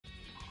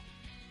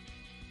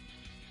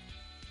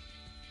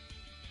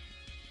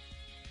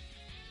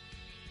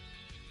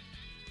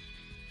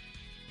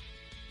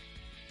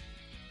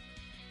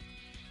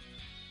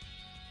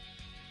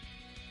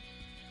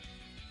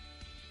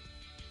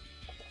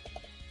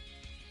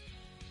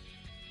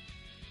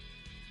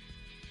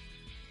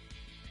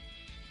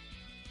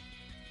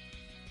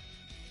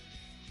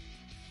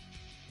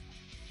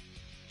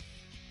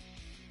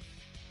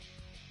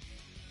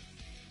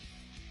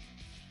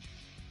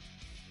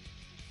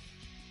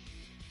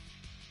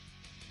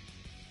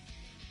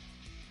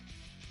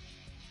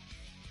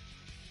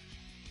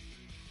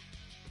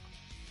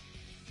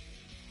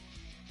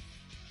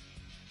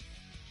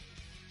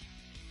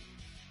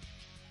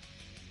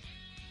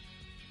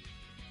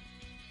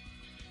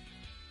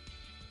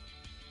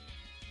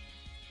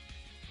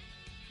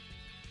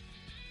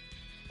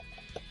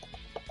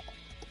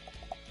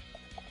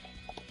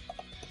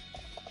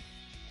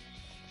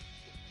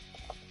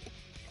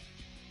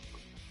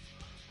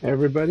Hey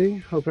everybody,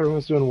 hope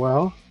everyone's doing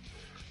well.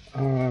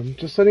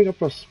 Just setting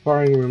up a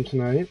sparring room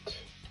tonight,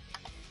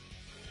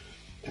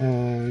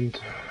 and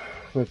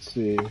let's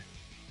see.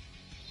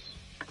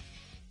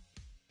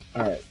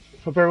 Alright,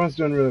 hope everyone's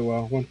doing really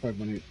well.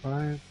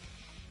 15185.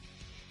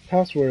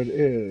 Password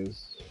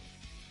is...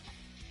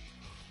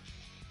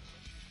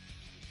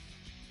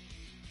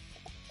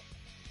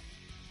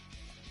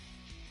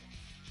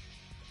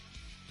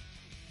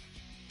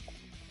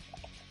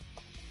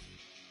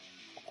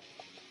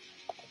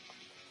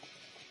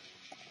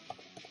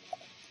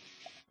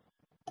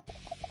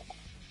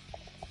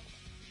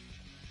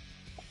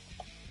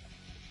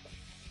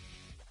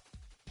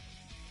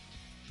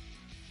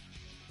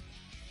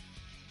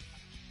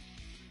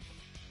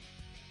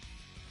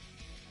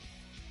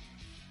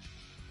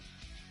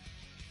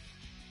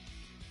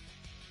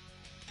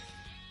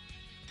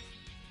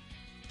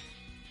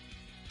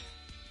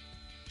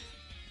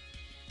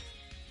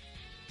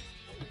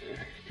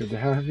 Good to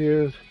have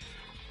you,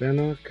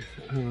 Bannock.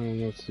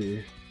 Let's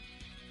see.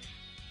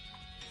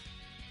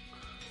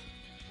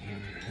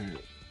 Alright.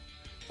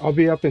 I'll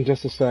be up in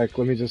just a sec.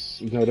 Let me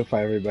just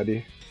notify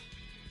everybody.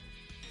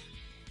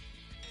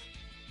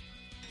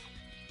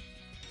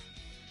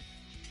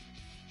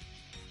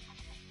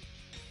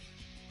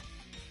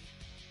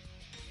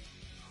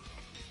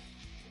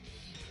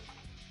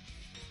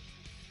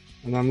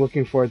 And I'm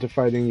looking forward to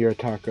fighting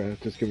Yuritaka.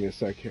 Just give me a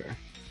sec here.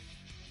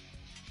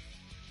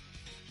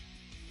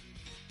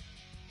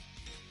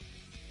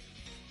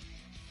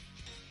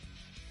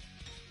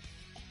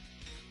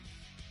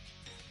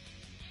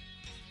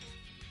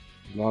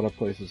 A lot of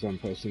places I'm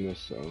posting this,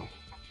 so...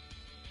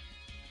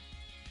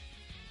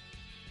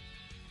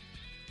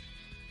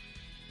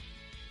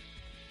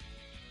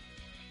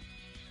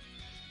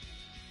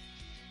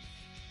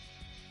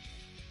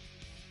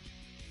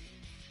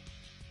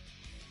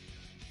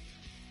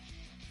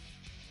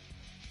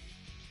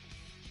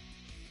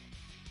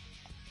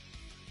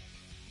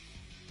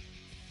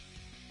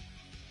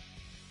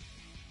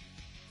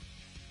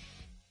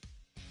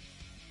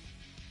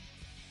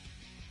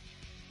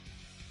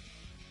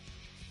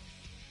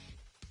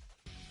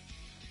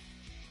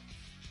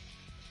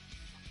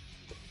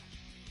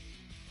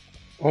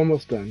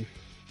 Almost done.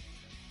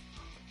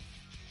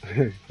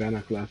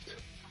 Bannock left.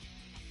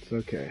 It's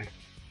okay.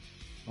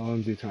 All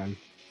in due time.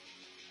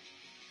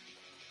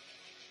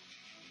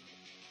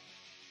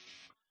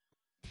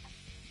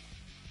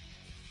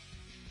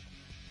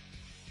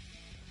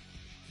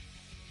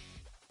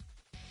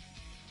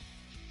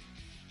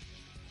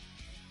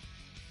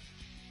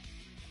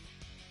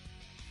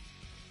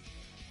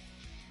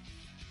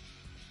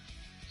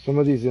 Some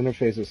of these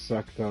interfaces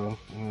suck though.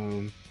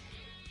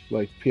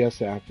 Like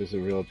PS app is a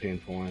real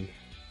painful one.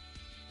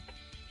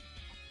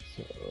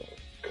 So,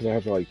 because I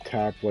have to like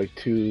tap like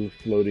two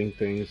floating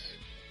things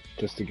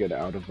just to get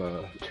out of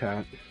a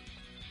chat.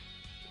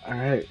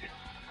 Alright,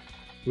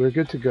 we're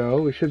good to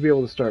go. We should be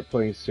able to start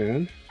playing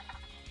soon.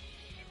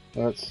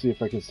 Let's see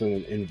if I can send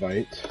an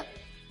invite.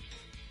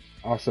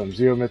 Awesome,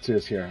 Zero Mitsu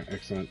is here.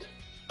 Excellent.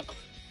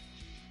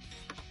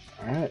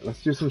 Alright,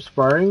 let's do some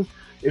sparring.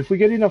 If we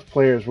get enough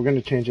players, we're going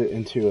to change it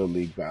into a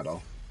league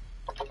battle.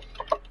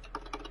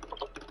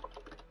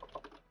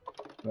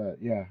 But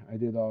yeah, I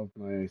did all of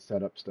my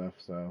setup stuff,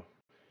 so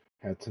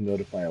had to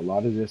notify a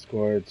lot of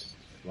Discords,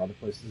 a lot of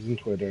places in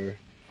Twitter.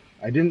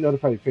 I didn't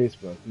notify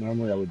Facebook.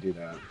 Normally I would do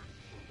that.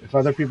 If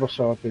other people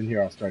show up in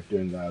here, I'll start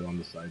doing that on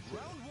the side too.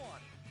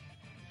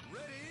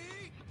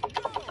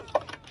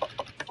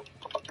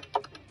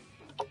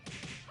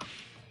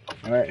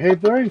 Alright, hey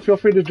Blurry, feel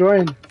free to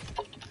join.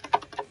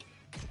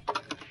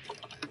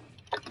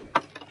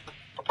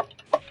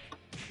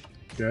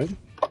 Good,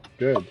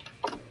 good.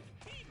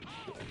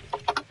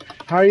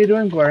 How are you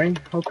doing, Blurring?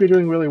 Hope you're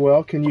doing really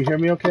well. Can you hear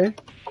me okay?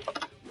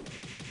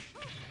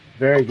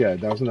 Very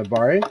good. That was an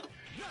Abari,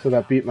 so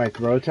that beat my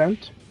throw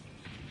attempt.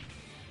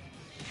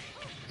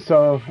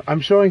 So I'm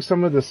showing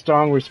some of the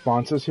strong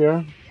responses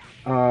here.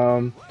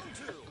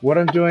 What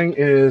I'm doing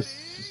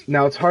is,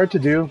 now it's hard to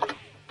do,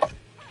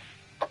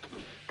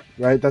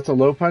 right? That's a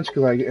low punch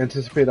because I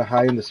anticipate a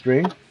high in the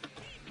string.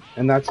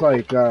 And that's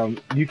like,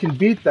 you can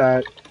beat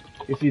that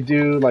if you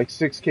do like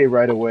 6K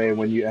right away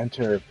when you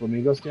enter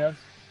Flamingo stance.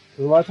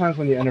 Because a lot of times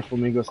when you enter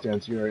Flamingo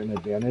stance, you're in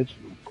advantage.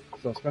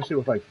 So especially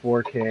with like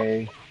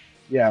 4K,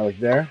 yeah, like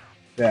there,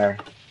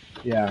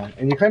 yeah.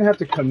 And you kind of have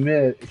to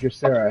commit if you're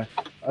Sarah.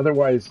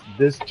 Otherwise,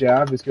 this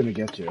jab is going to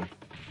get you,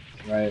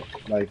 right?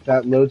 Like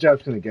that low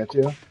jab's going to get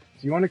you.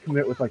 So you want to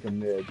commit with like a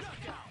mid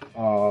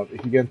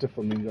if you get into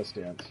Flamingo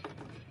stance.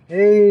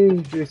 Hey,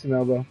 Jason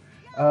Elbow.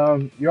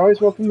 You're always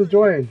welcome to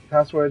join.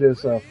 Password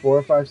is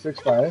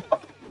 4565.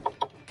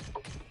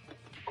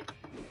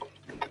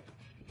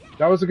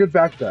 That was a good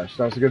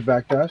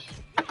backdash.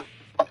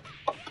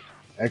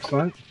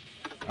 Excellent.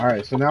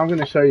 Alright, so now I'm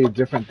going to show you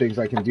different things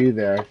I can do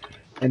there.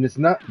 And it's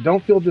not,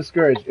 don't feel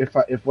discouraged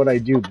if what I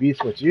do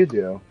beats what you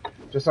do.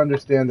 Just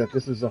understand that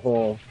this is a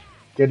whole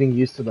getting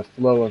used to the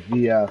flow of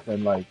VF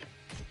and like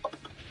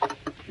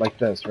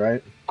this,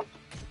 right?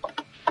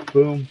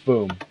 Boom,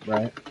 boom,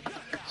 right?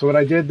 So what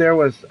I did there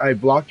was I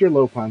blocked your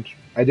low punch.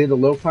 I did a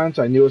low punch.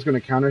 I knew it was going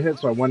to counter hit,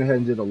 so I went ahead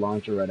and did a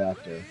launcher right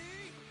after.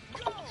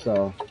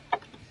 So,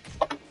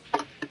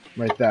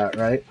 like that,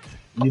 right?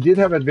 You did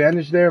have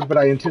advantage there, but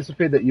I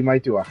anticipated that you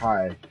might do a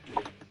high.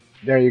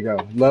 There you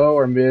go. Low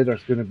or mid are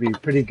going to be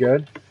pretty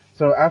good.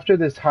 So after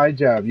this high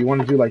jab, you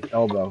want to do like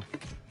elbow.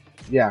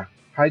 Yeah,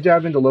 high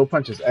jab into low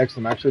punch is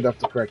excellent. Actually,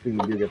 that's the correct thing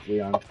to do against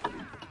Leon.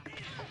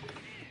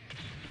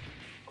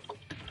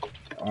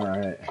 All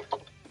right.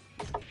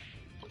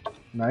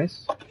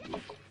 Nice.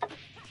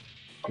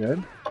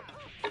 Good.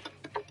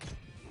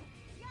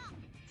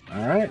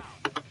 All right.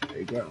 There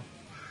you go.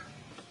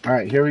 All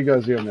right, here we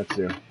go,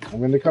 Ziomitsu. I'm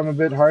going to come a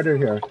bit harder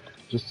here.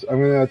 I'm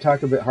going to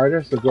attack a bit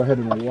harder, so go ahead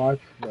and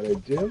watch what I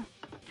do.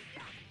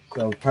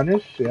 So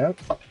punish, yep.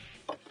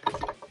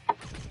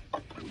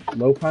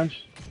 Low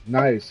punch,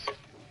 nice.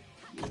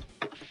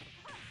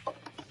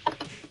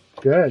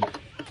 Good.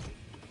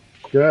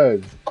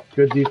 Good.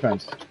 Good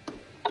defense.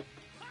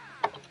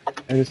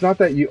 And it's not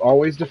that you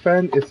always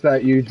defend, it's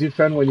that you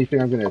defend when you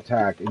think I'm going to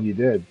attack, and you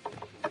did.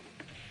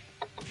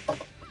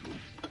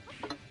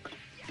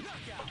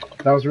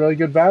 That was a really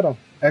good battle.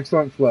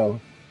 Excellent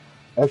flow.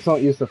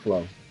 Excellent use of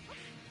flow.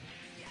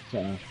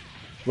 So,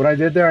 what I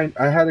did there,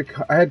 I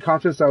had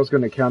confidence I was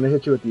going to counter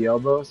hit you with the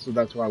elbow, so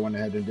that's why I went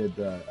ahead and did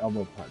the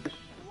elbow punch.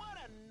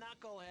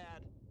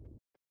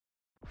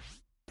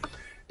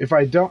 If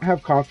I don't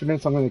have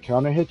confidence I'm going to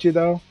counter hit you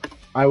though,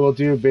 I will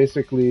do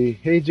basically,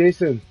 hey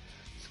Jason,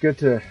 it's good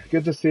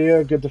to see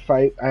you, good to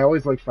fight. I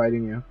always like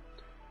fighting you.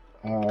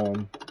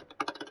 Here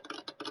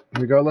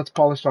we go. Let's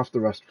polish off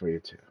the rust for you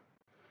too.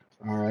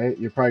 All right,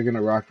 you're probably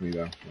gonna rock me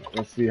though.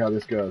 Let's see how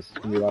this goes. It's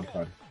gonna be a lot of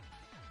fun.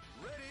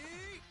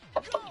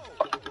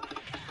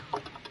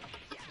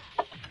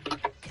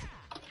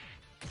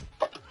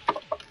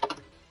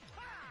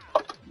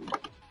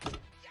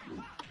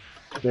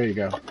 There you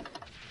go.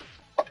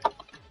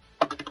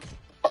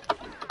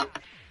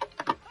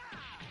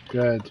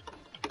 Good.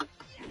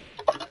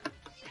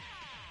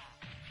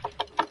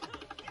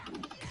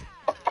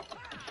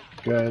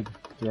 Good.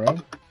 Throw.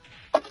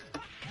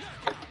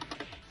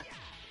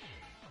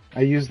 I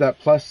use that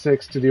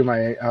 +6 to do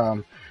my,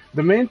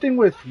 the main thing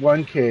with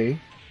 1K,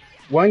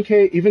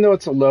 even though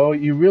it's a low,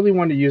 you really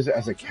want to use it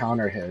as a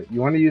counter hit. You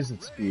want to use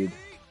its speed.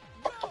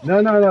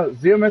 No.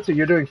 Ziomitsu,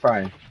 you're doing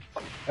fine.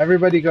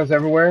 Everybody goes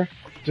everywhere.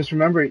 Just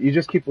remember, you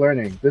just keep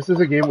learning. This is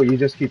a game where you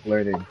just keep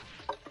learning.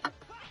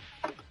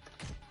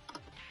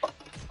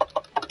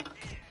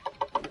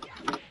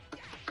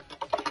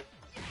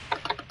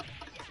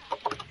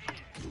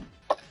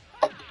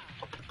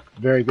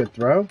 Very good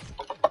throw.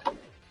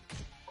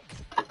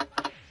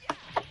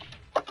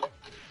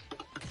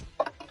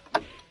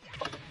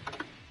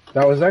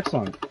 That was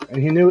excellent.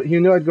 And he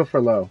knew I'd go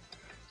for low.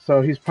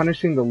 So he's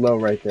punishing the low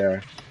right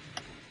there.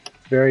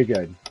 Very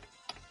good.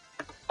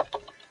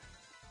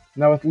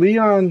 Now with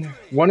Leon,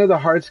 one of the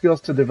hard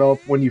skills to develop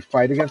when you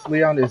fight against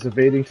Leon is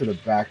evading to the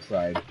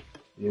backside.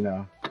 You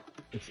know,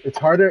 it's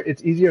harder,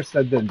 it's easier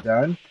said than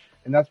done.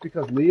 And that's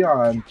because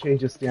Leon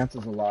changes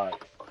stances a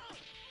lot.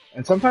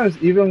 And sometimes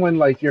even when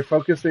like you're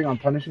focusing on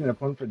punishing an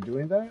opponent for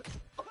doing that,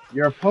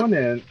 your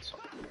opponent,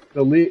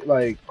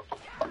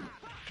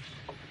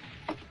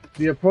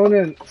 the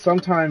opponent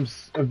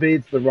sometimes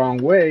evades the wrong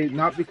way,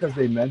 not because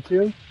they meant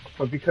to,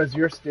 but because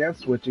your stance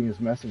switching is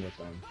messing with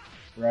them,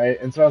 right?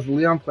 And so as a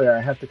Leon player,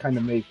 I have to kind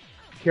of make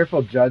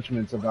careful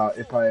judgments about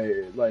if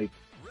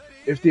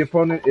the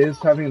opponent is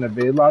having an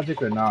evade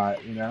logic or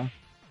not, you know?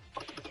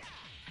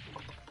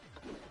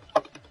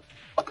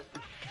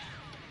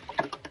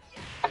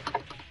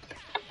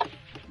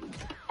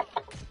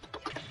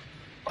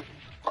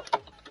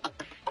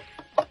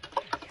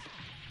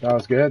 That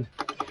was good.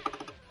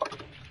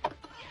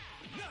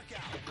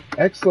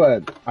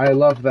 Excellent. I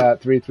love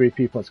that 3-3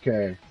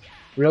 P+K.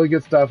 Really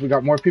good stuff. We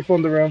got more people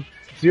in the room.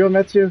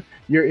 Ziomitsu,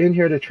 you're in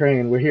here to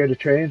train. We're here to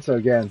train. So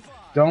again,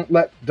 don't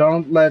let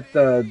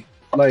the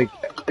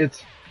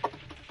it's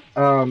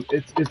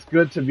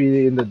good to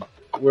be in the.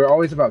 We're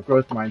always about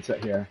growth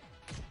mindset here.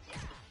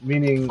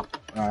 Meaning,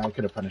 I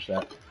could have punished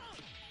that.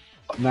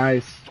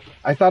 Nice.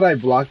 I thought I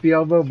blocked the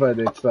elbow, but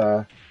it's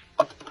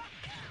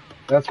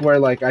that's where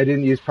like I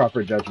didn't use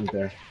proper judgment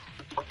there.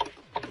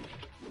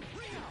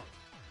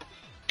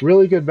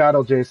 Really good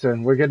battle,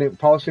 Jason. We're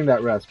polishing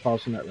that rest.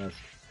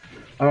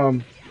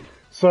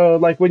 So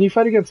like when you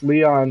fight against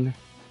Leon,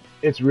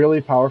 it's really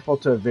powerful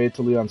to evade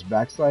to Leon's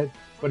backside,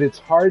 but it's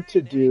hard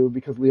to do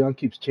because Leon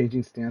keeps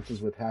changing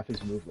stances with half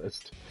his move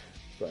list.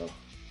 So,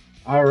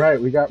 all right,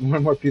 we got more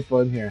and more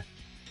people in here.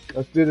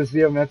 Let's do this,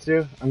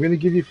 Ziomitsu. I'm gonna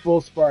give you full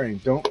sparring.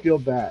 Don't feel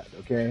bad,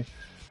 okay?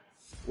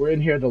 We're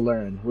in here to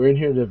learn. We're in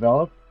here to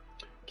develop.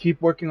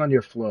 Keep working on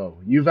your flow.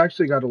 You've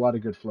actually got a lot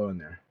of good flow in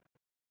there.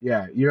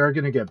 Yeah, you are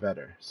gonna get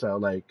better.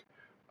 So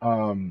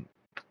and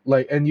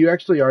you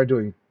actually are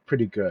doing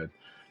pretty good.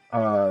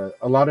 A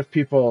lot of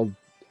people,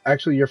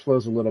 actually your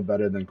flow's a little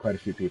better than quite a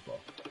few people.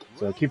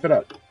 So keep it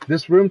up.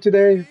 This room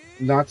today,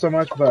 not so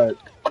much, but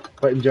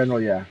in general,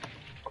 yeah.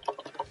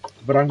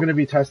 But I'm gonna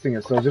be testing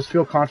it, so just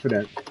feel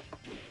confident.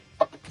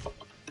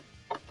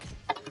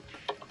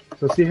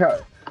 So see how,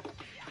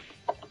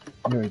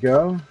 there we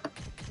go.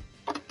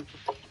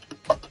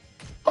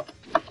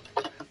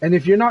 And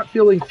if you're not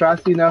feeling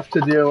fast enough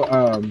to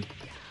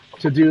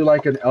do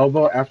like an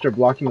elbow after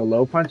blocking a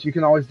low punch, you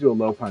can always do a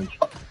low punch.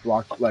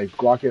 Block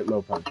it,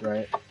 low punch,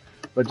 right?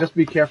 But just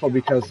be careful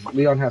because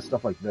Leon has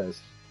stuff like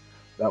this.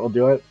 That will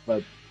do it,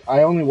 but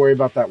I only worry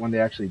about that when they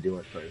actually do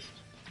it first.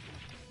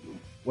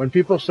 When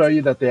people show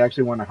you that they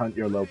actually want to hunt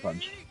your low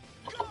punch.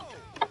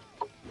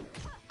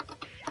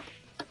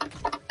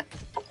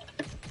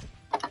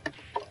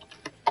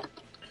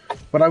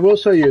 But I will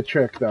show you a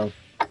trick though.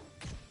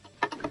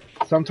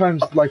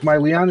 Sometimes like my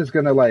Leon is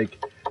gonna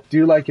like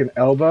do like an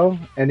elbow,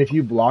 and if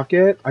you block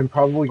it, I'm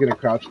probably gonna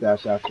crouch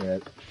dash after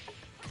it.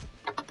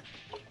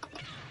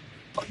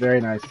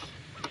 Very nice.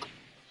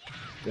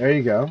 There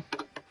you go.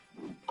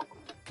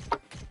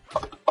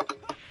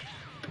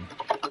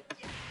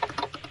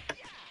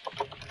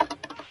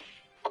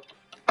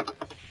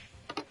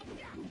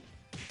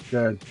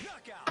 Good.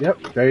 Yep,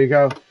 there you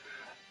go.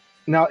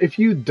 Now, if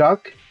you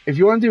duck, if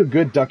you want to do a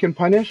good duck and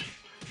punish,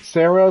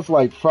 Sarah's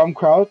like from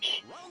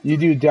crouch, you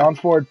do down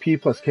forward P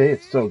plus K,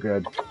 it's so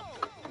good.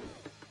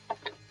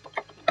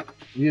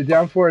 You do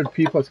down forward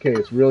P plus K,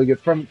 it's really good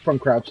from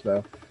crouch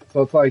though.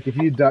 So it's like if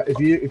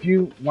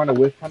you want to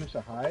whiff punish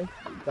a high,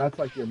 that's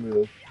like your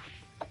move.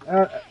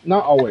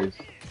 Not always.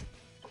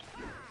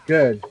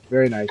 Good,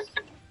 very nice.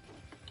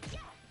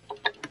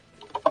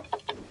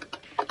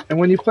 And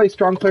when you play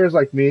strong players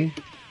like me,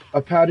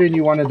 a pattern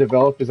you want to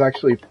develop is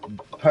actually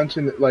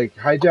punching, like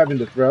high jab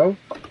into throw,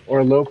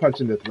 or low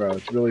punch into throw.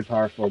 It's really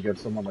powerful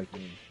against someone like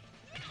me.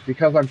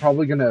 Because I'm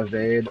probably going to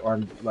evade, or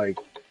I'm like,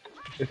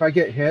 if I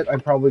get hit, I'm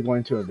probably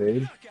going to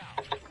evade.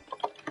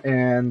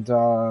 And,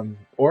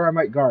 or I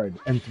might guard.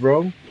 And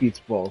throw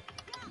beats both.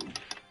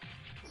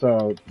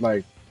 So,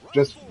 like,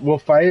 just, we'll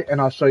fight,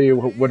 and I'll show you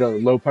what a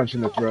low punch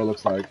in the throw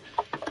looks like.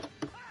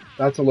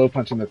 That's a low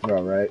punch in the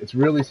throw, right? It's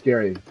really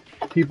scary.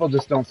 People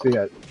just don't see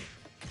it.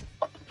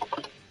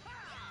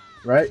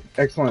 Right?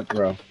 Excellent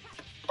throw.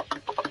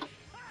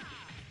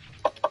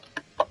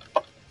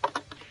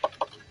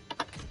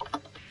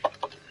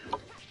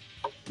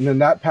 And then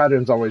that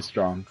pattern's always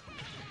strong.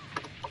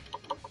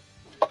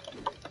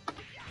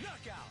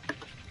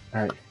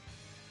 Alright.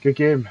 Good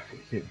game.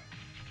 Good game.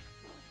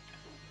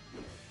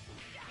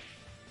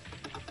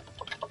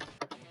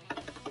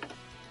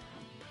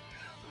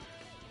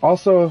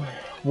 Also,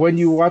 when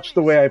you watch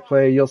the way I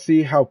play, you'll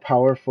see how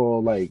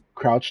powerful, like,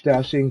 crouch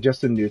dashing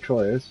just in neutral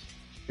is.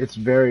 It's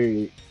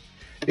very,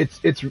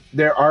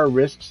 there are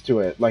risks to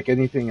it, like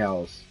anything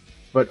else,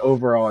 but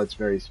overall it's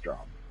very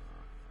strong.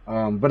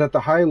 But at the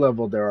high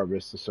level, there are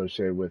risks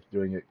associated with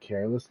doing it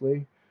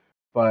carelessly,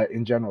 but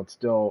in general, it's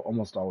still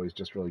almost always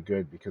just really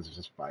good because it's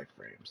just 5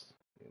 frames,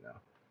 you know?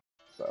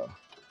 So,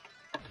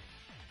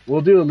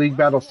 we'll do a league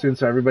battle soon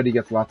so everybody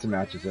gets lots of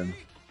matches in.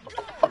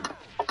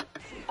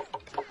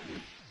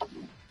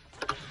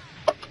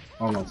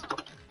 Almost.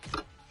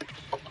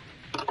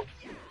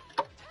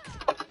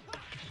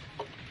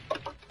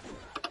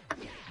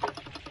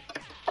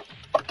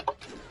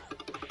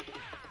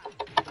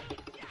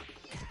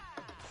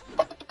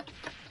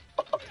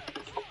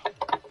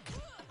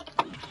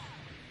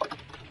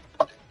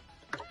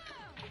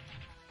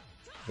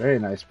 Very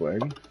nice,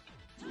 Blaring.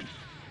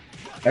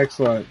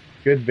 Excellent.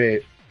 Good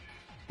bait.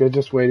 Good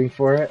just waiting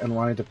for it and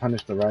wanting to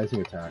punish the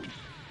rising attack.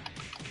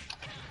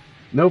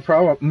 No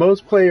problem.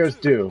 Most players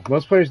do.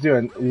 Most players do.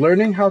 And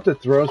learning how to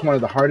throw is one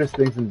of the hardest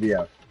things in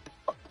VF.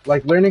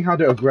 Like learning how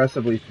to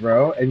aggressively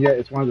throw, and yet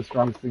it's one of the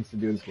strongest things to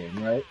do in this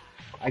game, right?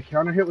 I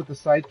counter hit with the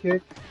side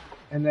kick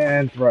and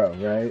then throw,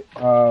 right?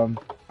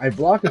 I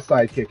block a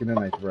side kick and then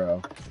I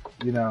throw.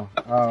 You know,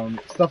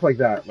 stuff like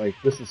that. Like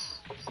this is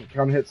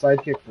counter hit,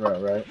 side kick,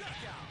 throw, right?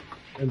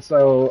 And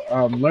so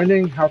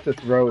learning how to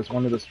throw is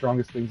one of the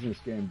strongest things in this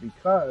game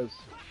because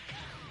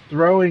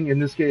throwing in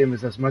this game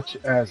is as much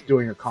as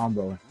doing a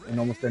combo in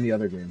almost any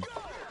other game.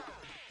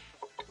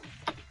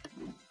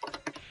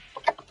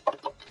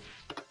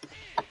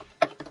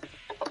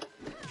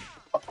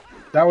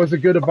 That was a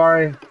good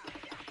Abari.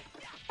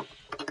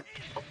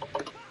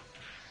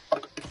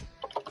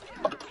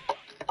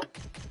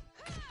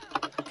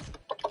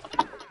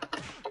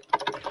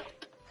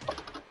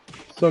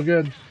 So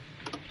good.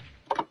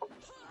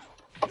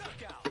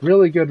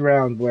 Really good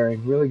round,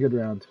 Blaring. Really good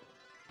round.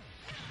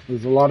 It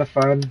was a lot of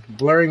fun.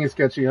 Blurring is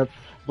catching up.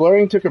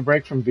 Blurring took a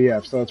break from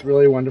VF, so it's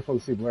really wonderful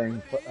to see Blurring,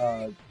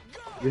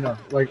 you know,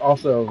 like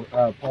also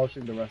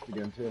polishing the rest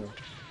again too.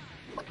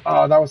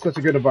 Oh, that was such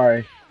a good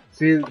Abari.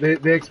 See,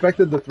 they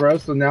expected the throw,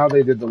 so now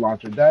they did the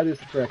launcher. That is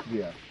the correct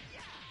VF.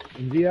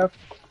 In VF,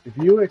 if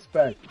you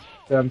expect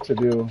them to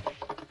do,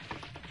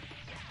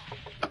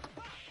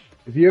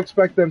 if you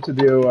expect them to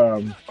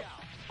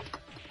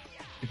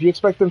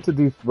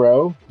do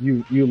throw,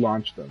 you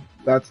launch them.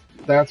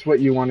 That's what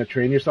you want to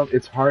train yourself.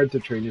 It's hard to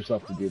train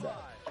yourself to do that.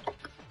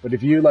 But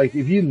if you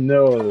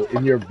know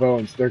in your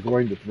bones they're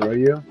going to throw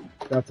you,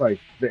 that's like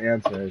the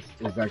answer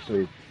is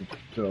actually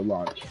to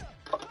launch.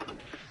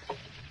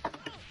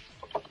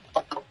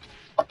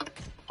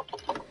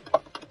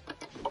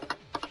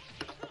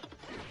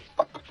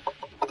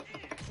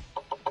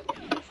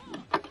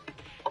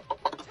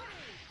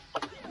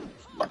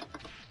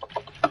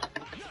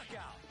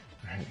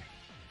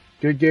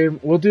 Good game.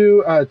 We'll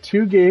do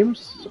 2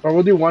 games, or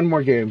we'll do one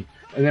more game,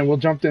 and then we'll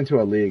jump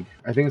into a league.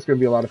 I think it's going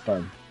to be a lot of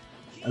fun.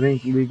 I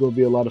think league will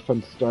be a lot of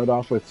fun to start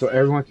off with, so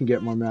everyone can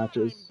get more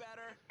matches.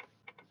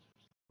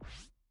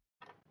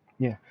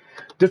 Yeah.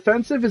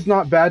 Defensive is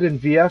not bad in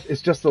VF,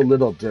 it's just a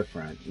little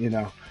different, you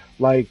know?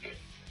 Like,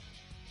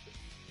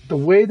 the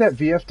way that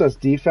VF does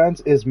defense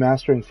is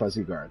mastering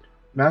fuzzy guard.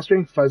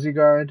 Mastering fuzzy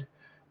guard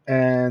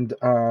and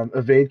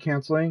evade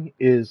canceling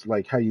is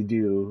like how you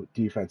do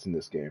defense in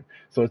this game.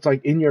 So it's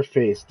like in your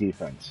face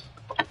defense.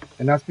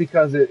 And that's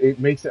because it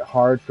makes it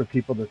hard for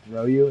people to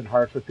throw you and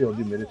hard for people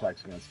to do mid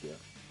attacks against you.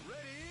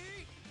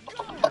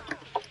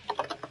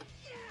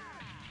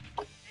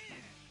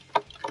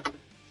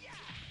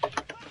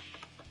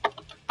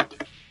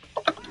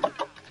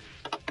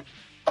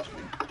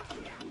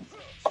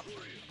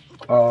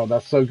 Oh,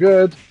 that's so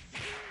good.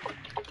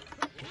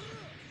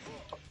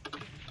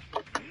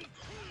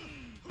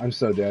 I'm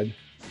so dead.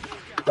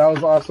 That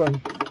was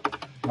awesome.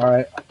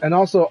 Alright, and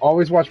also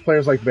always watch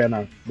players like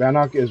Bannock.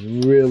 Bannock is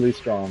really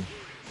strong.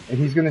 And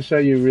he's going to show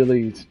you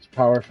really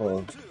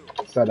powerful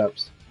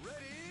setups.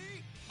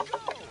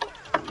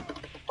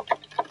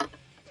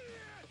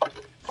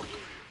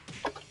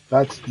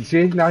 That's,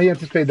 see, now he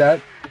anticipated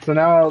that. So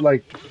now,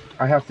 like,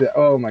 I have to,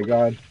 oh my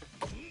god.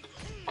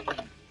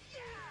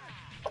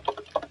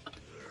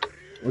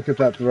 Look at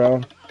that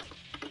throw.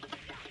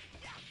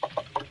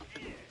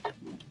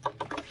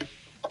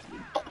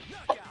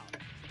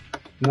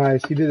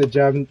 Nice, he did a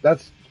jab.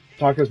 That's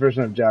Taco's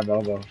version of jab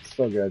elbow.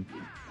 So good.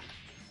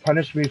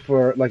 Punished me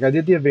for, like, I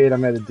did the evade,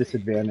 I'm at a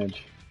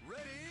disadvantage.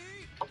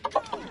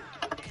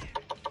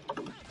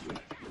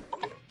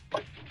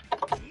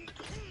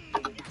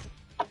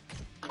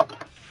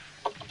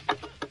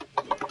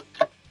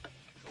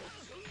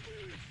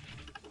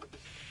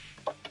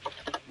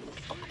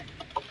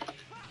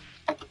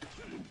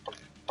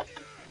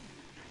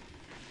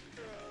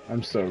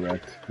 I'm so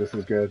wrecked. This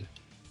is good.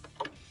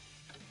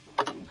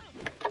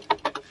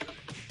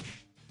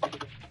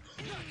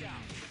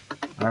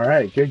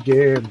 Alright, good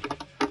game.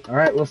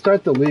 Alright, we'll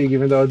start the league,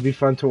 even though it'd be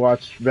fun to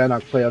watch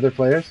Bannock play other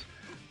players.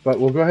 But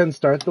we'll go ahead and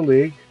start the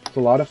league. It's a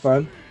lot of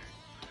fun.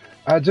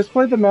 Just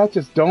play the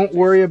matches. Don't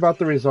worry about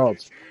the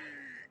results.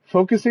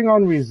 Focusing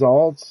on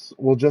results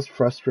will just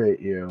frustrate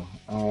you.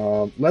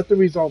 Let the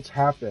results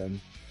happen.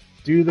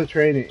 Do the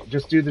training.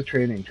 Just do the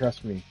training.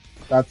 Trust me.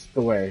 That's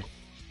the way.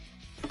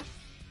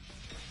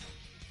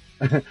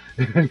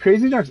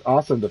 Crazy Dark's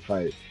awesome to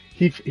fight.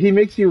 He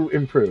makes you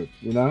improve,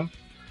 you know?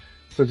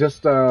 So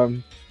just,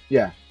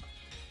 yeah.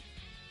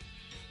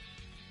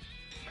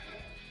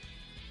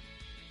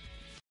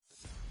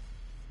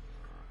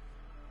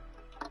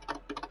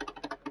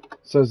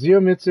 So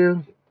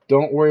Ziomitsu,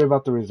 don't worry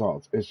about the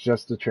results. It's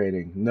just the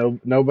trading.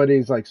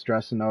 Nobody's like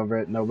stressing over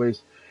it.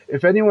 Nobody's.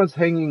 If anyone's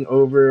hanging it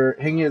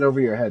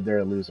over your head, they're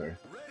a loser.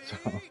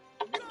 So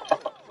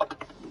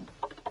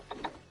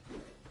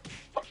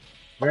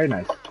very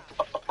nice.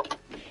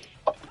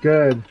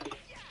 Good.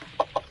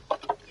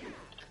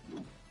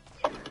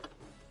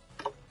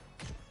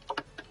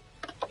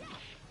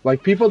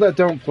 Like people that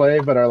don't play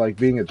but are like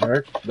being a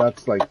jerk,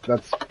 that's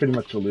pretty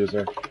much a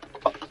loser,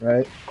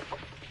 right?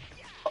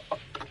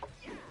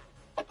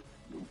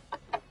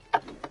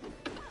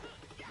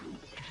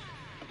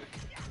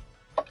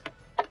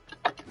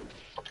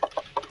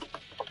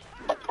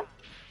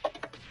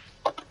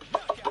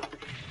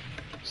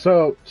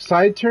 So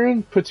side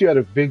turn puts you at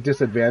a big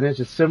disadvantage.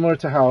 It's similar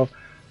to how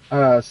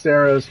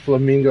Sarah's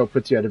Flamingo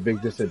puts you at a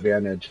big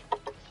disadvantage.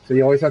 So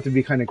you always have to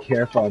be kind of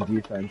careful on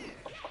defense.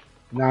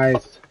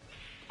 Nice.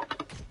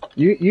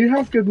 You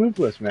have good move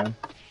list, man.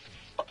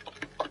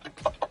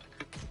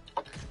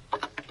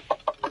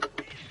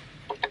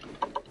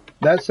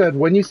 That said,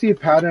 when you see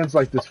patterns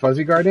like this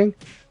fuzzy guarding,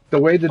 the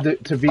way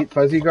to beat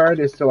fuzzy guard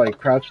is to like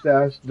crouch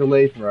dash,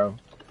 delay throw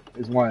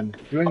is one.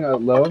 Doing a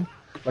low,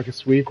 like a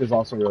sweep, is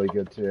also really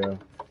good too.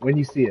 When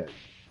you see it.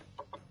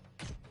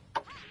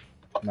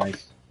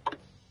 Nice.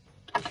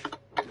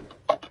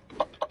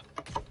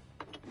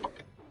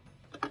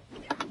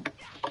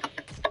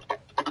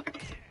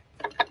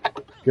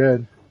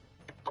 Good.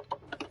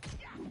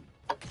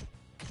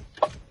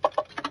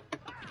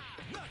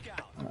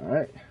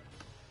 Alright.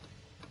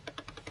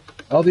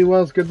 LD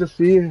Wells, good to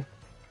see you.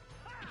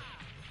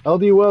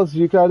 LD Wells,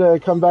 you gotta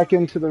come back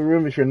into the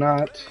room if you're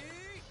not.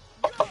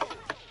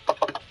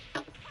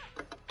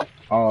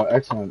 Oh,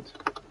 excellent.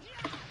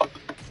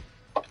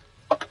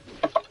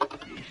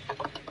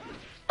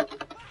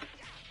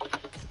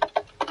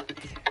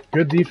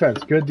 Good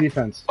defense, good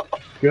defense.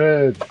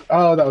 Good.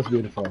 Oh, that was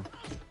beautiful.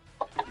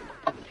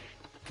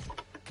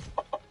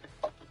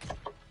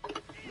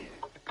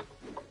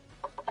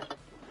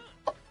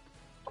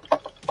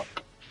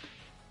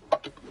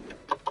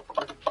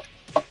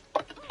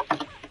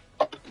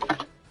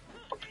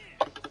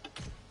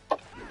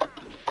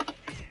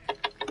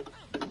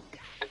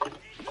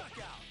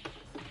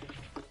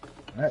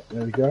 Alright,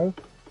 there we go.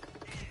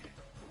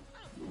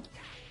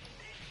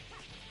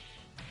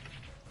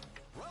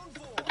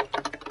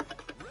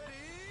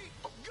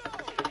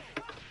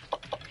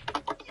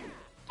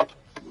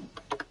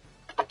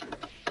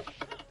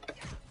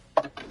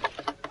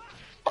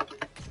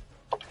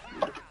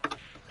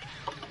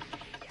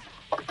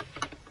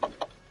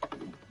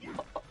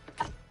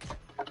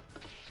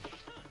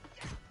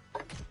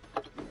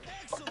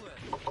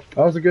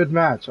 That was a good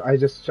match. I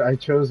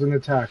chose an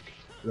attack.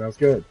 That was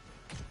good.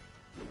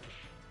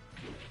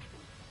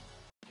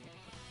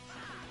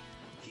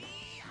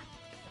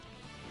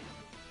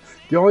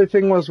 The only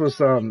thing was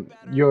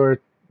your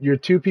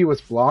 2P was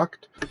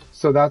blocked,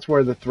 so that's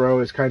where the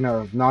throw is kind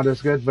of not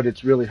as good, but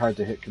it's really hard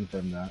to hit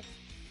confirm that.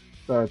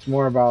 So it's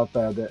more about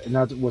and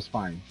that was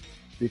fine.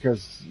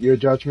 Because your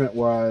judgment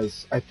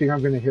was, I think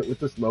I'm going to hit with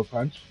this low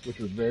punch, which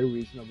was very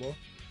reasonable,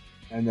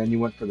 and then you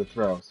went for the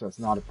throw, so it's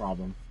not a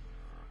problem.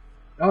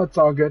 Oh, it's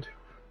all good.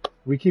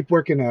 We keep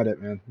working at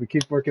it, man. We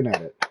keep working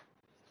at it.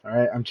 All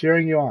right, I'm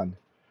cheering you on.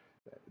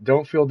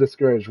 Don't feel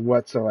discouraged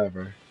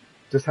whatsoever.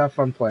 Just have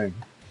fun playing.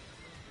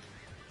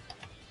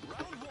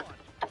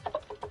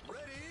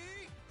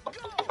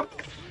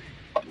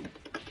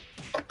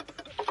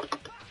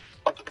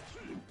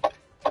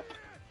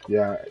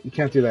 Yeah, you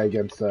can't do that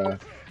against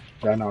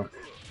Ranok.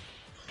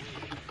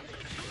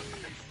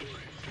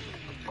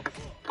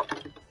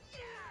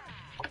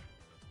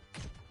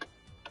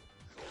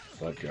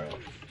 Let go.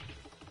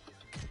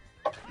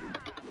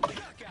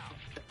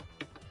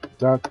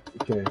 Duck.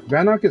 Okay,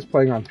 Ranok is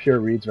playing on pure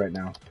reads right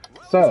now.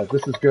 So,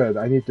 this is good.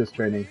 I need this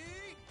training.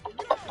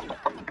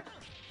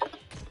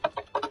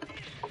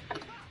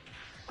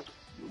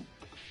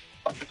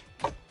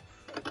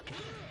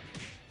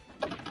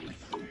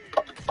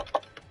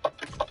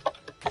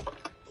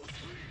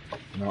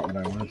 Not what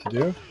I wanted to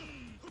do.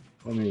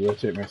 Let me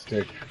rotate my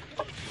stick.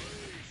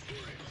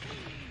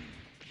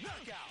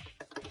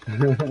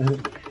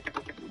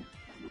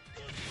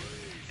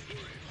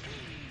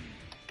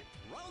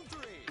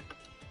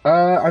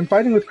 I'm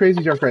fighting with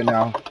Crazy Junk right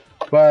now,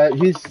 but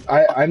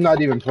I'm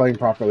not even playing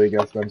properly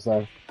against them,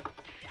 so.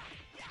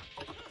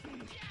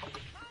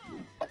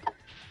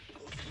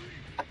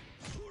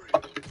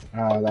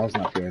 That was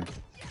not good.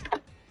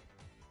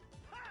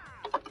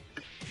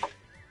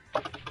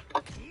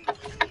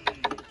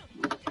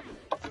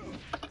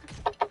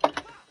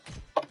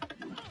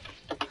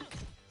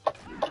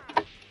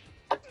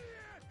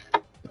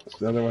 That's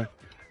the other way.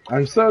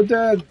 I'm so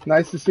dead.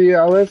 Nice to see you,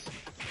 Alice.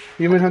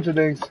 Human Hunter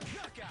Dinks.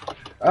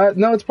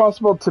 No, it's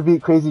possible to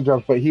beat Crazy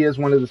Junk, but he is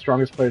one of the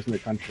strongest players in the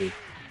country.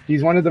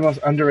 He's one of the most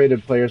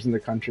underrated players in the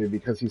country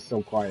because he's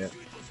so quiet.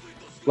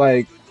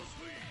 Like,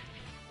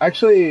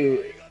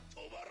 actually,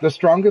 the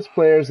strongest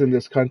players in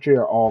this country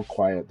are all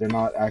quiet. They're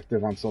not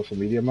active on social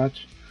media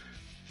much.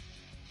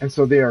 And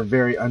so they are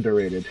very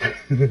underrated.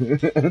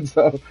 And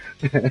so,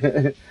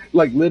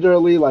 like,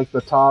 literally, like,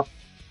 the top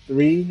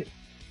 3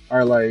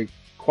 are, like,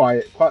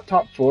 quiet.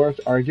 Top 4,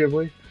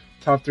 arguably.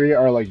 Top 3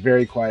 are, like,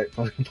 very quiet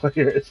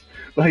players.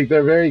 Like,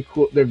 they're very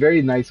cool. They're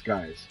very nice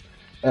guys.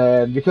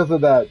 And because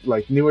of that,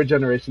 like, newer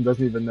generation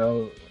doesn't even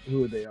know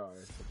who they are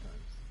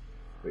sometimes.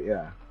 But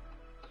yeah.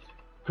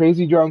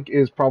 Crazy Drunk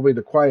is probably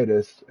the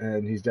quietest,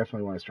 and he's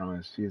definitely one of the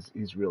strongest.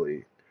 He's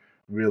really,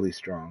 really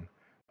strong.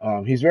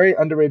 He's very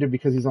underrated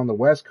because he's on the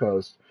West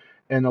Coast,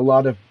 and a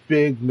lot of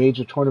big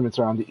major tournaments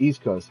are on the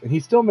East Coast, and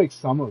he still makes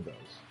some of those.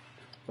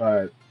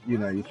 But you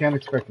know, you can't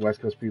expect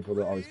West Coast people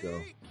to always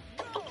go.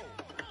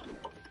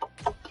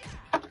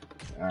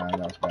 That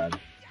was bad.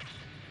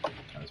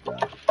 That was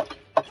bad.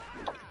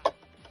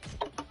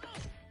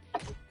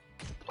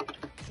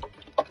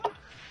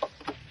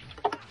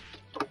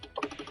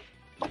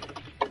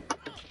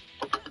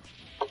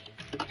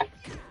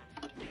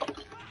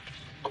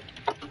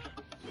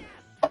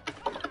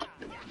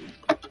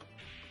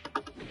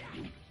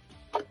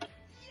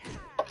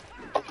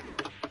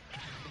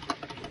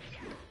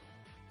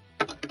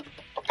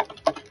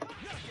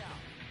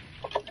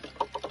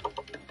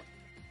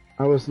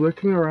 I was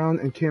looking around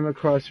and came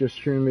across your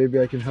stream. Maybe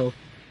I can help.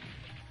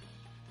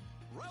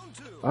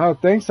 Oh,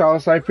 thanks,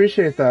 Alice. I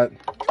appreciate that.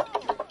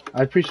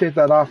 I appreciate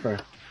that offer.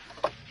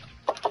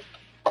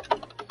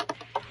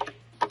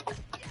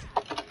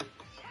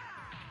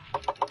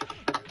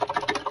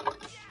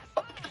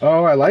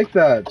 Oh, I like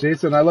that.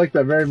 Jason, I like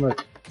that very much.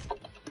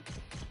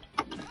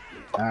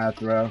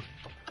 Throw.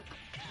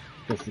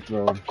 Just the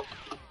throw.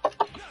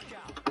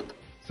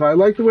 So I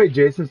like the way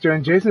Jason's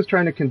doing. Jason's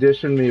trying to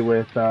condition me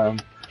with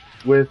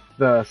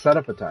the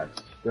setup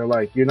attacks. They're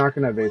like, you're not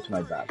going to evade to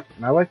my back.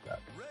 And I like that.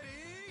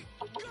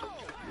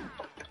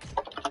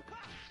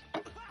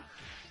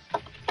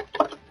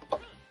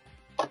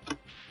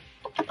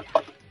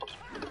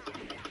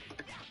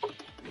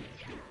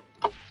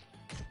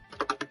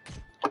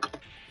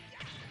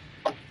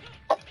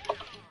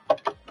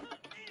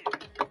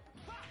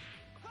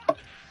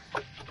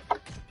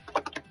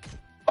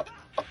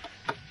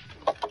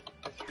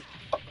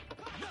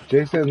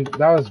 Jason,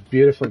 that was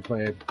beautifully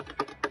played.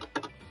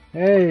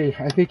 Hey,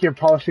 I think you're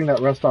polishing that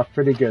rust off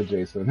pretty good,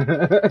 Jason.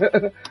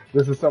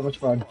 This is so much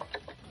fun.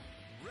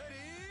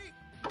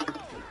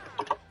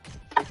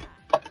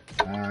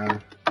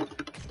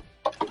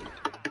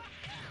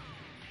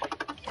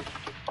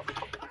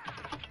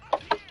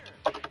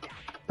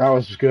 That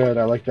was good.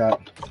 I like that.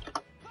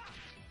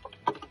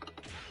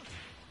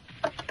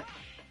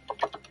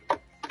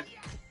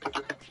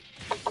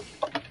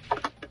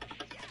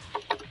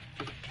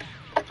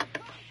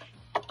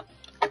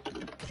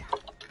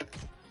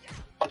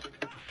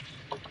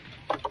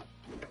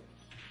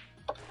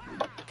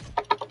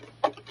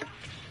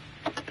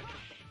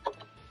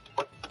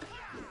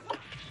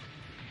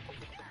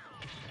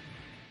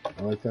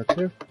 like that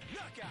too.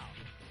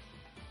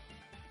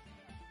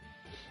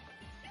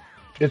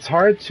 It's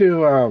hard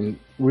to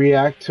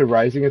react to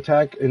rising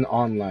attack in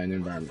online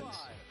environments,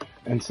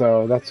 and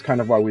so that's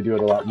kind of why we do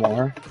it a lot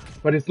more.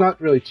 But it's not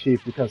really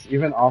cheap because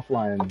even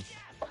offline,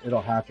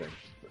 it'll happen.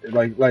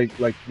 Like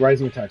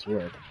rising attacks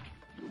work.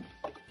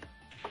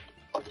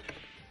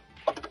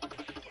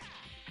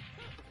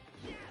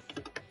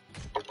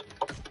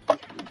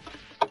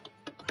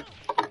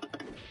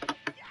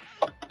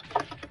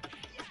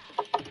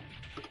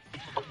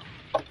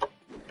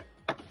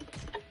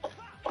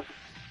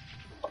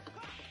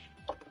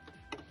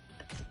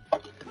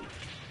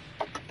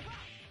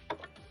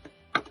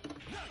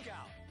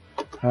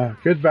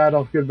 Good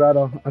battle, good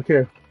battle.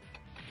 Okay.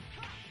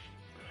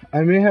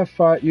 I may have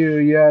fought you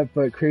yet,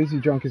 but Crazy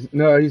Drunk is...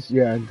 No, he's...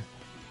 Yeah.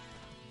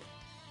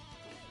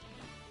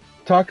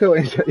 Taco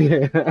is...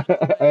 Yeah,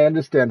 I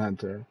understand,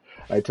 Hunter.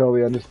 I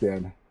totally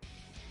understand.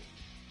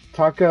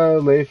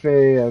 Taco,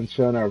 Leifei, and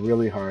Shun are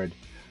really hard.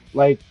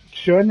 Like,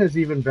 Shun has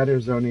even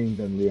better zoning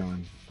than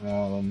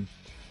Leon.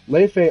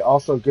 Leifei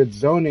also good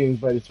zoning,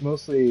 but it's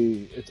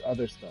mostly... It's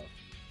other stuff,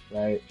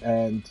 right?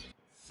 And...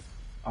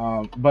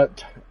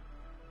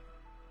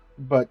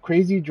 But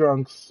Crazy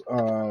Drunk's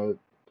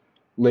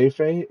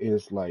Leifei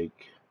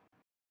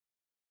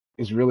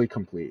is really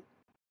complete.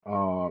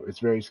 It's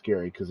very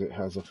scary because it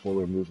has a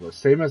fuller move list.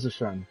 Same as a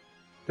Shun.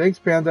 Thanks,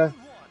 Panda.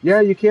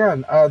 Yeah, you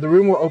can. The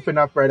room will open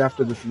up right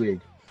after this league.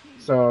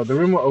 So the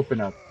room will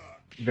open up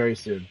very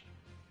soon.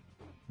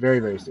 Very,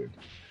 very soon.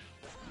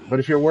 But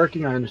if you're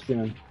working, I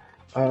understand.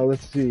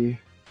 Let's see.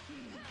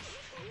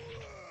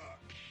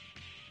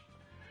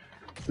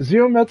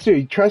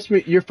 Ziometsu, trust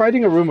me, you're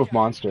fighting a room of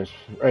monsters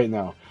right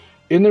now.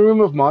 In the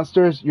room of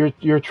monsters,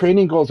 your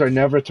training goals are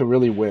never to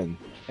really win,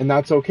 and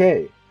that's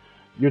okay.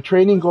 Your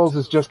training goals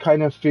is just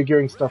kind of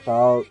figuring stuff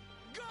out,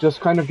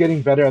 just kind of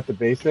getting better at the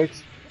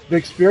basics. The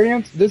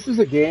experience, this is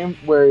a game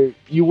where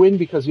you win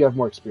because you have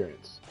more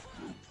experience.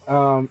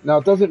 Now,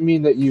 it doesn't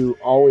mean that you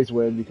always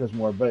win because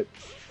more, but,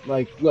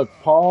 like, look,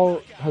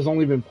 Paul has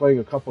only been playing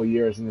a couple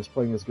years and is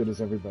playing as good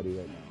as everybody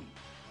right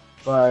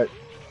now.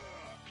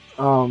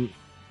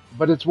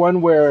 But it's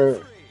one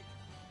where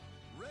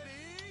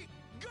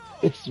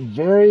it's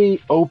very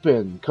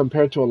open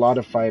compared to a lot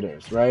of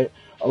fighters, right?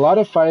 A lot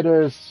of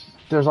fighters,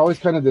 there's always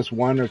kind of this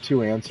one or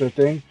two answer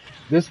thing.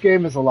 This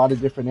game is a lot of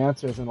different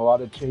answers and a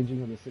lot of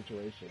changing of the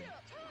situation.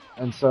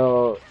 And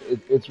so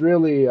it's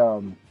really,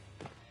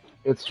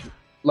 it's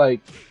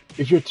like,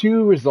 if you're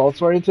too results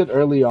oriented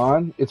early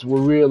on, it's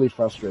really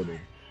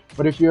frustrating.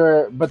 But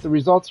the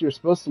results you're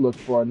supposed to look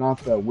for are not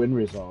the win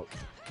result.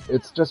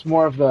 It's just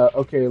more of the,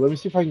 okay, let me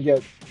see if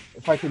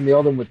I can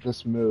nail them with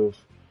this move.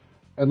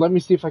 And let me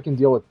see if I can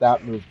deal with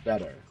that move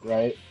better,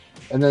 right?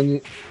 And then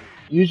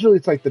usually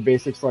it's like the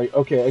basics, like,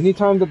 okay,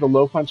 anytime that the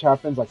low punch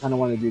happens, I kind of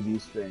want to do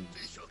these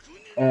things.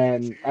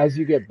 And as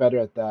you get better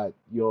at that,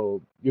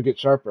 you'll get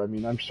sharper. I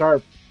mean, I'm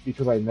sharp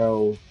because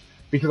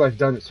because I've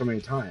done it so many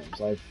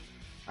times.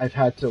 I've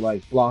had to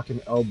like block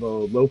and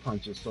elbow low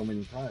punches so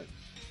many times,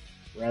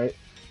 right?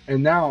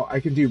 And now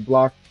I can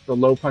block the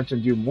low punch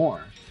and do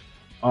more,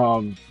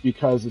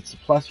 because it's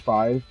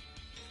 +5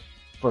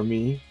 for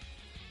me.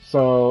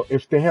 So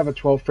if they have a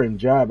 12 frame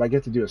jab, I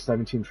get to do a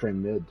 17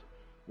 frame mid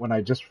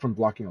from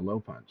blocking a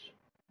low punch,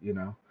 you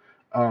know?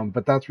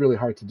 But that's really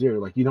hard to do.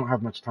 Like, you don't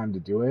have much time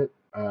to do it.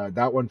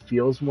 That one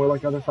feels more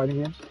like other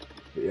fighting games.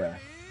 But yeah.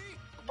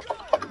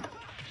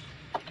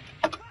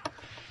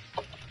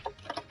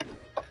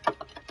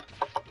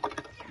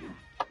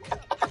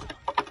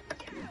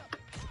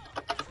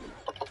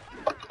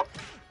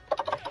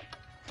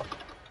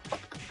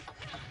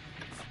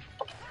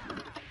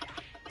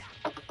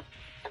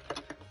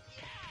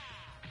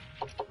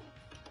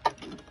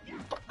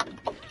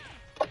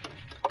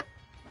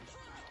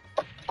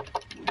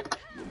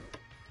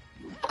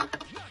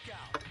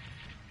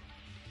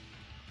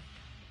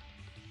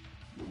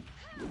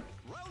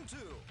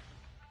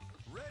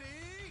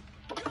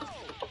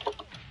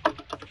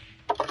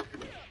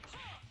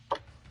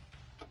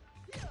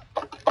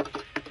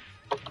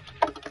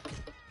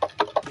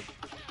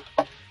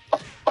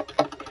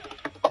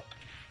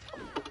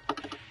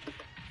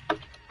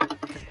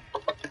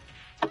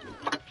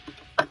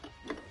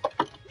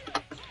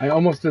 I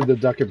almost did the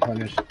duck and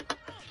punish.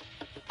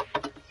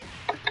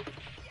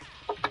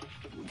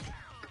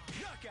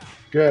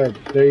 Good,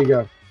 there you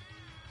go.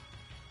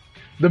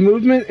 The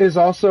movement is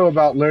also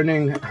about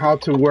learning how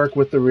to work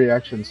with the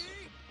reactions.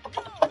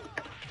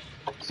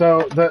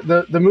 So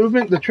the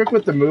movement, the trick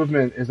with the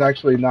movement is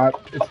actually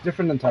it's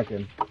different than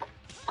Tekken.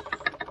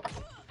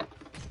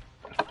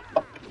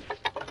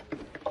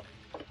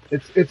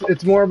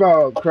 It's more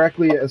about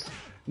correctly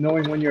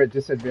knowing when you're at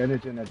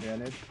disadvantage and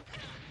advantage.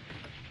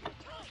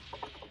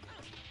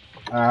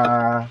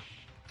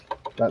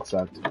 That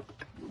sucked.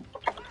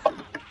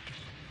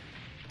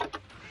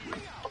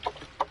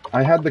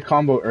 I had the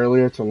combo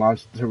earlier to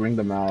ring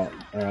them out,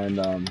 and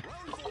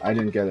I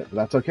didn't get it, but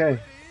that's okay.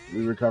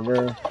 We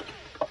recover.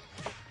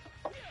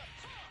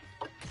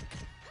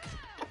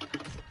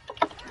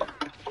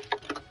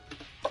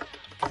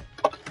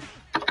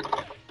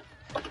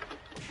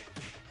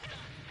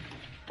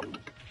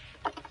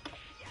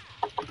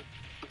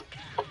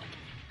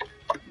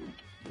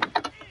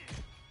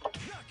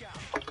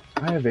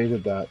 I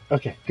evaded that.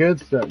 Okay, good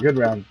stuff. Good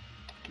round.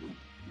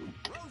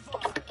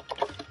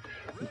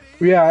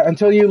 Yeah,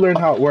 until you learn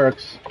how it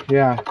works.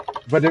 Yeah,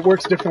 but it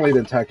works differently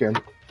than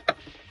Tekken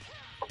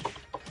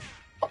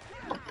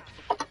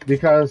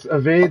because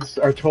evades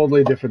are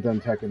totally different than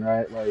Tekken,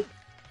 right? Like,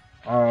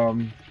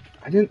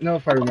 I didn't know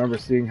if I remember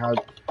seeing how.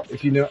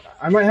 If you know,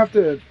 I might have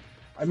to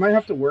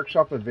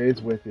workshop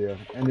evades with you,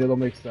 and it'll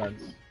make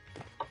sense.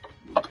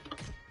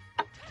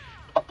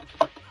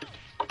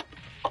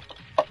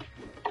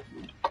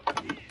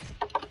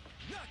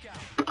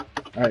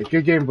 All right,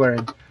 good game,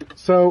 Blaine.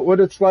 So what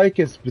it's like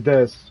is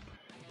this: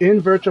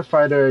 in Virtua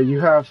Fighter, you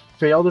have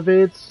failed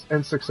evades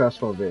and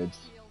successful evades.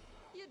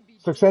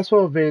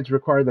 Successful evades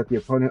require that the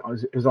opponent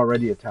is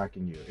already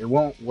attacking you. It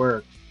won't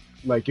work.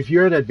 Like, if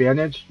you're at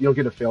advantage, you'll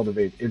get a failed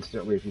evade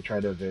instantly if you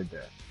try to evade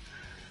there.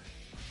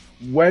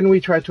 When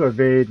we try to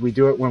evade, we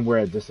do it when we're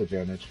at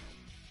disadvantage.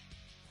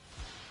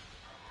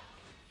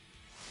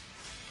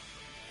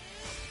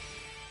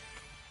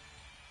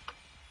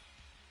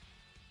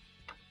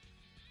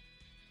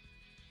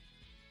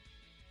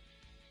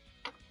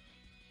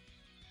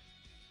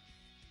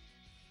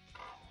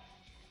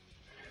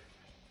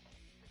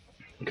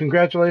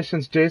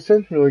 Congratulations,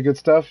 Jason. Really good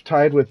stuff.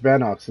 Tied with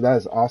Bannock, so that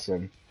is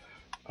awesome.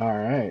 All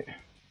right.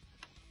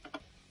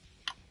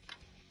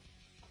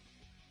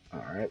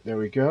 All right, there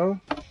we go.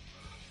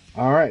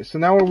 All right, so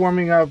now we're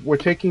warming up. We're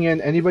taking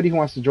in anybody who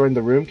wants to join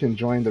the room can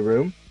join the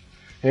room.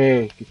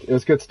 Hey, it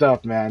was good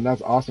stuff, man.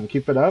 That's awesome.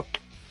 Keep it up.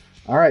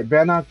 All right,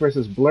 Bannock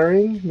versus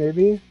Blurring,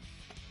 maybe.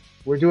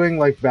 We're doing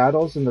like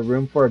battles in the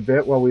room for a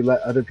bit while we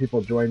let other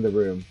people join the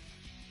room.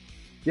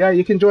 Yeah,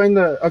 you can join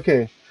the.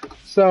 Okay,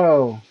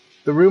 so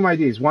the room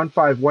ID is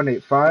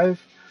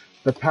 15185.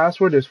 The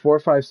password is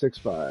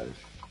 4565.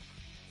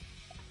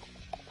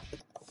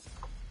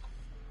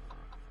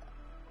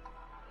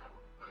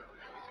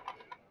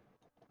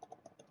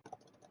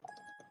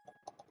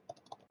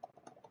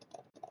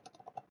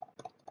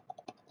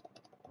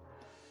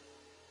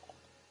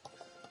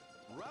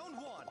 Round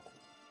one.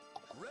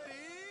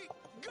 Ready,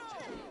 go!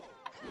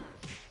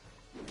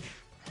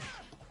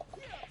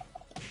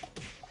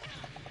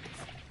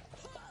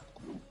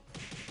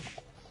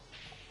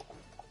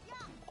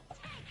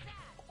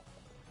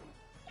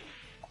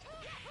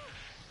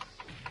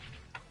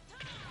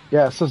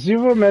 Yeah, so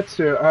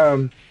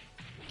Zivometsu,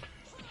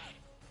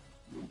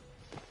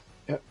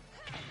 yeah.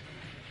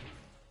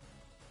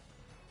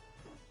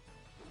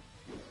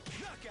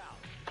 Knockout.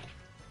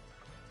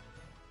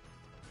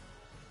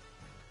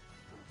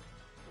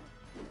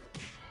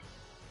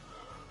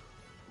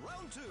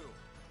 Round two.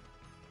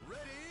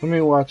 Ready? Let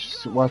me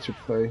watch you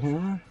play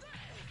here.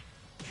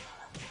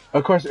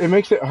 Of course, it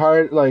makes it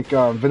hard. Like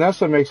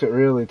Vanessa makes it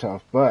really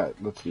tough, but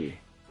let's see.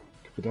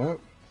 Keep it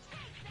up.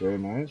 Very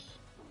nice.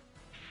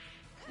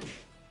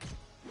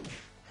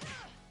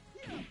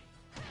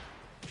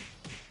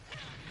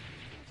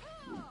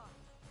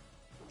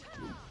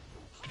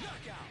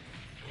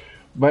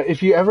 But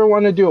if you ever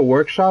want to do a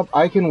workshop,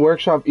 I can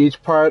workshop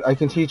each part. I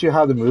can teach you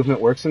how the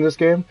movement works in this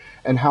game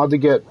and how to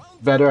get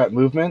better at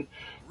movement.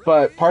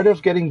 But part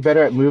of getting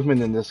better at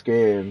movement in this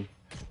game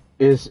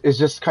is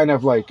just kind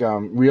of like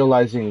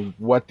realizing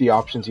what the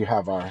options you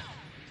have are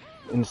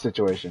in the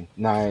situation.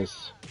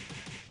 Nice.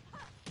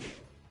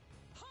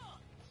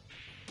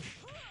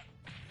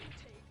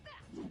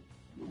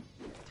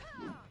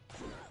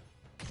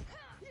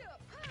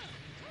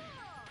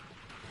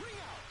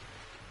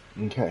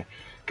 Okay,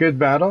 good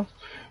battle.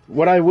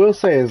 What I will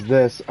say is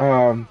this.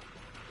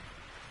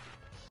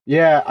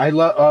 Yeah, I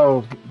love.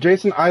 Oh,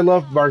 Jason, I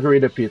love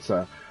margarita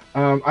pizza.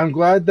 I'm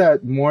glad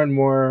that more and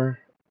more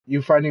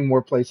you finding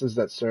more places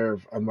that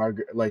serve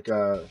like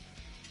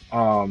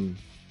um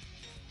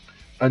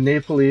a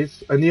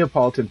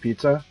Neapolitan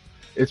pizza.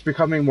 It's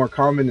becoming more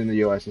common in the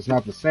U.S. It's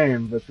not the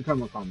same, but it's becoming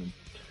more common.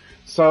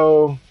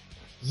 So,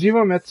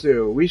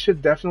 Zivometsu, we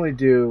should definitely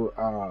do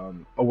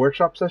a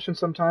workshop session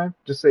sometime.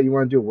 Just say you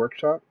want to do a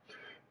workshop,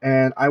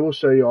 and I will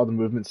show you all the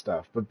movement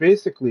stuff. But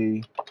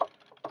basically,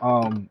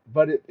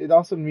 but it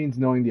also means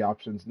knowing the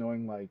options,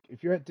 knowing like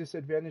if you're at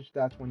disadvantage,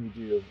 that's when you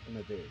do an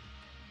evade.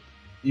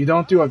 You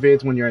don't do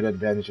evades when you're at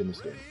advantage in this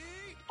game.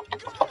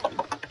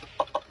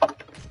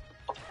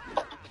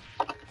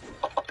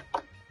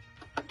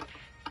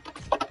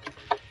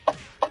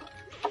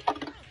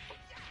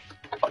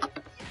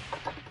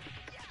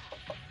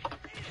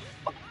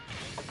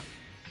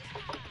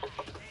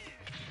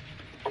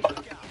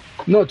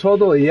 No,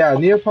 totally, yeah.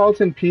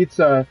 Neapolitan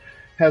pizza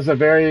has a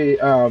very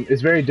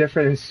is very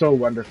different and so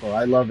wonderful.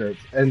 I love it.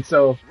 And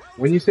so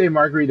when you say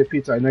margarita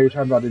pizza, I know you're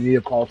talking about a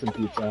Neapolitan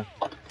pizza.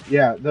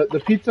 Yeah,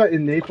 the pizza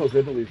in Naples,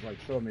 Italy is like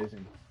so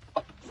amazing.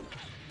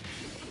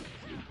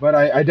 But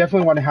I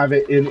definitely want to have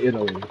it in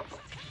Italy.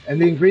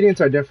 And the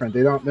ingredients are different.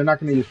 They're not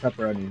going to use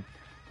pepperoni.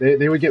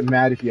 They would get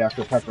mad if you asked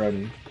for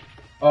pepperoni.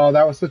 Oh,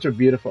 that was such a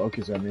beautiful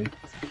Okizumi.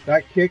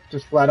 That kick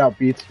just flat out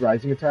beats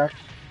Rising Attack.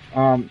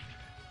 Um,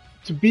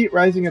 to beat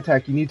Rising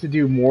Attack, you need to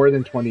do more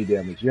than 20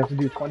 damage. You have to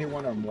do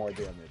 21 or more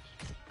damage.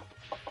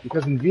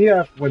 Because in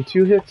VF, when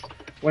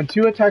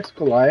two attacks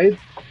collide,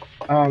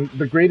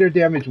 The greater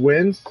damage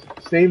wins.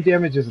 Same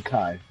damage is a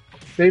tie.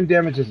 Same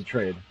damage is a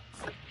trade.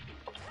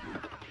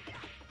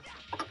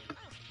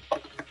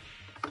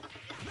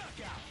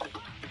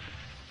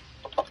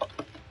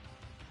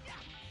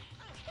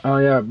 Oh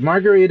yeah,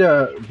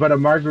 margarita, but a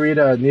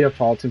margarita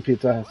Neapolitan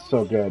pizza is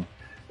so good.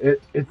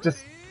 It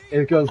just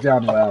it goes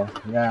down well.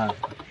 Yeah,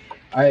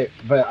 I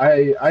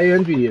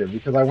envy you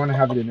because I want to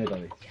have it in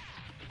Italy.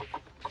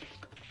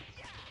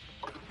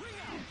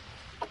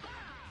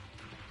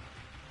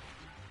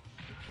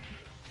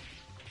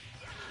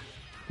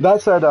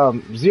 That said,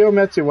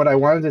 Ziometsu, what I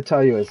wanted to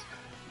tell you is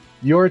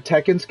your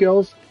Tekken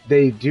skills,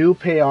 they do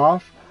pay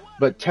off,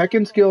 but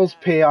Tekken skills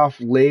pay off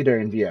later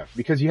in VF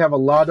because you have a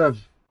lot of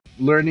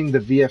learning the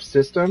VF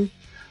system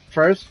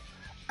first.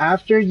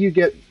 After you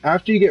get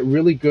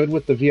really good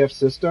with the VF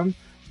system,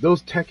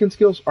 those Tekken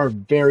skills are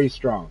very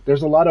strong.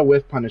 There's a lot of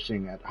whiff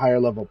punishing at higher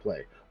level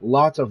play.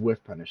 Lots of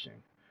whiff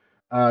punishing.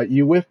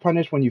 You whiff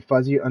punish when you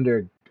fuzzy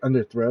under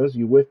throws.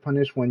 You whiff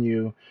punish when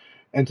you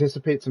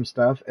anticipate some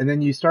stuff, and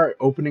then you start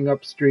opening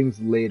up strings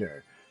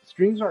later.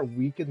 Strings are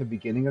weak in the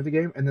beginning of the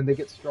game, and then they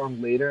get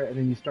strong later, and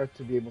then you start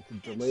to be able to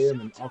delay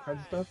them and all kinds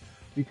of stuff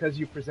because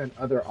you present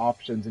other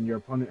options, and your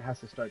opponent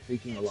has to start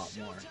thinking a lot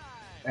more.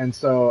 And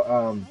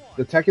so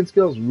the Tekken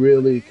skills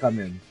really come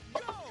in.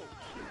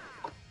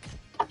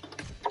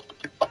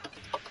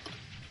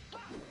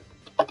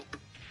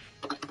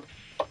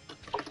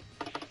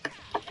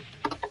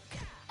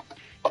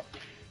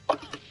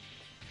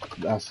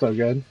 That's so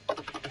good.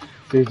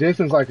 See,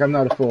 Jason's like, I'm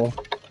not a fool.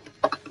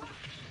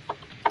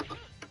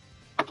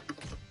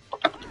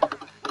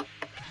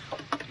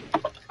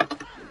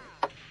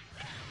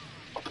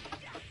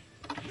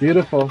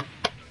 Beautiful.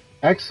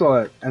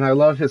 Excellent. And I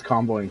love his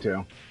comboing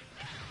too.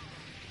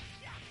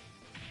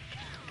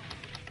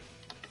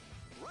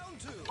 Round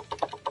two.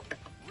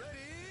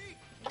 Ready,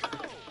 go!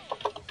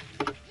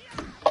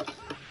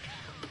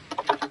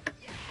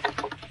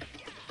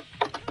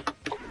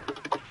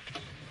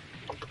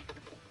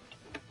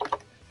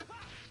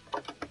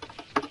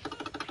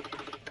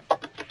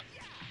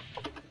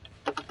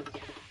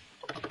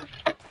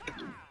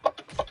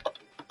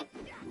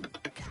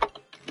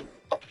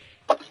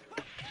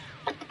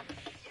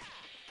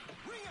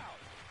 Ring out.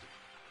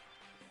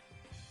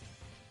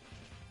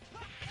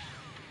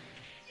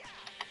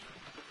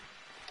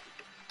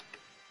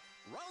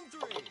 Round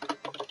three.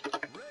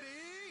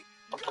 Ready,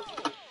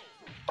 go!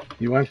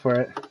 You went for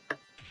it.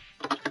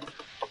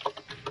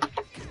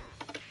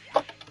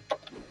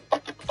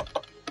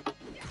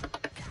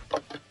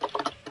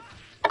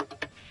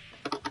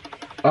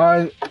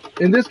 Uh,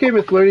 in this game,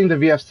 it's learning the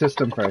VF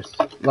system first.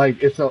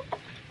 Like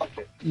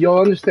you'll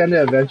understand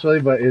it eventually,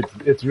 but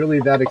it's really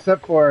that.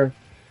 Except for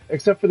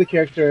the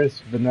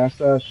characters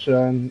Vanessa,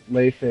 Shun,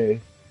 Lei Fei,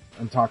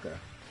 and Taka.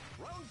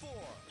 Round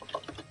four.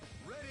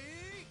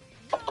 Ready,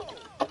 go!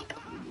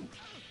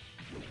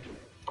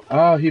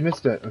 Oh, he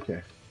missed it.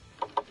 Okay.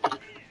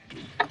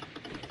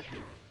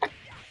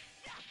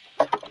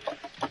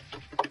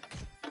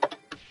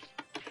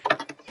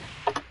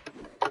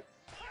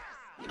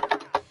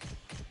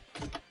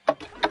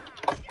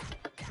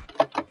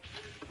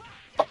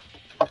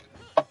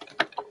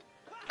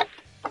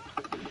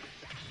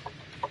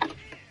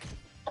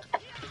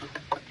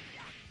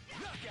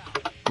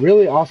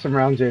 Really awesome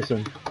round,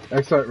 Jason.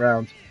 Excellent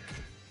round.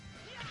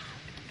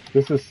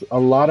 This is a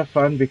lot of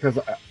fun because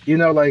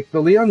like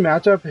the Leon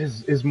matchup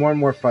is more and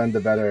more fun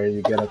the better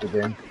you get at the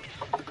game.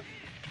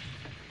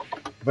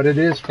 But it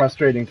is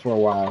frustrating for a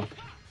while.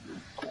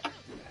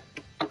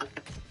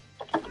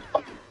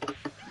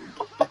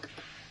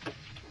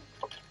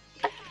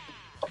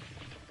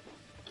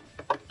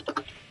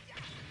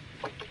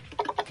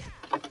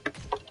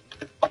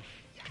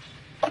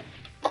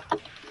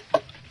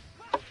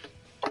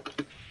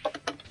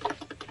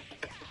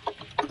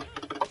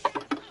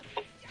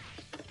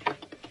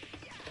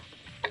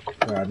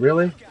 God,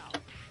 really?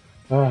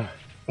 Oh,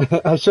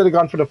 I should have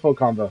gone for the full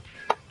combo.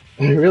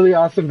 Really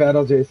awesome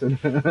battle, Jason.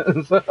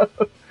 So,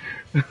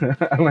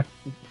 I'm like,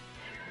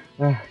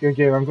 good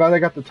game. I'm glad I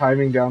got the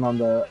timing down on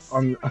the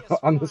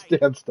on the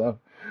stand stuff.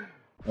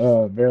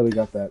 Barely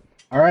got that.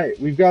 All right,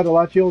 we've got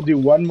Alachio. We'll do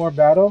one more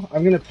battle.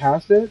 I'm gonna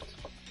pass it.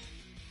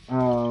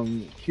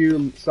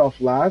 Cue self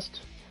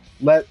last.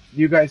 Let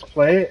you guys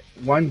play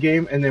one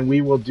game, and then we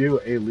will do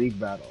a league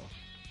battle.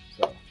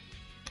 So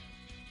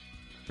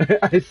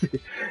I see.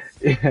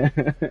 Yeah.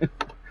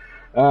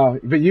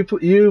 But you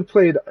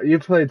played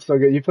so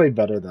good. You played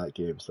better that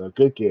game. So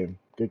good game.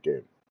 Good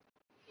game.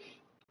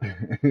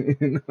 You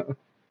know,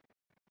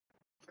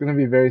 it's gonna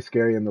be very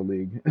scary in the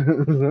league.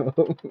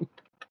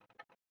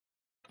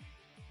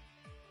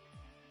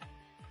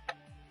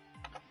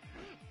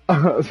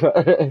 So,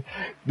 sorry.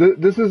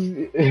 This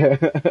is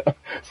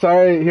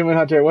sorry, Human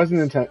Hunter. It was not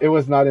intentional. It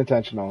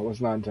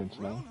was not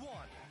intentional. Round one.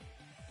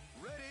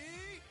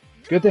 Ready,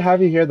 Good to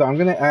have you here, though. I'm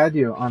gonna add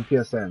you on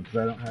PSN because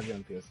I don't have you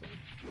on PSN.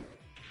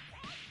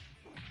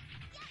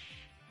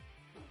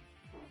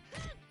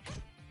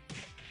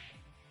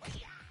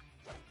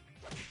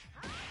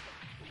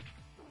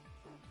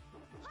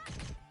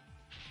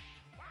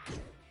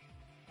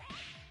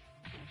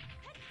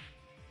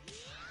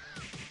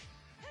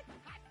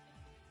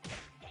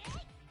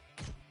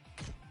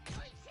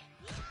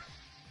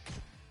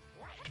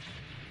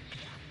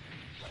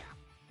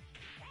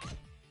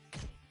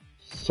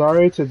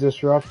 Sorry to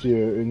disrupt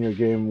you in your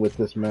game with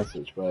this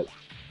message, but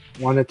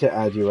wanted to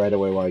add you right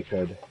away while I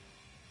could.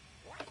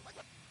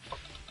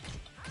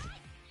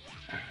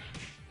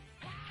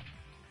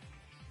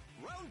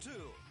 Round 2.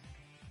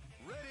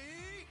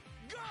 Ready,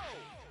 go!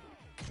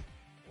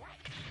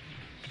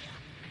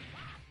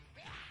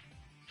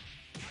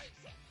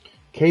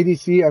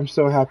 KDC, I'm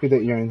so happy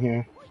that you're in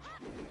here.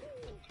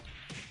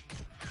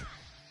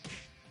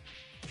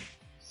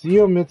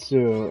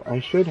 Ziomitsu, I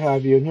should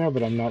have you in here,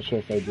 but I'm not sure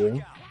if I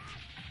do.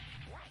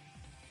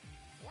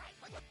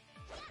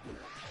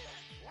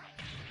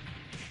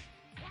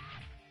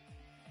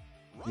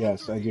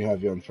 Yes, I do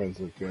have you on Friends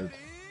Look Good.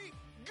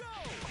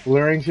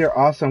 Luring's here,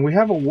 awesome. We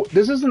have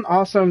this is an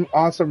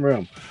awesome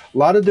room. A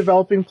lot of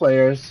developing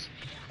players.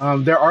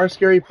 There are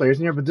scary players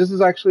in here, but this is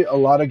actually a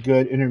lot of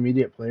good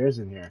intermediate players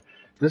in here.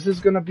 This is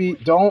gonna be,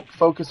 don't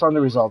focus on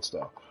the results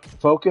though.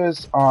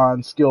 Focus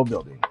on skill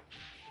building.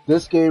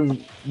 This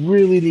game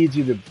really needs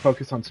you to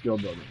focus on skill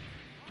building.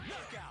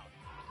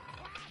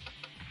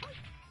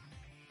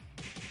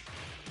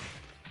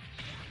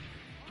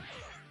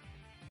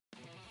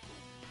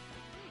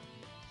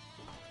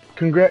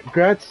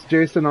 Congrats,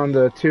 Jason, on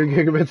the 2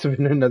 gigabits of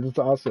internet. That's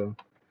awesome.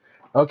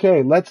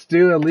 Okay, let's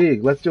do a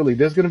league. Let's do a league.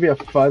 This is going to be a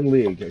fun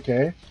league,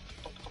 okay?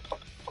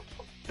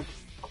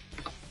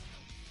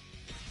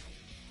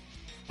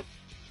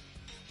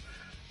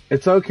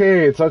 It's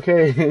okay. It's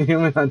okay,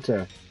 Human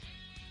Hunter.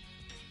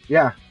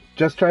 Yeah,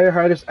 just try your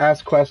hardest,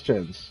 ask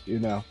questions, you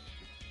know.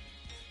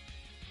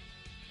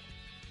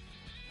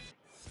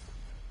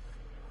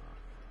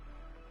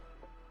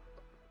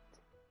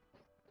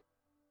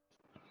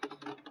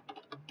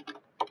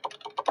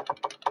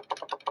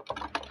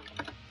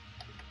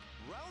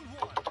 Round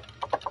 1.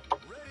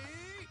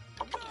 Ready,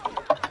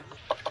 go!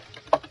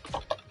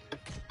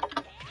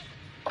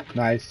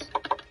 Nice.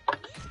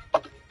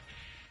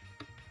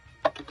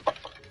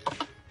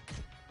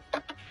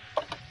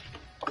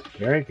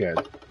 Very good.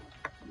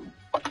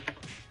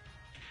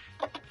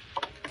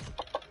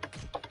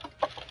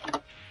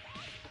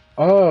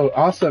 Oh,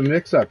 awesome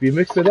mix up. You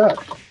mixed it up.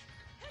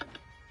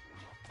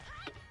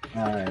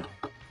 Alright.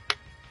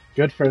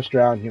 Good first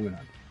round, Human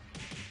Hunter.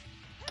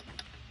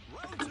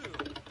 Round 2.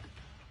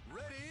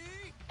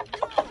 Ready,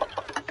 go!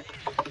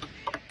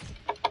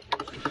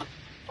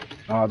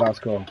 Oh, that was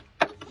cool.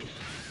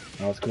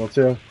 That was cool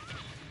too.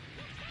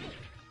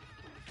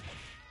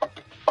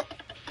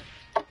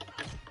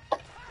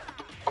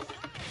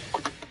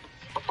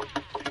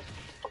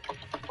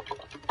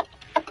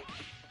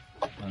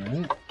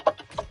 Alright.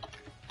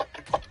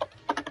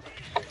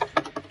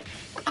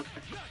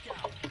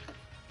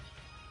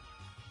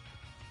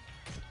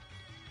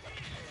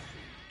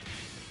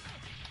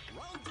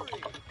 Round 3.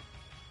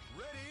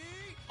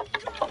 Ready,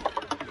 go!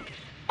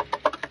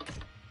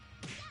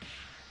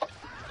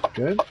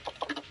 Good.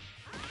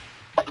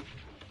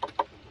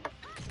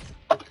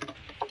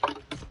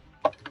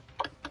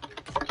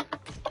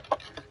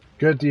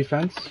 Good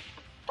defense.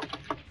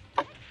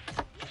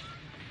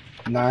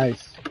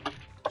 Nice.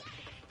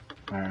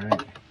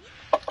 Alright.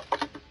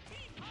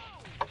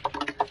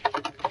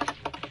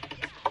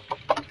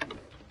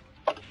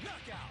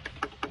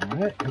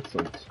 Alright,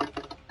 excellent.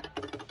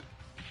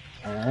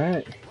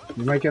 Alright,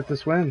 you might get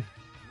this win.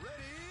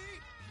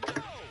 Ready,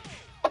 go!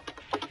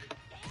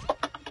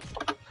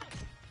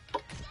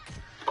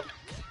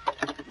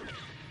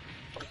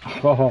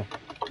 Oh.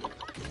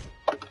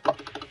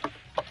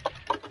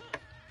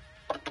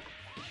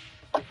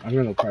 I'm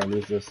gonna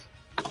probably lose this.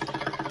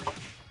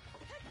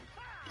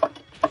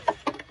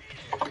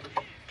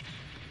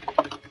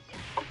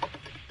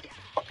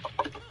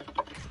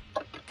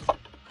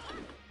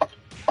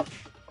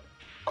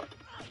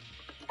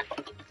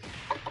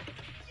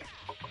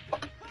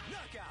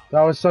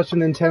 That was such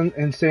an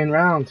insane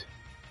round.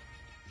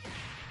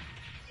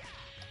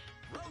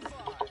 Round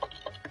 5.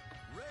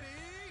 Ready,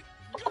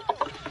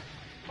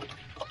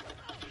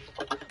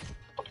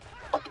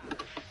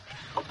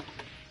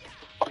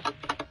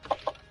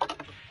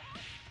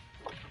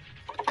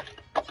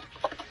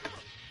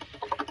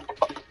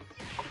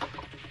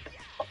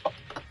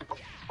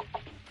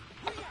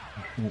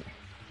 go!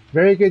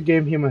 Very good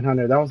game, Human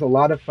Hunter. That was a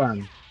lot of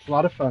fun. A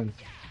lot of fun.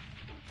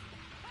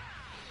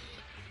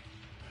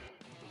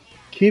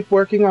 Keep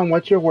working on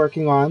what you're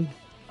working on.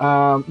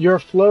 Your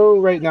flow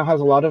right now has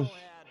a lot of.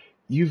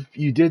 You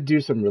did do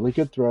some really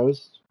good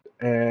throws,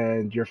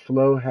 and your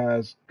flow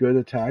has good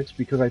attacks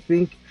because I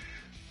think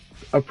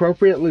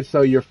appropriately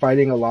so you're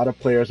fighting a lot of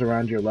players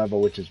around your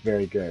level, which is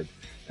very good.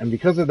 And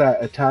because of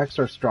that, attacks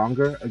are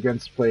stronger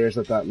against players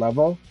at that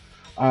level.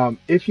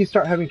 If you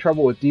start having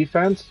trouble with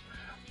defense,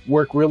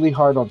 work really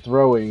hard on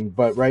throwing,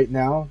 but right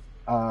now,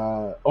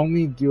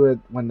 only do it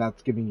when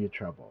that's giving you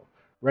trouble.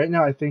 Right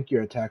now, I think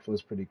your attack flow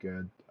is pretty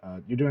good.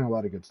 You're doing a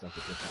lot of good stuff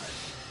with your attack.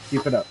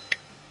 Keep it up.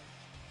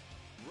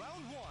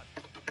 Round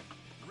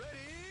 1.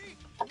 Ready,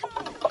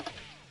 go!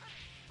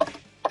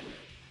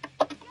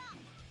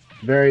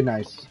 Very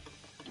nice.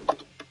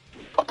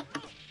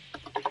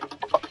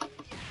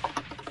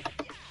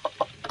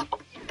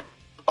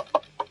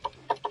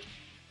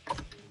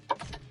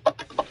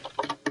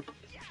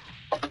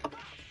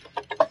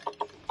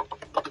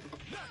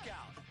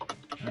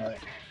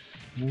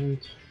 And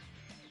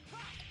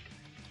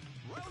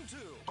Round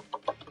two.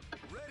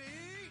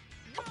 Ready,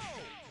 go!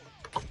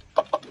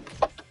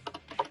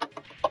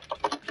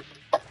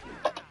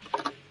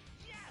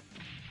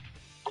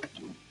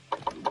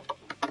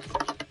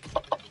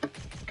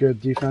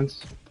 good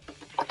defense.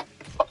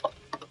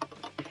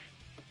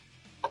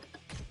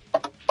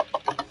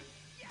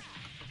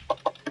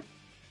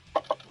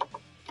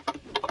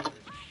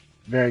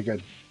 Very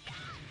good.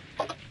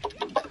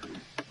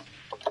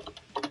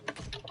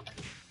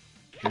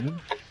 Good.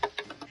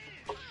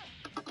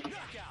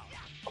 Knockout.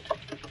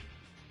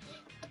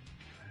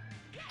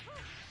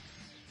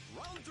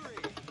 Round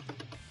three.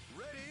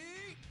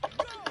 Ready,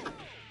 go!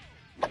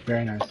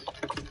 Very nice.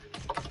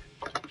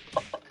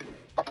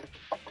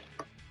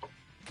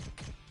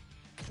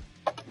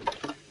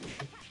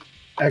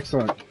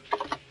 Excellent.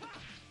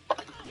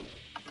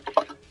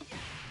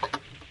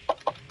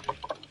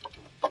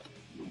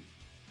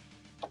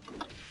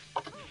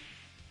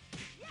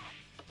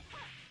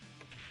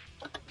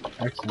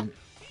 Excellent.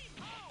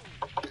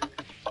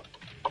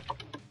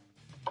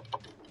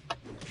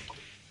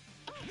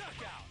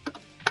 Knockout.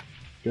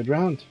 Good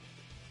round.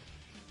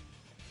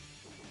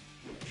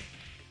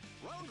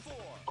 Round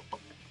four.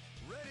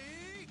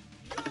 Ready,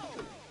 go!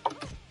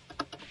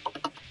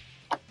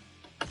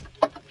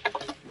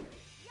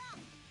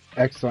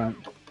 Excellent.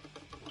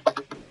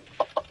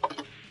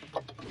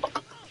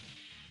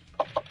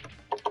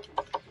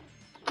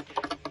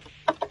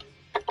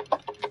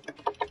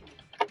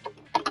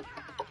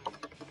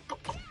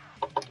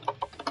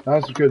 That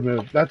was a good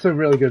move. That's a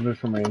really good move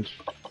from range.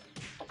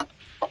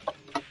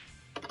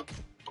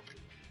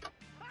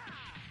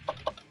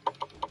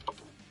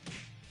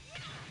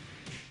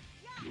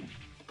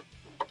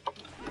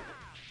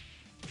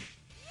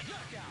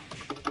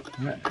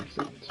 Knockout. Yeah,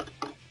 excellent.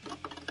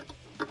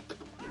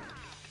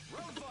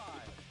 Round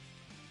five.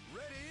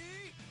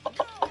 Ready,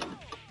 go!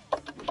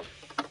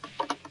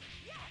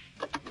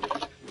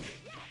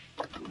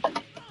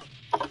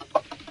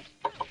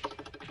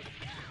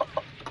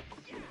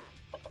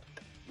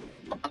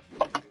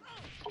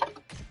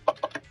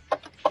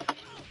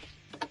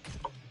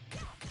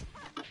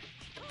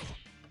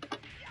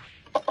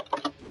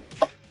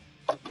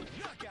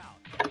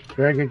 Knockout.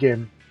 Very good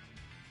game.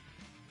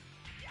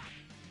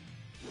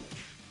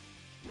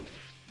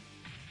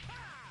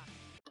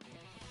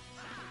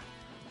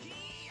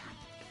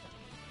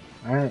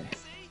 All right.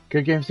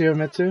 Good game, Mitsu.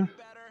 Better.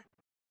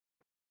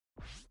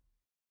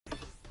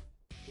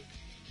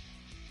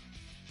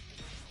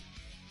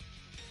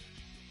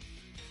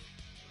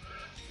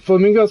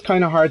 Flamingo's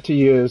kind of hard to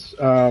use.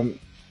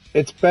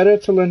 It's better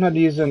to learn how to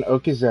use an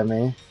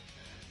Okizeme.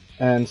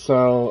 And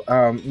so,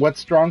 what's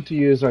strong to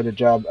use are the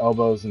jab,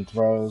 elbows, and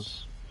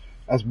throws.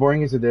 As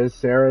boring as it is,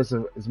 Sarah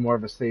is more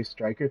of a safe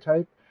striker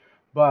type.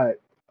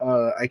 But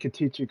I could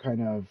teach you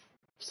kind of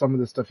some of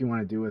the stuff you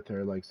want to do with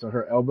her. Like, so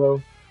her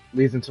elbow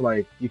leads into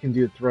like you can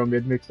do throw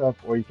mid mix up,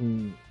 or you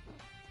can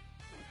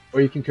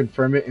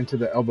confirm it into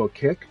the elbow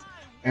kick.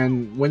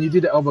 And when you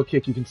do the elbow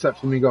kick, you can set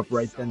Flamingo up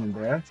right then and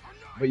there.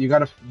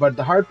 But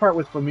the hard part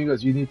with Flamingo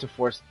is you need to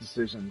force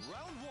decisions.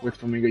 With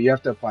Flamingo, you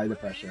have to apply the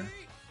pressure.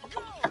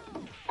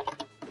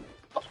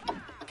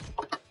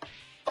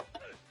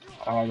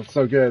 Oh, that's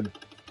so good.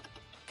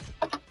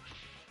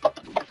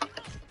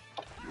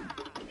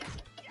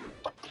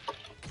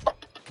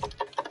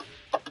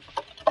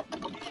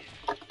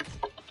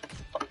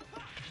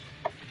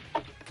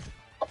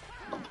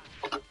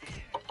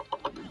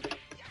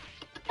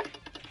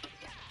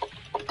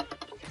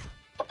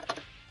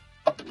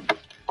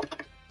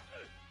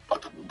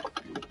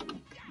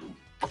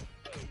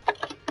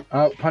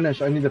 Oh,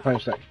 punish. I need to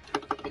punish that.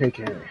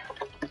 KK.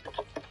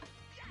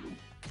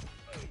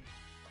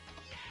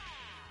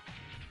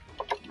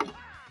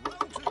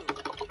 Round two.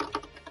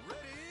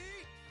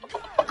 Ready, go!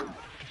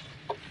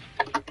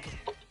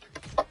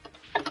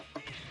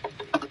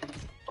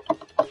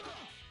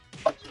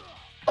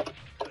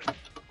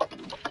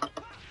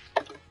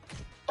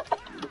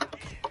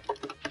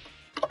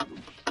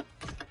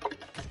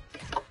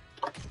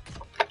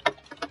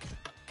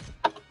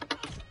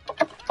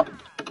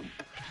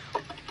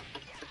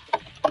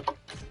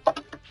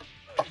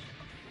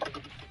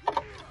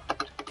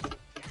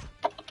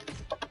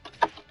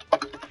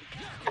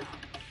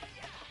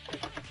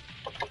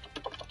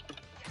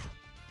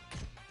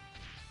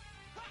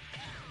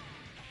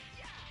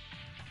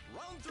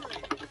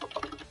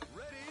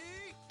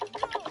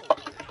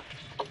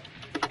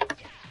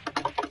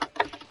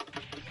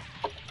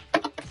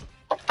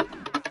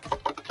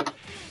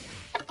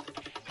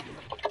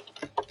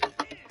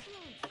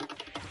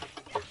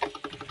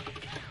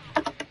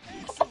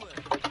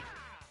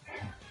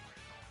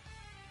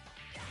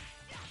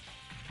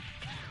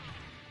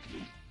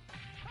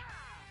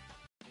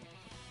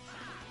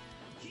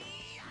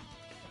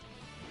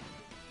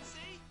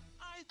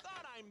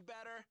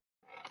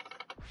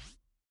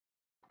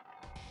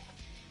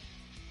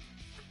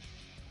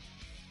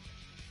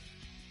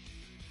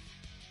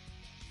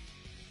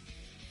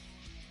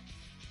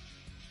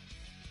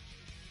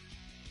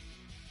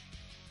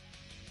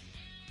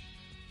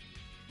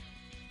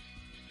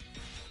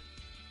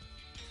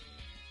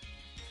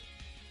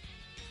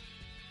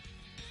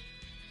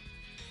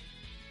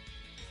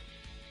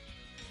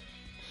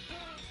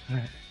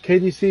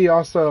 KDC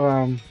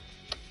also,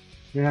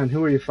 man,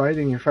 who are you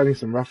fighting? You're fighting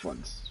some rough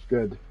ones.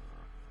 Good.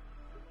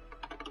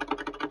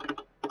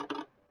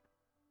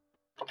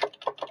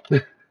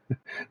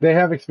 They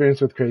have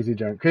experience with Crazy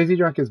Drunk. Crazy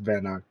Drunk is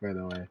Bannock, by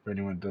the way, for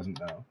anyone who doesn't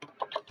know.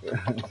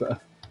 So,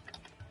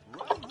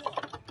 Round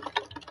one.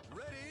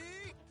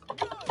 Ready,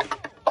 go!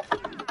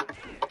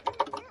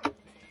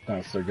 that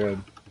was so good.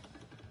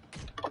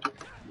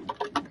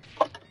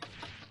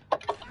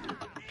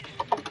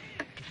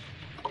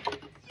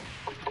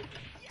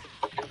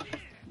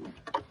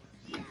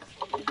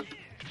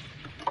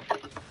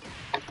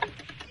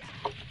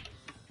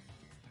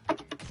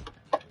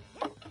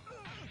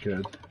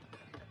 Good.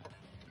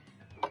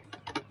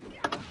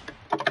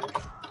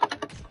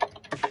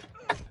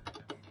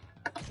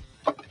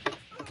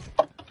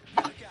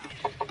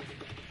 Knockout.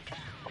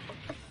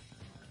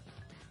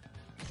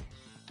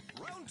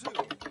 Round two.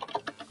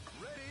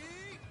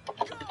 Ready,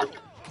 go!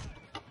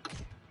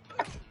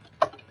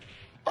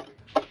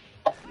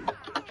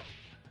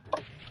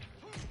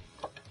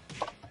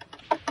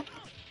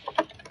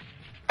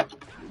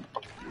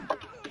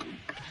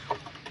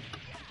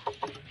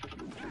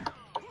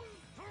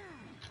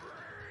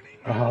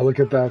 Oh, look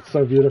at that.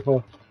 So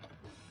beautiful.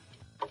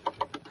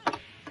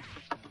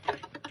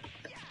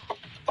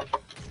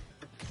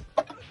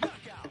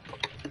 Knockout.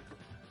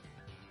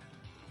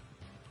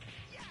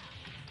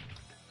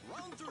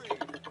 Round three.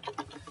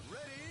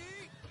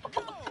 Ready,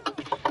 go!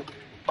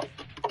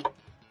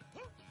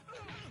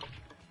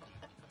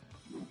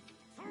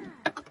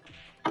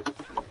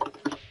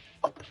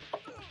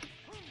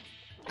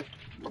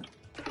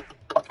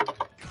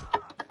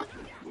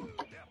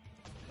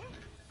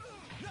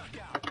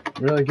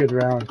 Knockout. Really good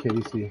round,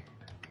 KDC.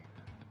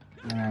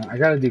 I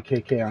gotta do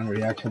KK on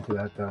reaction to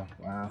that, though.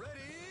 Wow.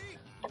 Ready,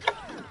 go!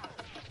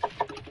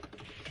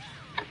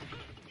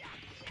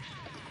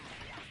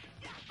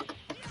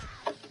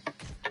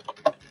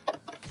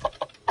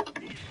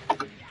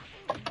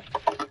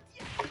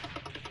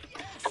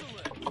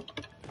 Excellent.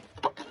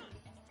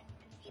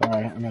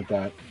 Sorry, I meant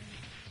that.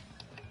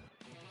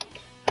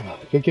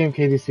 Good game,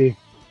 KDC.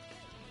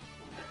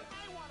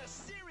 I want a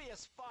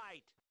serious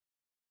fight.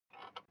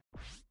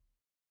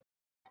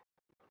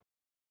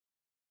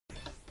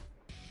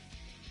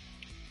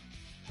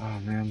 Oh,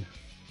 man.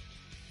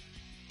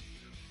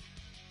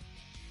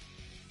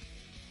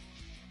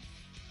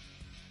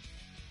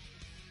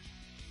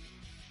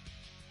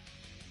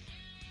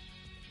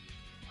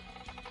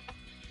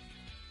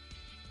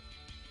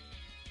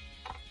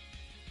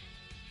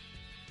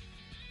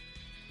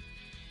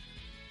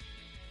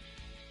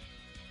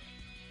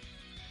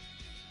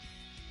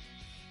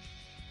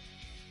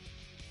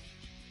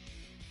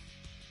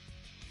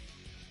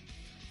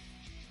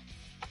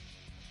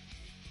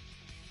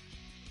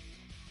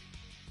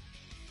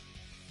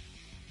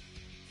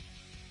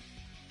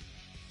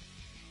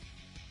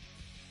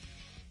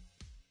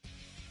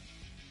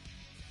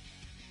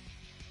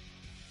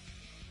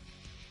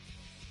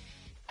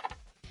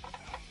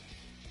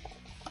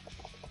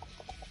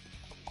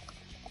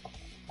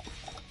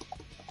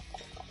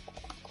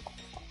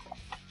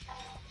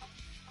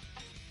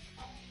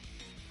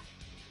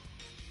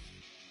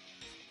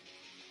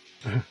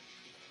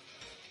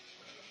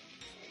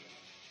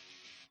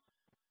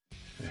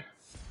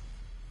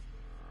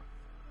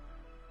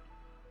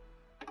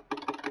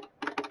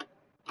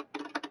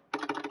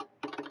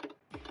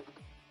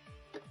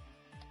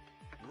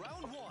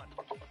 Round one.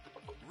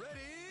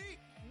 Ready,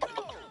 go!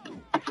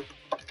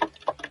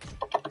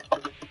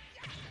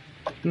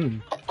 Hmm.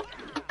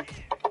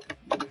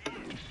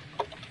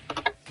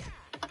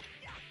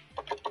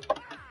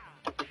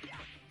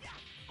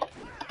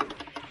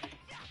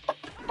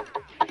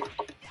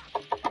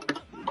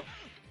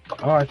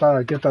 Oh, I thought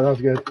I'd get that. That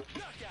was good. Knockout.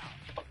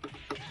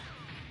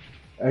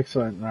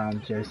 Excellent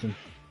round, Jason.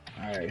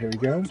 Alright, here we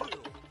go. Two.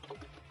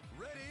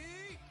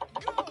 Ready, go!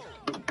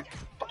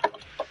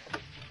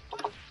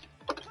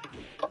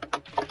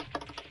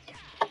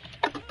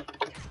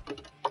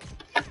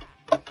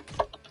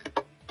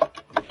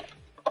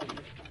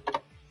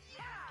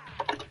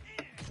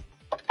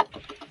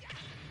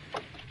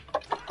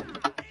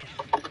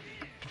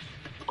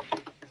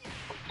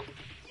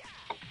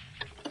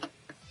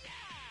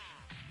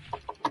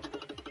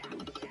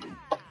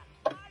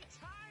 My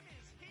time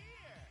is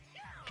here.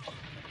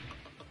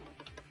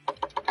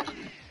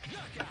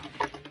 Knockout.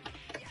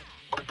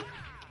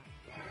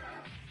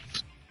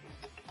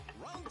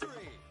 Round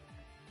three.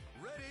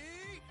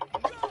 Ready,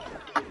 go!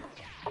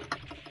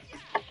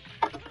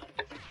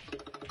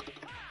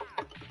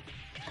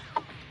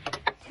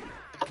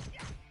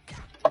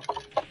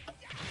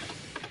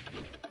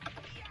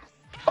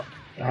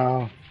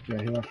 Oh,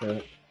 yeah, he went for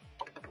it.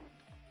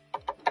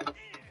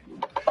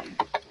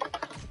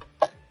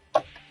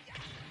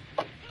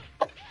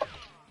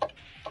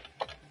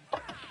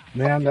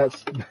 Man,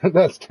 that's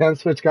that stand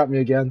switch got me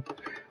again.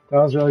 That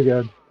was really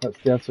good. That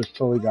stand switch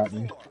totally got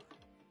me. Four.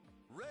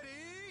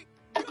 Ready,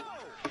 go!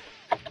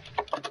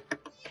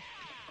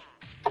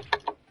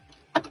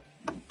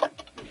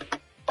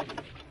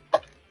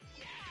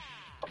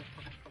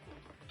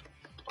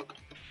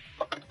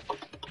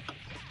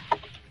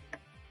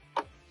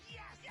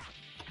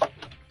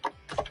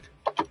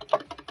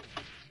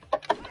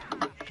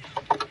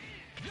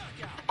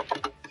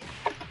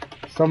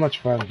 So much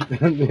fun.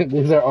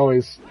 These are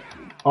always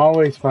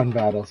fun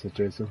battles with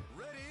Jason.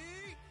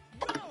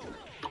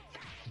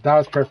 That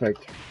was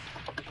perfect.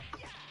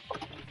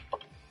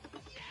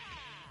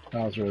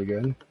 That was really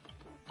good.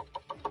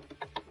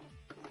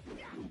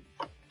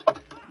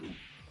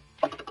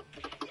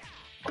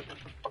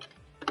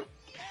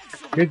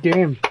 Good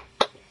game.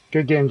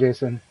 Good game,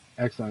 Jason.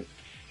 Excellent.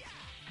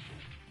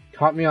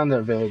 Caught me on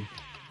the vid.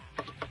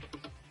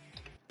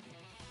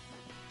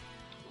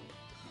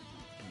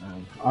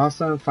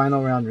 Awesome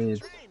final round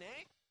reads.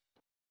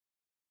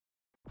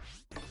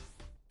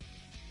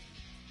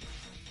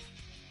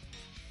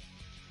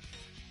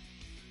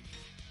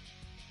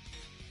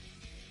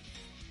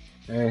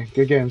 Hey,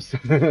 good games.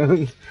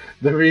 The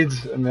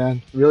reads,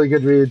 man, really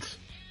good reads.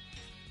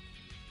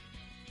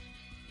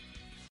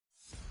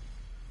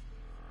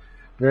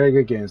 Very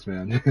good games,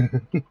 man.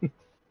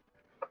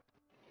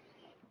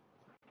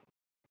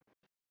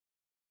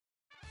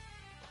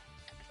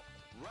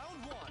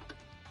 Round one.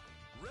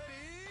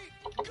 Ready,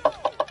 go!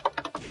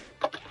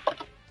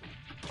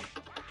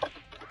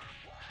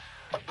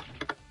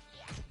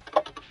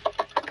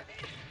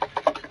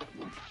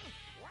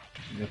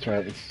 That's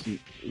right, it's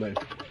life.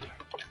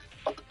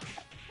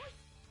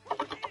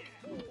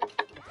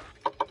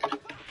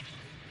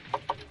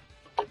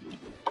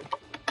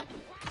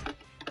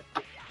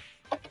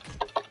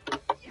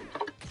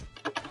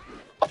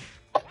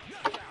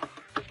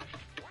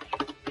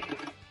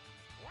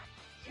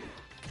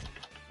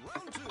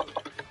 Round two.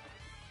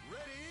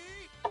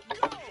 Ready,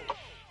 go!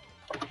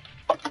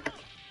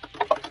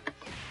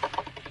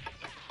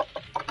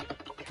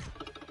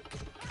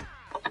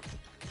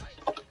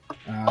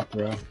 Ah,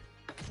 bro.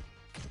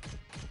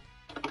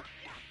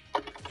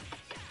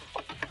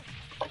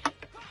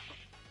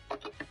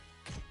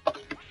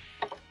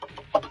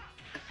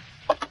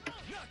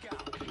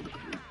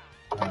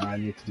 I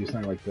need to do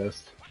something like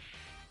this.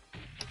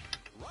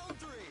 Round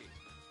three.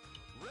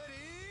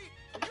 Ready,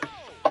 go!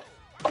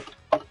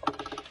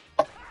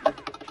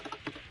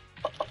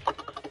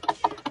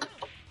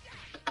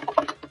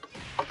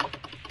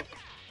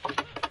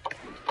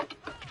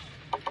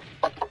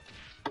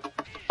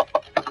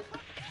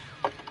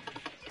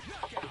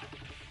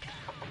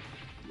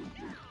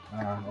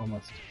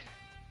 Almost.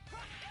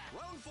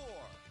 Round four.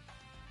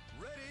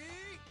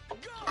 Ready,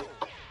 go!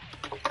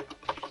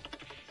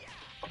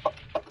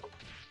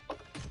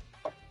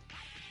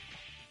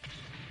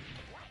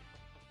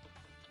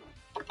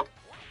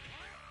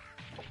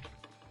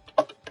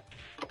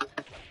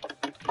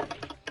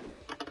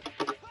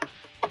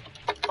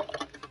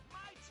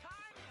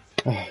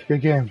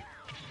 Good game.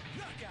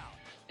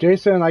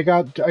 Jason, I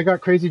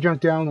got crazy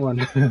drunk down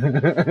one.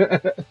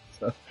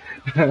 So,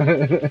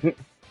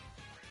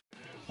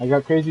 I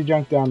got crazy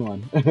drunk down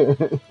one.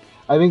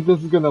 I think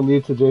this is gonna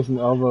lead to Jason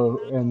Elbow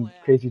and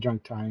crazy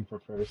drunk tying for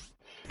first.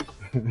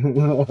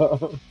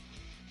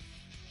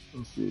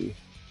 Let's see.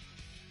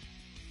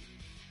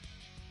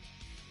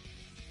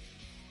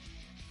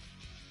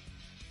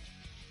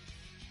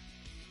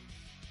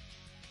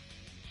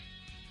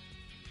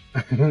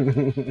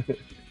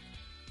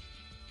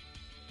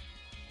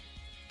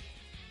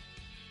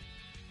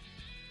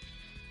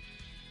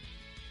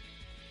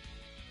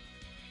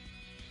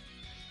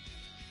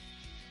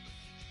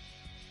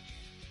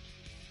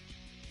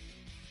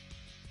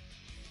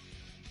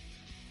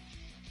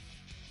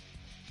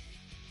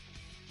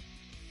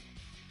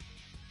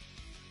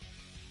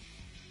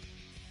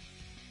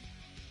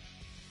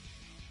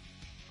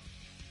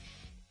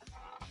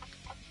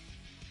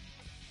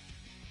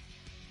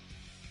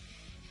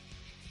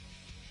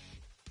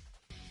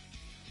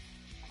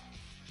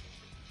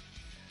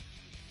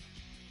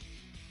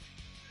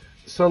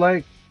 So,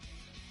 like,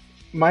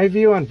 my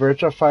view on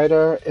Virtua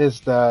Fighter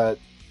is that,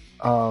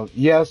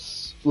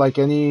 yes, like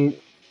any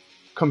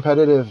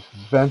competitive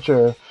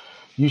venture,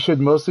 you should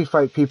mostly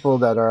fight people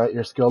that are at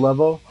your skill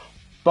level.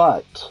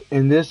 But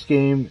in this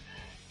game,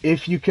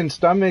 if you can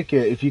stomach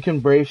it, if you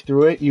can brave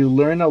through it, you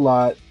learn a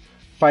lot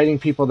fighting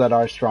people that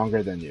are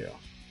stronger than you.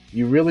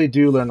 You really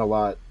do learn a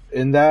lot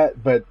in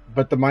that, but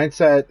the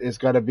mindset has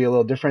got to be a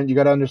little different. You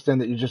got to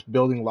understand that you're just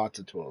building lots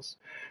of tools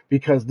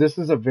because this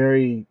is a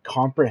very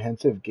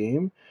comprehensive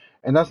game.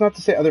 And that's not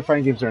to say other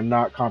fighting games are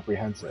not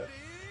comprehensive.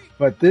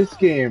 But this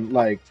game,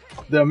 like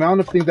the amount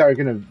of things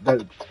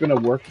that's gonna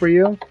work for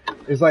you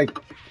is like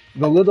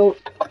the little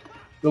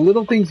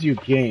things you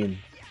gain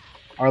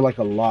are like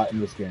a lot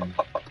in this game.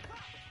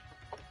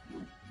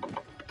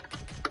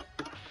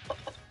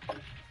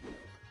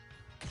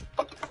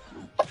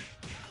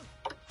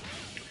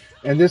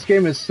 And this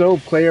game is so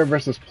player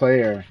versus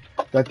player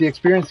that the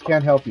experience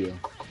can't help you.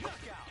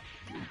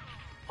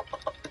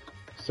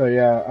 So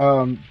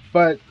yeah,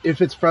 but if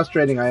it's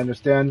frustrating, I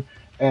understand,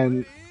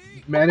 and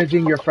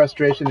managing your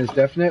frustration is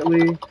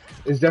definitely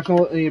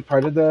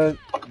part of the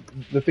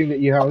thing that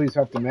you always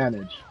have to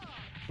manage.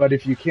 But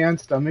if you can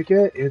stomach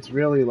it, it's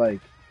really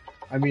like,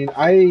 I mean,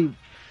 I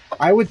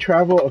would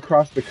travel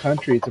across the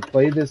country to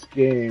play this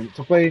game,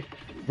 to play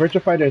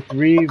Virtua Fighter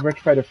 3, Virtua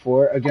Fighter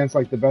 4 against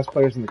like the best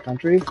players in the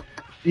country,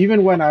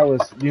 even when I was,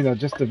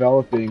 just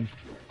developing.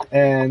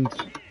 And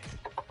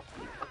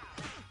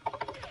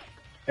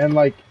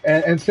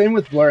And same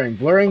with blurring.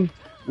 Blurring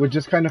would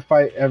just kind of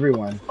fight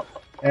everyone,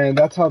 and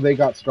that's how they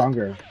got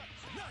stronger,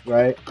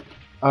 right?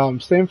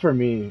 Same for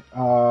me.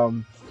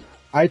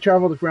 I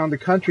traveled around the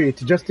country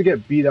to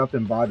get beat up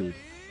and bodied,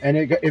 and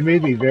it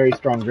made me very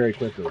strong very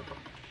quickly.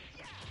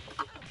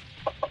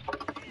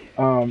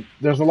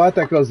 There's a lot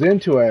that goes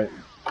into it,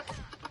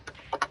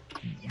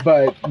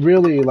 but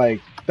really,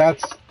 like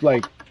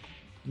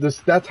this.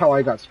 That's how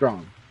I got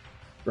strong,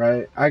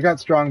 right? I got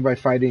strong by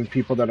fighting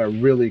people that are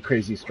really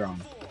crazy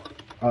strong.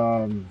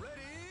 Um,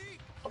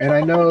 and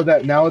I know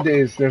that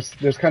nowadays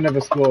there's kind of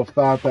a school of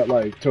thought that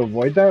like to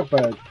avoid that,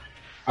 but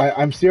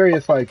I'm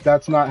serious. Like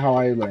that's not how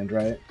I learned,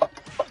 right?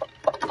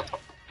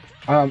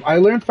 I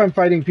learned from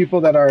fighting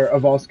people that are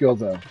of all skills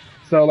though.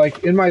 So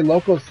like in my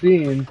local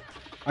scene,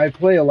 I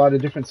play a lot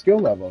of different skill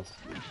levels,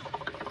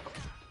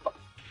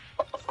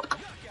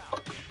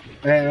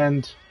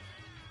 and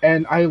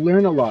and I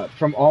learn a lot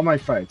from all my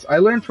fights. I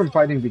learn from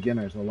fighting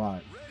beginners a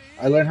lot.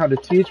 I learn how to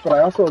teach, but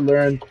I also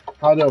learn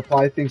how to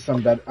apply things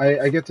some that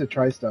I get to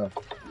try stuff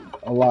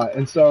a lot.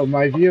 And so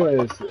my view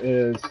is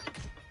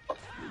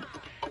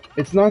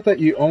it's not that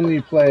you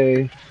only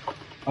play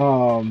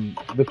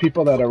the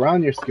people that are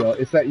around your skill.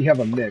 It's that you have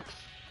a mix,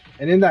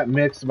 and in that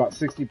mix, about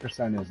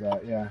 60% is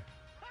that. Yeah.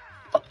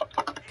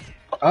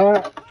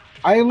 Uh,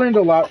 I learned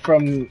a lot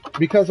from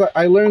because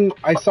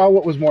I saw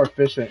what was more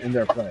efficient in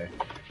their play,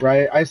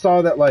 right? I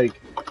saw that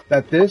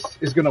that this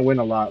is gonna win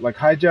a lot. Like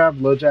high jab,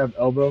 low jab,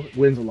 elbow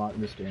wins a lot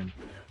in this game.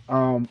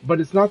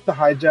 But it's not the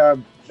high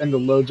jab and the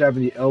low jab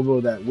and the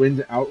elbow that wins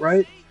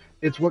outright.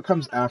 It's what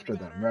comes after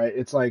them, right?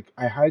 It's like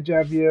I high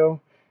jab you,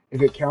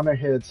 if it counter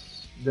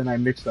hits, then I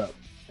mix up,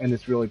 and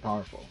it's really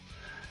powerful.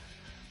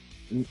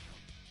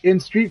 In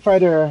Street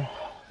Fighter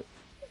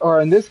or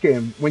in this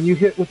game, when you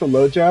hit with a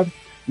low jab,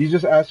 you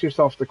just ask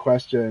yourself the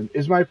question: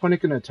 is my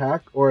opponent going to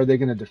attack or are they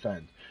going to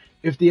defend?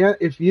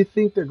 If you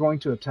think they're going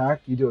to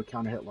attack, you do a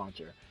counter hit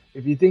launcher.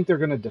 If you think they're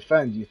going to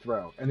defend, you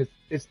throw. And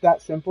it's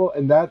that simple.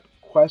 And that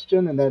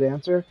question and that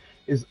answer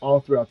is all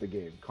throughout the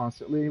game,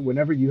 constantly.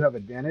 Whenever you have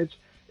advantage,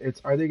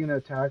 it's are they going to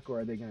attack or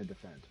are they going to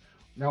defend?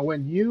 Now,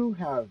 when you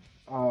have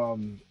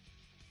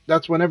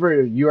that's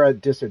whenever you're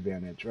at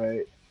disadvantage,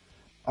 right?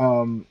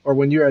 Or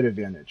when you're at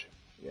advantage,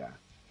 yeah.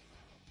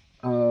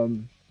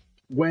 Um,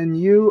 when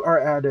you are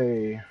at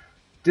a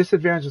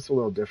disadvantage, it's a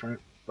little different,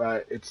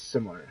 but it's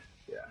similar.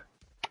 Yeah.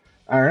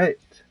 All right.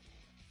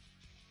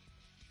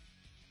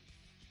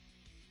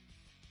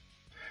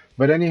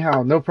 But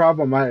anyhow, no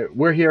problem.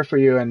 We're here for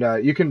you,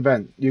 and you can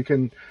vent. You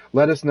can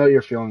let us know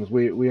your feelings.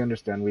 We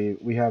understand.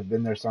 We have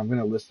been there, so I'm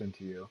gonna listen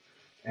to you,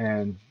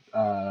 and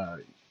uh,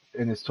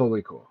 and it's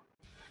totally cool.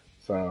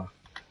 So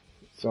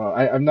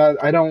I'm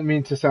not. I don't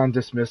mean to sound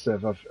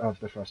dismissive of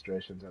the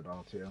frustrations at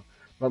all, too.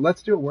 But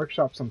let's do a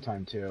workshop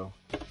sometime too,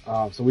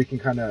 so we can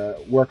kind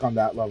of work on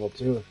that level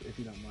too, if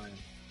you don't mind.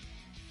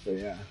 So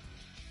yeah.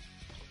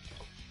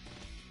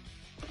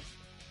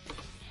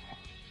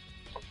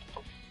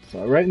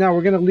 So right now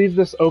we're gonna leave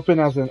this open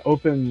as an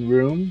open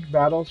room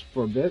battles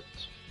for a bit,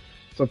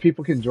 so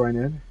people can join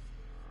in.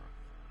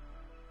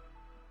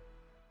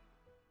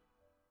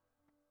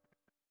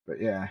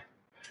 But yeah,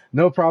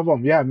 no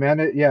problem. Yeah,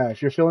 man. Yeah,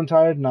 if you're feeling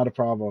tired, not a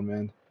problem,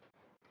 man.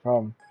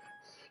 Problem.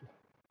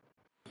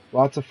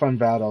 Lots of fun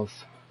battles.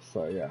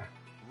 So yeah.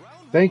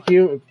 Thank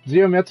you,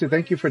 Ziometsu.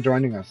 Thank you for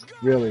joining us.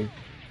 Really,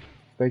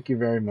 thank you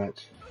very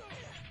much.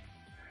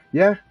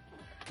 Yeah,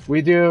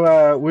 we do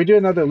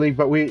another league,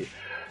 but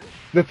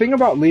the thing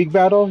about league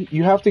battle,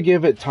 you have to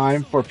give it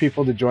time for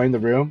people to join the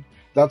room.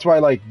 That's why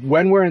like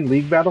when we're in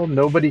league battle,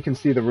 nobody can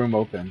see the room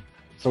open.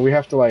 So we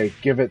have to like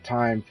give it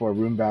time for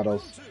room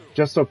battles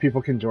just so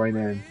people can join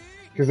in.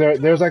 Because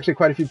there's actually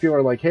quite a few people who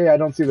are like, hey, I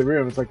don't see the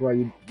room. It's like,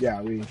 well, yeah,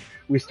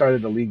 we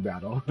started a league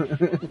battle,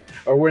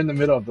 or we're in the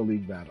middle of the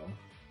league battle.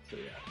 So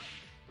yeah.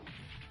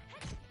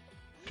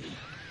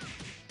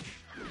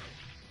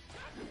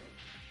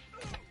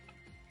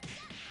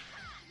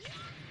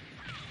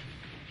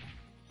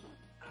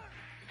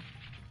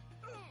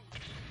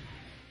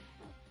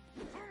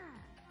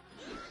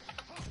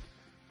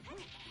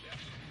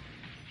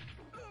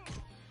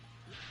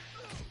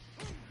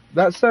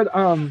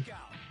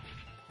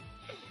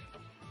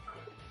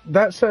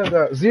 That said,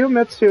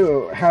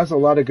 Ziometsu has a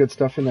lot of good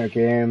stuff in their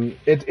game.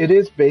 It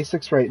is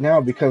basics right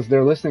now because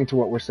they're listening to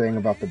what we're saying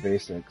about the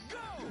basics.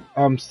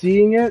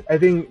 Seeing it, I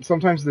think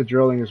sometimes the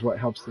drilling is what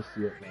helps to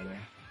see it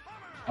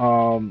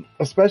better.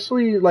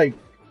 Especially like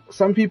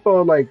some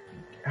people like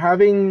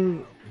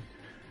having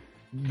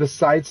the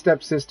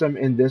sidestep system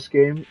in this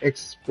game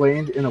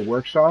explained in a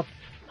workshop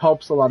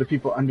helps a lot of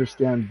people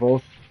understand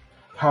both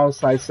how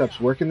sidesteps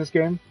work in this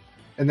game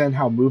and then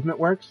how movement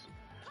works.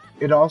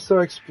 It also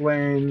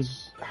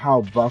explains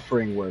how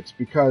buffering works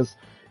because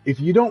if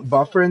you don't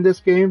buffer in this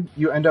game,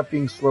 you end up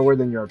being slower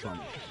than your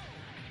opponent.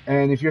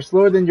 And if you're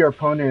slower than your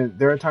opponent,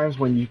 there are times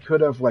when you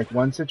could have like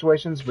won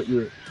situations, but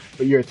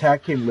your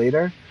attack came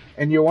later,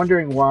 and you're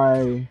wondering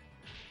why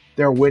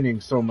they're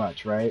winning so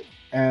much, right?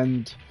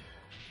 And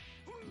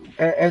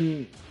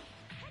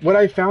what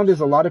I found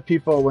is a lot of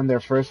people, when they're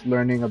first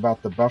learning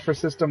about the buffer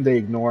system, they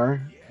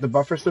ignore the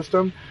buffer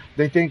system.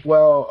 They think,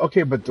 well,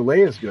 okay, but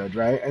delay is good,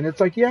 right? And it's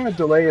like, yeah,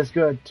 delay is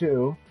good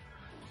too.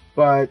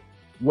 But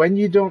when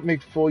you don't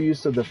make full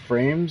use of the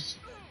frames,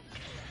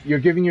 you're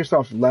giving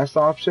yourself less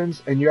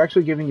options, and you're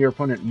actually giving your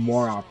opponent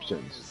more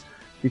options.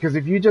 Because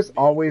if you just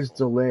always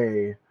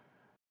delay,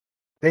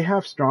 they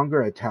have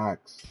stronger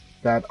attacks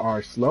that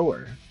are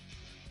slower,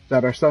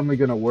 that are suddenly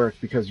going to work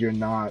because you're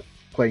not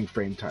playing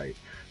frame tight.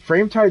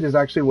 Frame tight is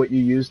actually what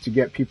you use to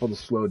get people to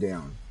slow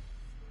down.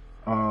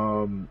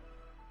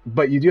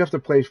 But you do have to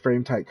play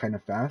frame tight kind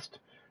of fast.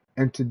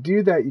 And to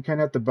do that, you kind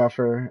of have to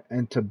buffer.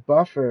 And to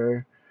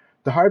buffer,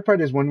 the hard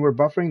part is when we're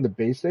buffering the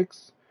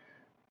basics,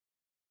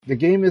 the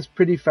game is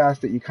pretty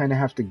fast that you kind of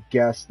have to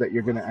guess that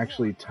you're going to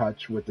actually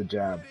touch with the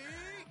jab.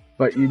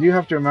 But you do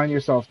have to remind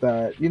yourself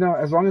that, you know,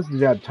 as long as the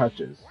jab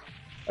touches,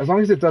 as long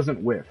as it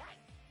doesn't whiff.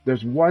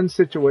 There's one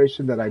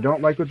situation that I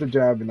don't like with the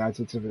jab, and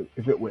that's if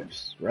it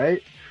whiffs,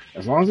 right?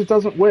 As long as it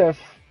doesn't whiff,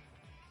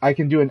 I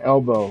can do an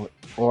elbow,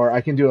 or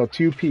I can do a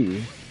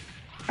 2P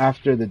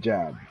after the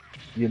jab,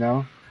 you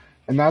know?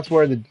 And that's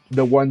where the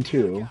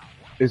 1-2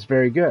 is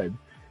very good.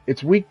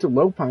 It's weak to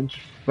low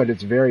punch, but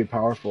it's very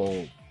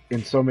powerful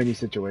in so many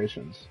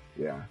situations.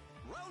 Yeah.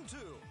 Round 2.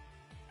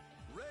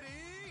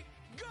 Ready,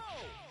 go!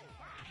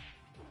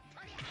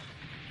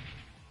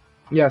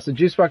 Yeah, so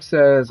Juicebox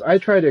says, I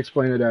try to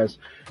explain it as,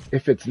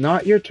 if it's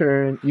not your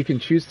turn, you can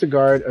choose to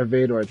guard,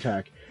 evade, or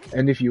attack.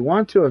 And if you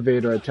want to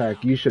evade or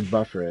attack, you should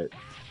buffer it.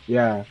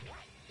 Yeah.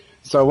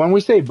 So when we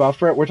say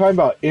buffer it, we're talking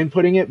about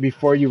inputting it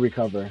before you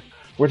recover.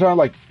 We're talking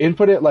like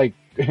input it like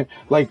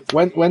like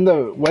when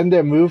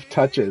the move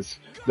touches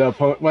the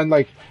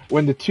opponent,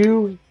 when the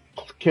two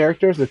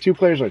characters, the two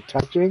players are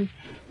touching,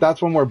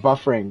 that's when we're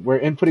buffering. We're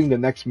inputting the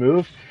next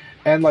move.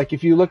 And like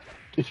if you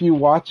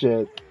watch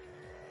it,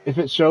 if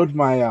it showed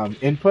my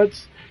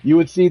inputs, you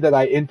would see that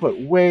I input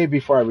way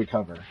before I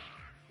recover.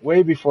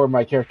 Way before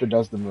my character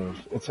does the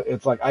move.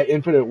 It's like I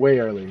input it way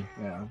early.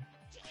 Yeah.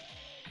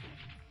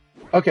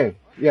 Okay.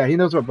 Yeah, he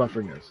knows what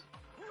buffering is.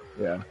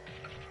 Yeah.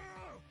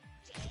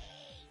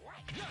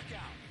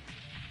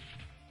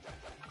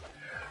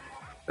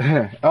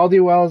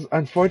 LD Wells,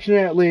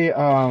 unfortunately,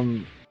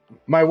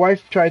 my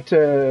wife tried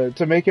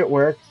to make it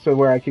work so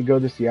where I could go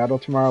to Seattle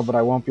tomorrow, but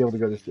I won't be able to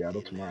go to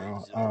Seattle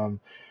tomorrow.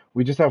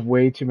 We just have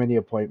way too many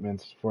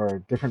appointments for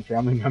different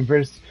family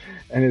members,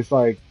 and it's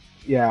like,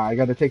 yeah, I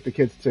got to take the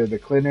kids to the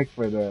clinic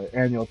for the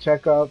annual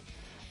checkup,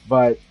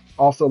 but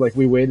also like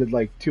we waited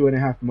like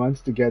 2.5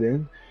 months to get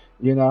in,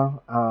 you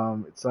know,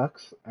 it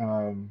sucks.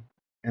 And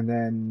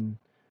then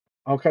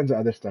all kinds of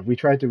other stuff. We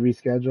tried to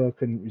reschedule,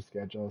 couldn't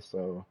reschedule,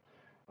 so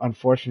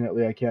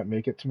unfortunately I can't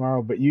make it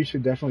tomorrow, but you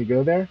should definitely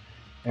go there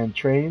and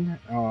train.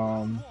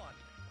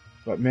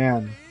 But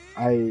man,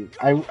 I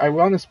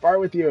want to spar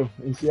with you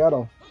in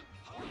Seattle.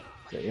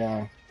 But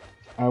yeah,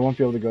 I won't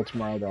be able to go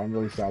tomorrow though. I'm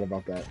really sad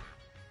about that.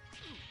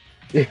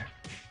 Yeah.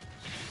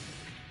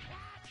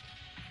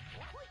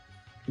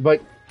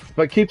 But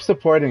keep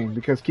supporting,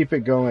 because keep it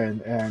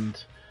going.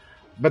 And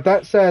but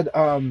that said,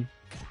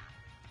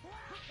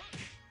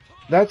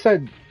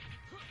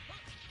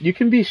 you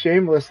can be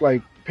shameless.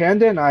 Like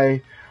Panda and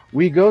I,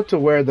 we go to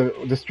where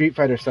the Street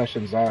Fighter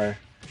sessions are,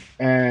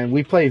 and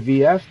we play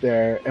VF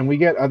there, and we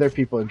get other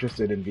people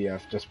interested in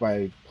VF just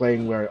by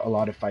playing where a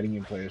lot of fighting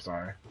game players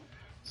are.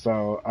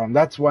 So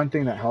that's one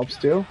thing that helps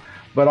too.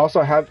 But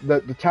also have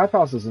the Tap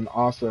House is an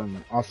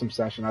awesome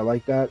session. I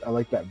like that. I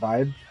like that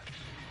vibe.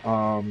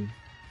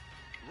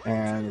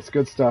 And it's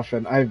good stuff.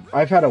 And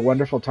I've had a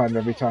wonderful time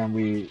every time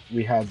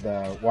we had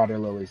the Water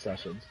Lily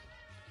sessions.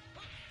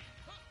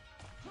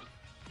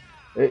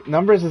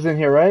 Numbers is in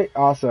here, right?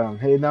 Awesome.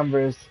 Hey,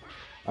 Numbers.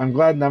 I'm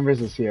glad Numbers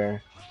is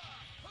here.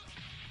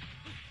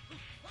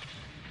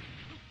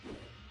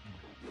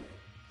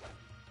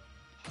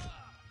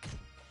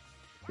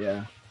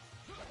 Yeah.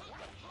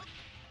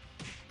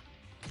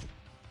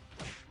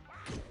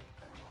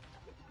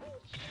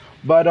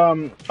 But,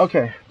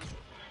 okay.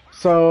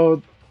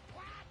 So,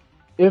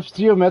 if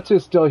Ziometsu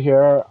is still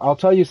here, I'll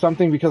tell you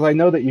something because I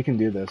know that you can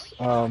do this.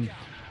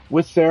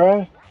 With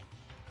Sarah,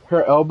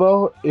 her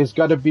elbow is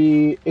gotta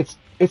be, it's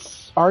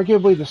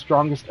arguably the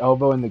strongest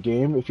elbow in the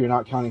game if you're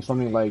not counting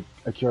something like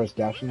Akira's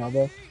dashing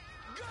elbow.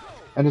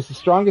 And it's the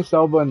strongest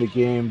elbow in the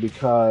game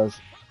because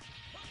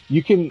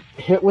you can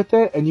hit with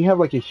it and you have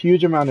like a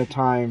huge amount of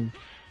time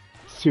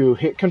to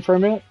hit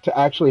confirm it, to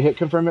actually hit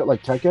confirm it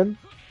like Tekken,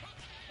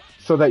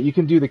 so that you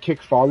can do the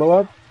kick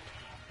follow-up.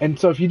 And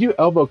so if you do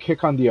elbow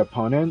kick on the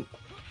opponent,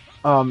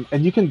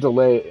 and you can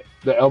delay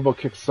the elbow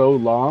kick so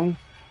long,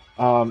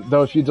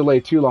 though if you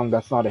delay too long,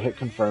 that's not a hit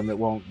confirm, it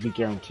won't be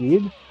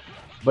guaranteed,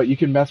 but you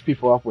can mess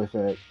people up with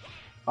it.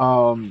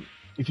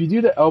 If you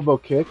do the elbow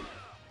kick,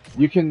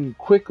 you can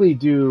quickly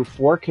do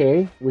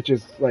 4K, which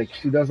is like,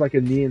 she does like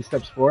a knee and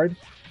steps forward,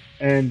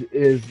 and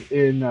is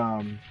in,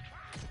 and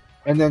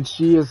then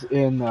she is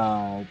in,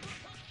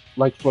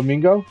 like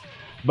Flamingo.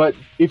 But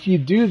if you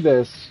do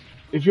this,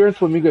 if you're in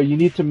Flamingo, you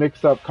need to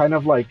mix up kind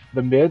of like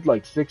the mid,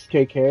 like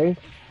 6KK,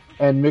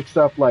 and mix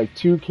up like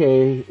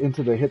 2K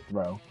into the hit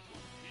throw.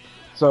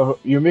 So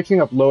you're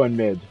mixing up low and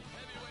mid.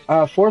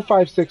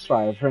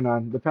 4565,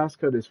 Hernan. The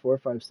passcode is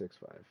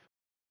 4565.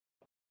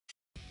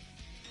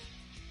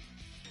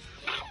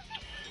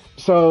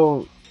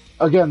 So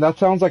again, that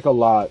sounds like a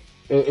lot.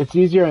 It's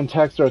easier in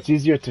text or it's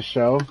easier to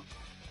show.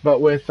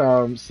 But with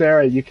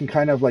Sarah, you can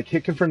kind of like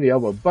hit confirm the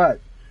elbow,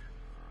 but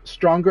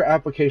stronger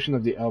application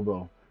of the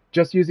elbow.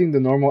 Just using the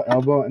normal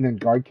elbow and then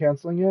guard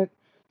canceling it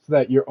so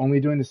that you're only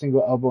doing the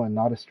single elbow and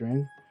not a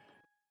string.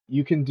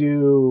 You can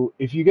do,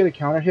 if you get a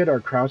counter hit or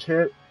a crouch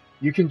hit,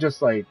 you can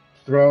just like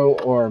throw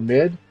or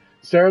mid.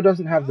 Sarah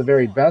doesn't have the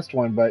very best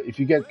one, but if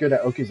you get good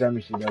at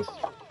Okizeme, she does.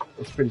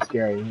 It's pretty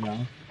scary, you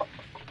know?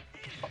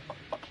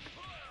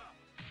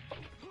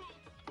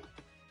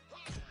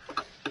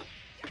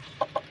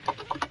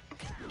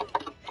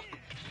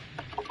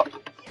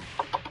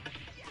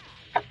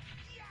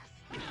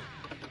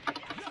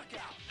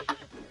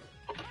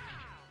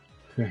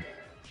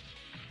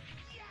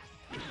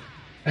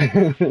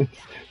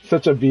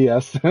 Such a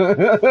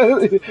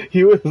BS.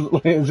 He was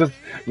like, just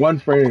one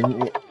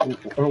frame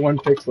or one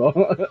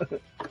pixel.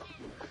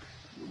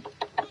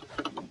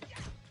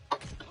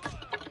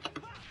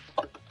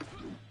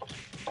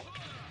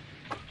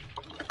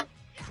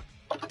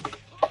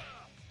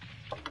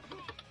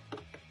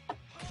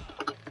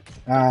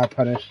 Ah,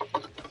 punish.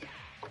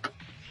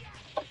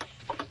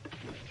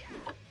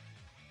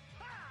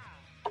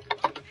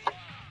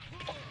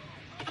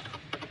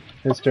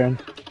 His turn.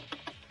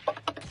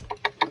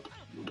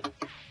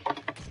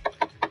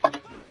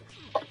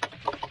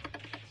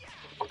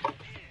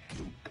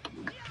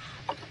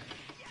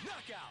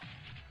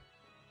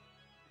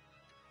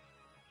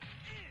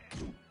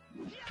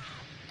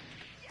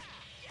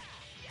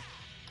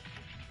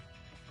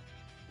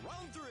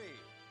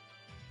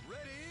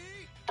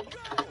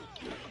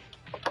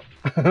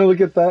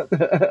 Look at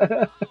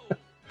that.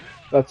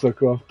 That's so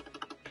cool.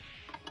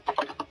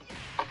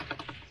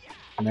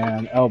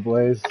 Man, L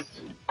Blaze.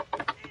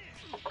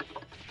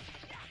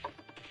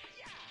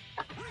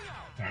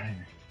 Alright.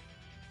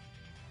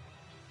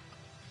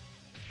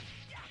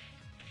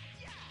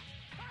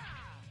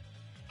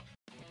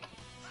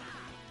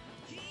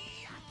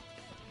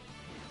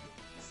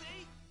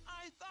 See?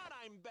 I thought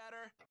I'm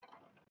better.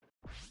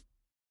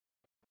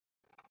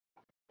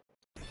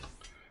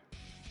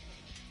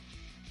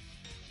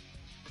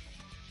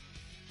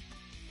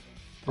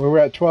 We're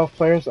at 12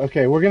 players.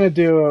 Okay, we're gonna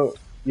do.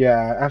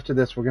 Yeah, after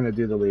this, we're gonna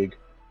do the league.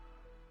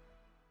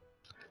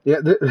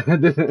 Yeah.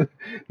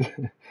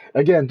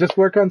 Again, just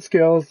work on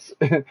skills.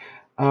 If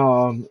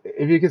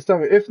you can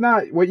stop it. If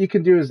not, what you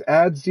can do is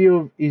add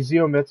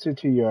Iziomitsu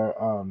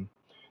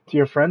to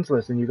your friends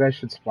list, and you guys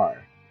should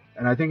spar.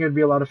 And I think it'd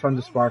be a lot of fun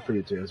to spar for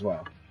you two as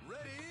well.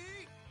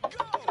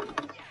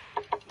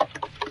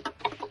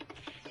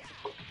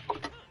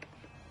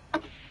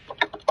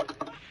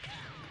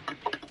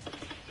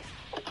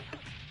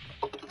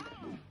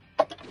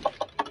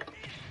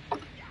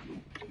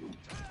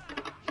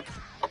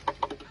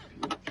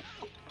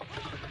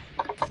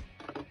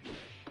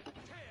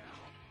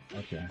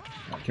 Okay,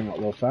 that came out a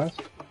little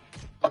fast.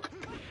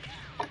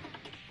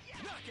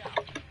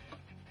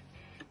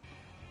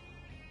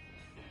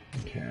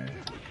 Okay,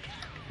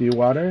 the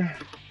water.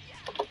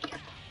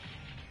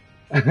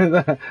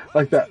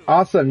 Like that.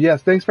 Awesome.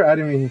 Yes, thanks for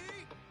adding me.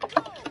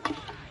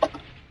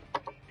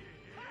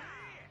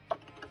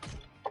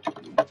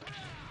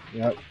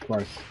 Yep, of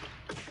course.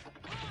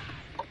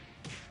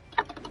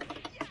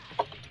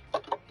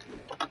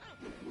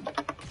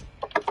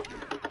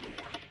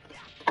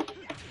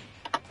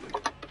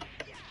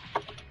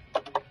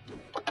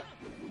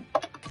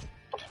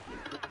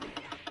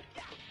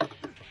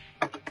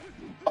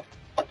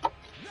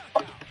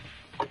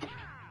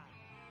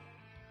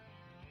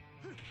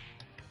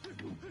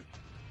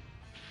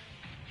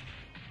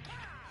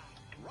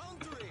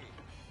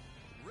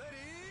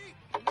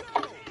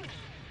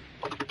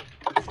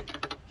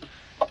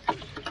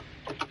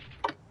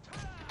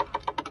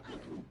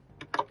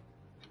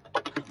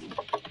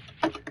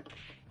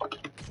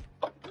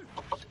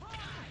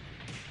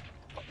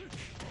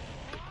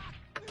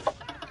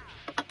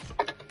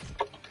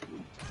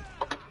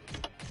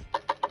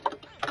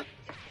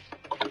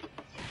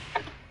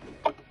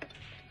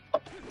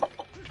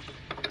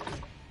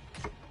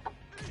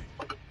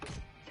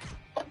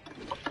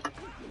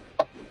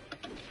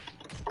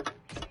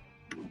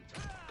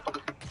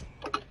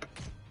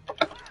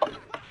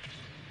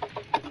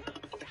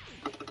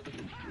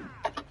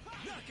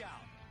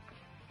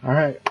 All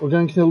right, we're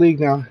going to the league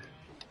now.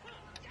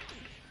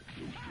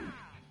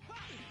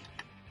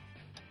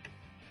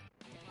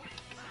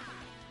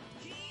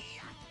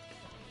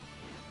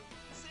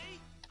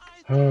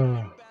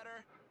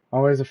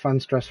 Always a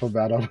fun, stressful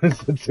battle with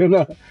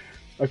Setsuna.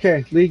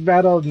 Okay, league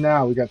battle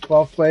now. We got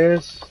 12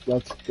 players.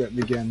 Let's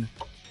begin.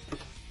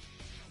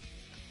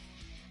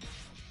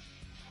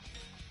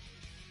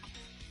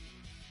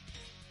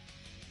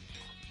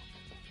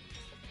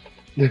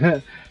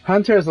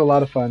 Hunter is a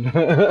lot of fun.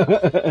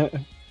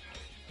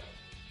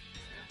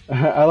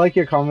 I like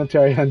your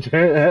commentary,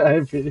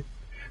 Hunter.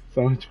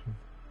 So much fun.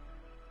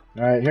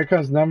 Alright, here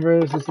comes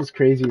numbers. This is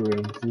Crazy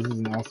Rings. This is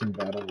an awesome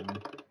battle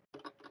one.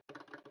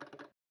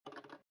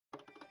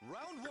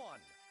 Round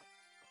one.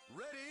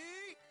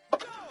 Ready,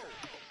 go!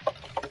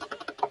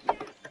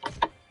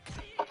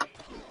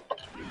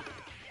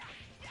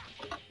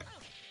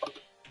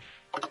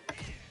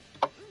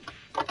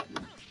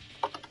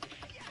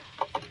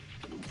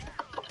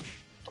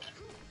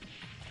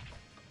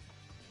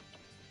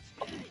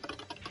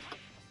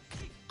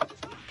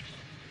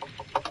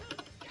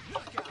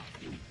 Knockout.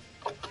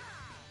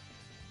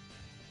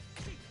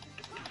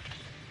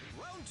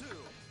 Round two.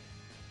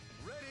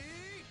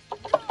 Ready,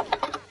 go!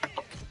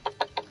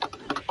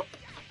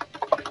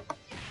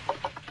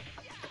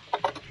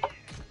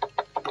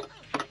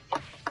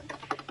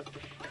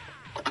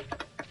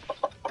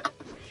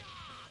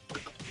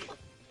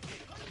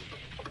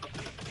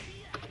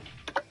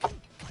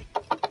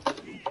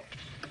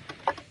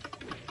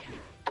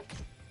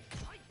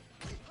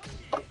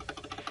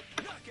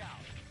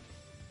 Knockout.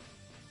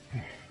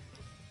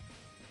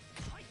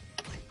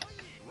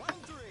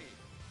 Round three.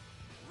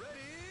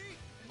 Ready,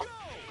 go!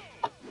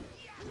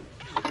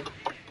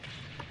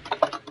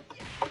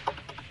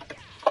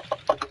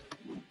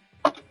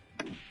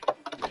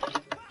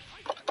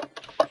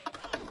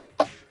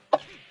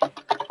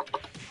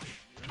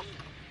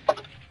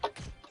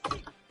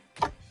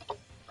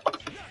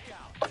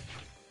 Knockout.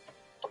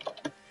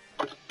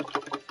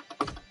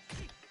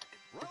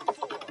 Round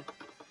four.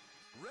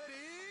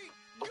 Ready,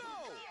 go!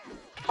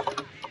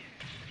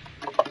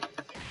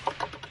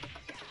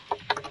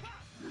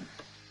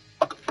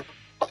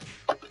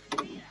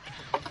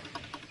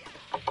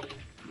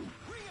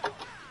 Ring out.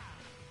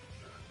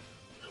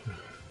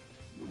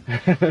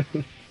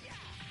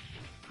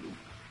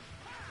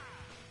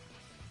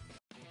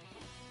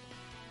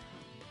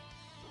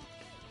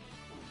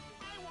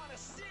 I want a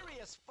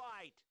serious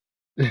fight.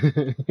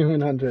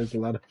 Human Hunter is a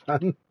lot of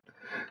fun.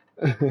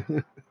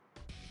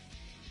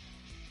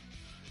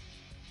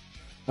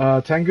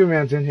 Tengu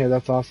Man's in here.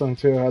 That's awesome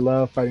too. I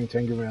love fighting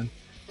Tengu Man.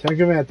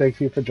 Tengu Man, thank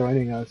you for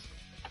joining us.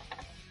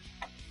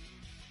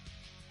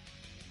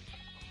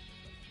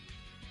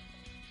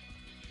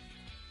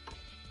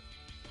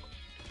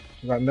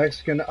 We got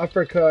Mexican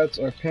uppercuts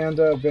or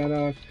Panda,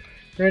 Bannock,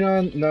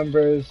 Renan,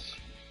 Numbers,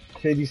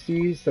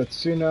 KDC,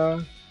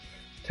 Setsuna,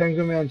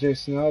 Tengu Man,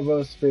 Jason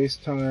Alba, Space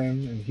Time,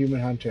 and Human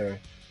Hunter.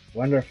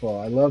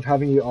 Wonderful. I love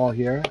having you all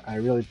here. I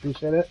really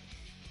appreciate it.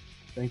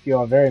 Thank you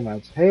all very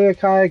much. Hey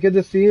Akai, good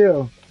to see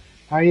you.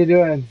 How are you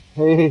doing?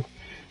 Hey,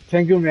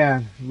 Tengu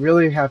Man,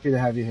 really happy to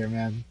have you here,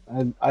 man.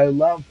 I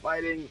love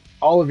fighting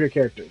all of your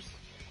characters.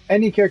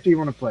 Any character you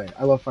want to play,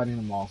 I love fighting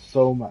them all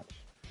so much.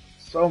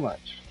 So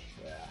much.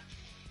 Yeah.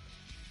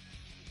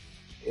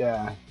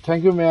 Yeah.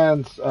 Tengu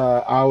Man's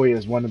Aoi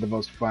is one of the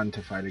most fun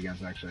to fight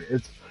against, actually.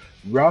 It's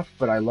rough,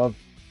 but I love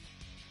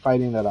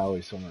fighting that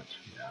Aoi so much.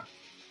 Yeah.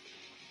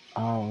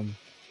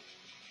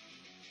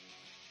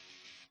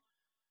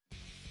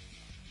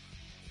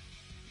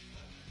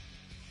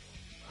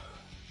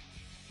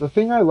 The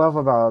thing I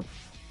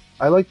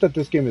like that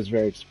this game is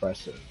very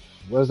expressive.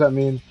 What does that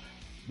mean?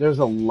 There's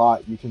a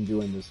lot you can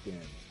do in this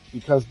game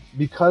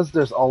because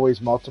there's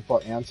always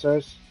multiple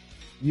answers.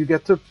 You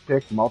get to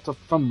pick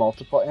from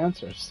multiple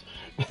answers,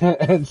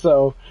 and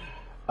so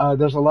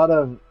there's a lot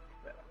of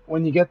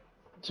when you get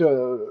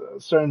to a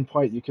certain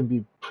point, you can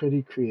be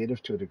pretty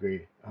creative to a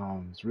degree.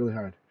 It's really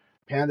hard.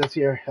 Panda's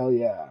here, hell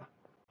yeah!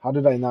 How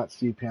did I not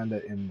see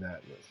Panda in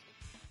that list?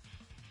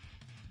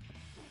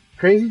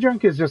 Crazy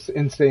Drunk is just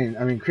insane.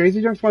 I mean,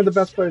 Crazy Drunk's one of the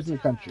best players in the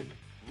country.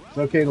 It's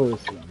okay to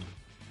list them.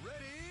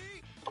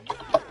 Ready,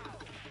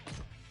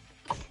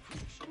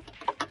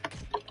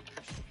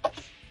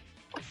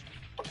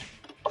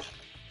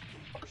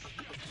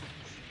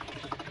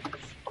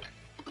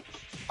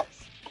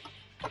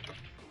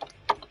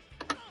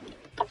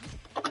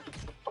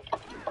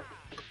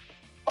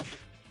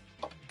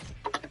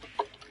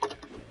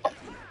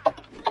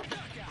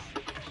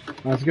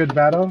 That's a good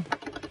battle.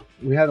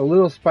 We had a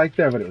little spike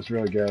there, but it was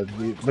really good.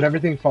 But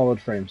everything followed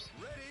frames.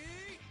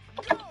 ready,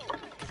 go!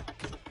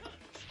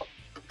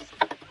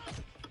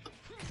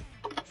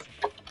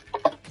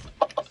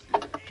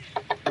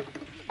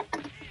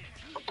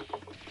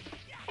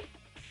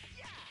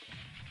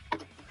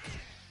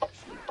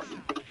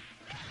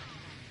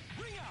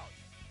 Ring out.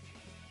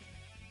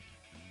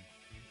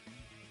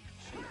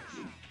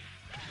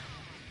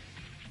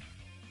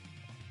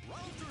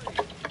 Round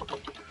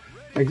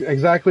three.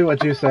 Exactly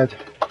what you said.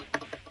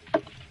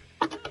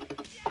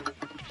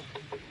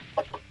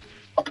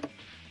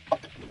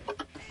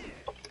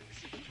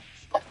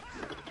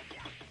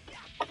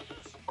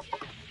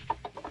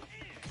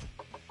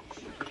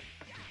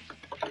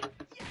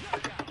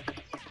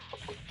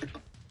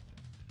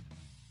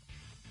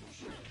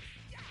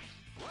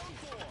 Round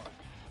four.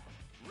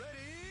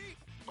 Ready,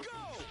 go!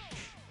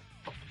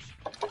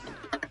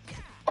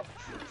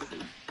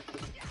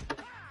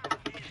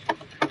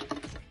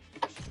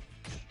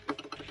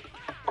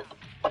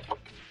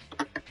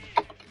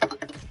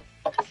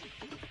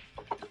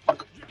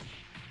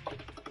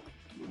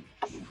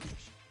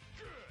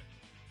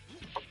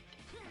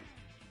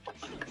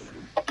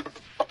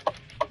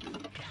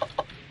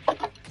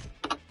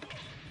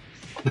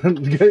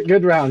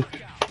 Good round.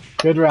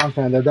 Good round,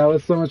 Panda. That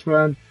was so much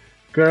fun.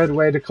 Good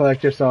way to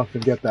collect yourself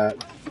and get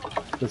that.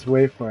 Just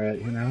wait for it,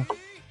 you know?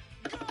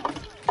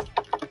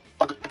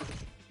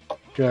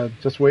 Good.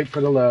 Just wait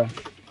for the low.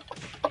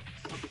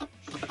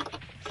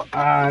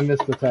 Ah, I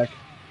missed the tech.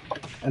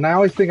 And I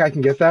always think I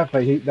can get that,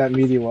 but that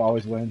media will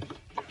always win.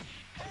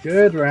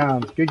 Good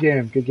round. Good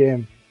game. Good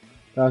game.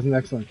 That was an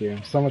excellent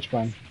game. So much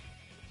fun.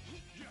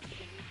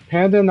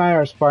 Panda and I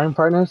are sparring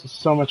partners. It's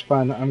so much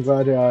fun. I'm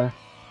glad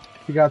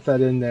you got that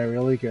in there.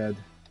 Really good.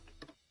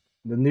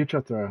 The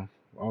neutral throw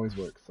always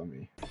works on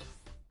me.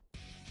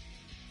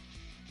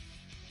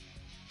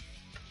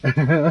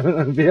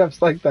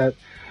 VF's like that.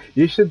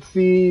 You should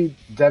see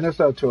Dennis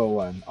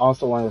O201,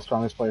 also one of the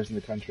strongest players in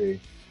the country.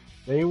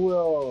 They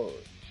will,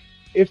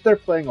 if they're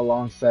playing a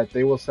long set,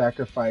 they will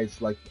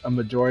sacrifice like a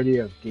majority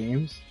of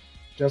games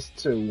just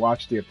to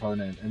watch the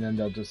opponent, and then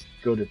they'll just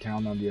go to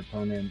town on the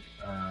opponent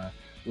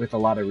with a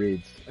lot of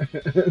reads.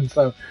 And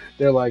so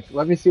they're like,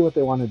 let me see what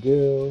they want to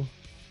do.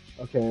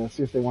 Okay, let's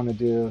see if they want to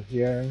do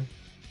here.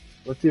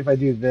 Let's see if I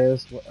do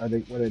this. What are they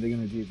going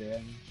to do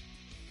then?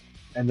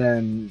 And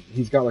then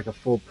he's got like a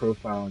full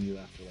profile on you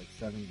after like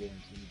 7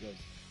 games, and he goes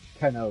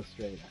 10-0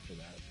 straight after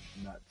that.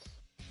 Nuts.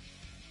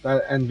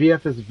 And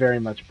VF is very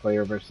much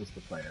player versus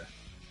the player.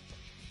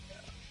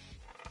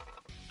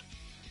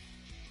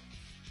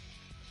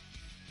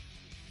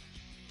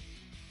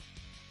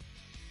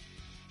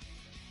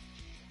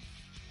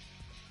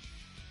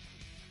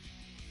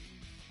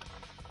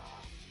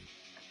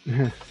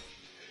 Yeah.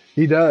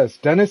 He does.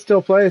 Dennis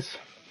still plays.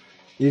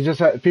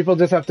 People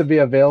just have to be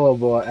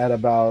available at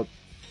about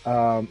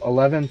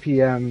 11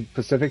 p.m.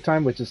 Pacific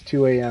time, which is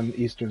 2 a.m.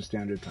 Eastern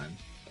Standard Time.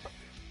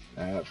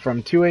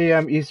 From 2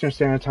 a.m. Eastern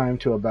Standard Time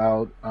to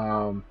about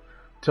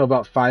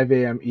 5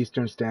 a.m.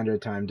 Eastern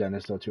Standard Time,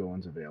 Dennis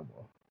O201's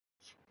available.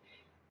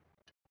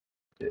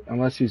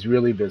 Unless he's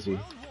really busy.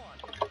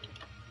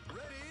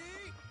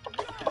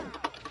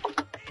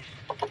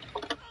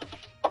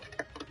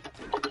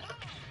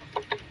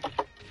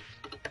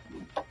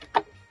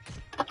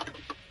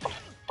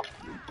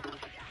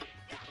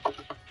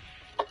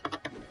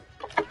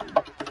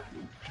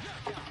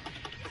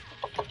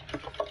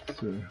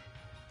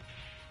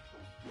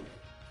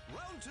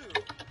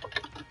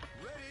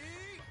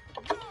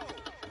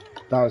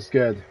 That was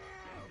good.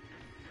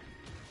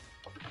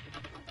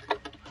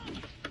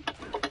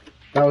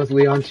 That was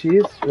Leon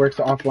Cheese, works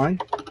offline.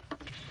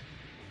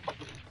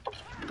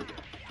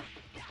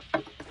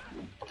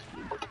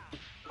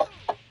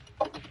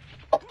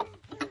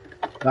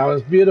 That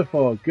was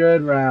beautiful.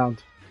 Good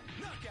round.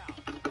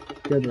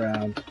 Good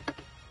round.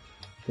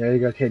 There you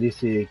go,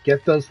 KDC.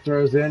 Get those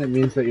throws in. It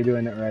means that you're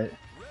doing it right.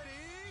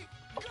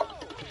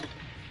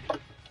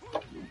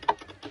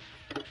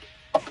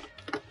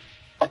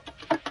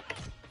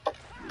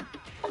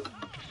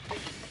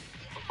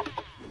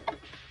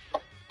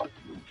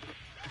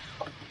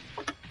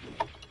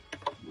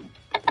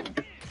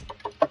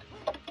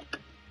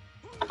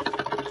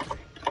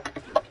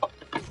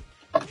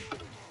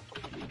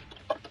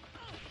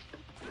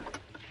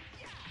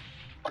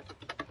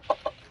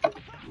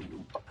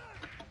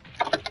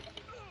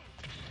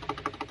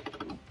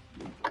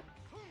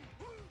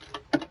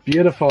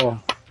 Beautiful.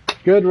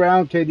 Good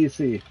round,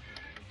 KDC.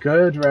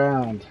 Good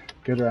round.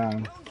 Good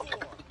round.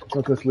 That's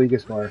what this league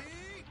is for.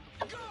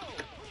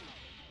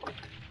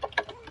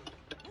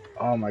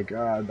 Oh my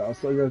god, that was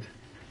so good.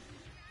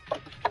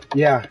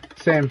 Yeah,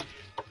 same.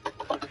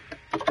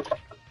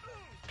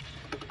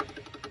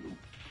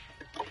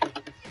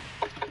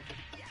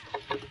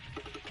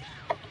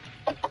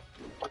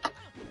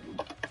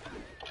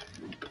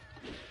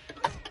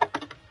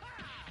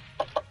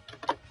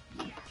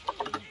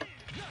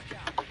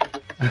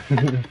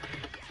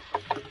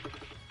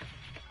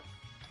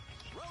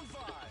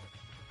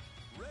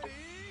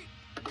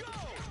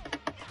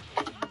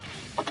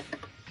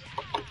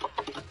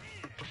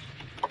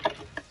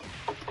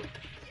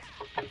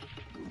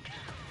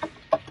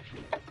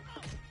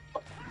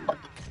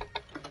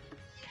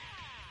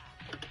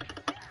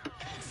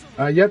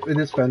 Yep, it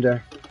is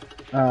Fender.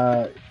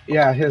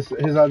 Yeah, his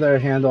other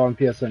handle on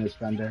PSN is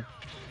Fender.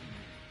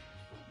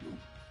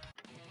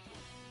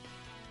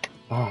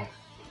 Oh,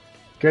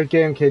 good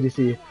game,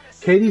 KDC.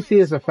 KDC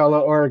is a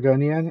fellow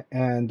Oregonian,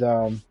 and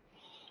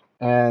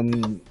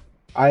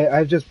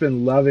I've just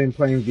been loving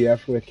playing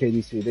VF with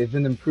KDC. They've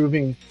been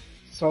improving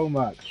so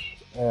much,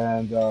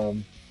 and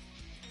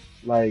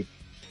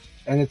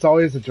and it's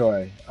always a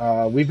joy.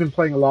 We've been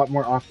playing a lot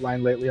more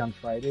offline lately on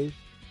Fridays,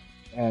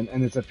 and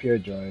it's a pure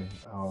joy.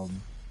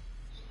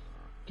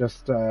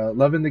 Just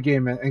loving the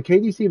game, and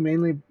KDC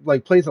mainly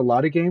plays a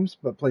lot of games,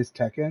 but plays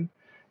Tekken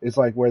is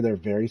where they're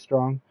very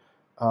strong.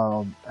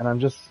 And I'm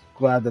just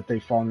glad that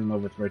they've fallen in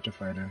love with Virtua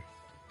Fighter.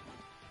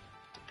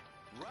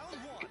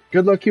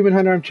 Good luck, Cuban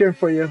Hunter. I'm cheering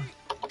for you.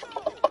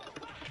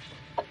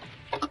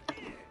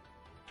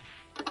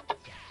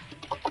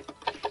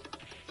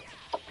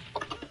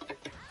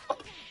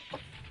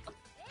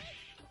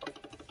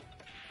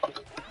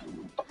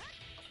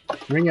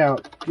 Ring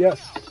out.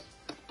 Yes.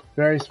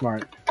 Very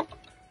smart.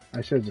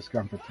 I should have just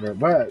gone for throw,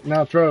 but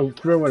now throw would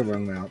have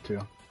run me out too.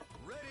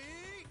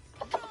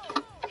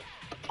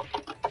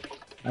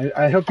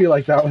 I hope you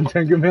like that one,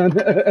 Tengu Man.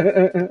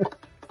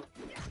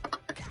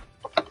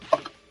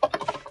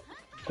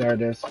 There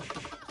it is.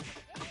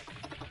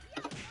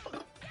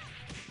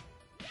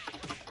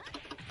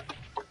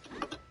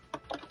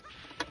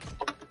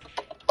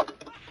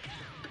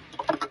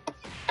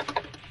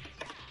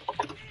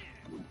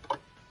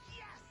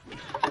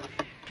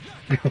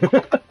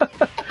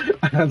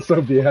 That's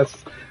so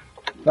BS.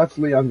 That's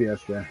Leon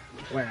BS there.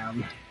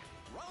 Wham.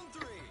 Round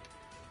three.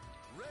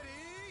 Ready?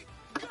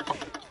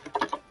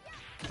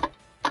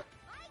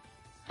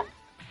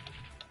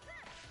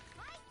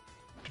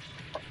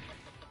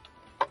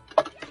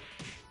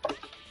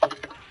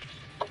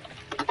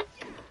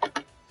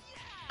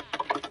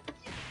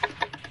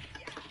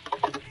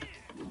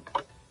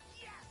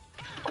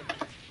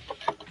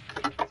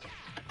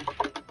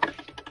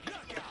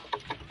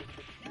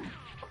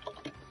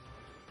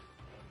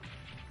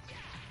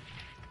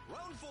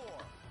 Round four.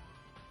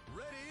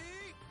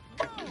 Ready?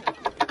 Go!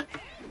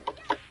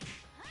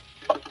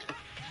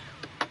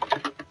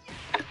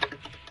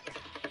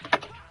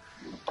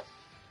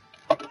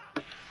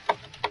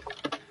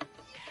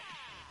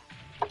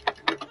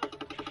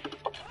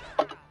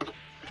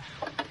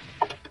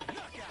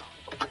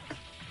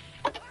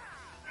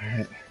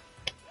 Alright.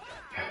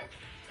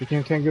 You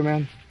can Tengu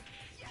Man?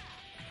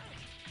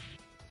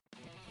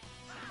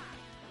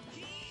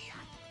 See?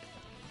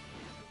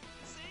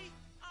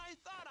 I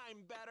thought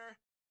I'm better.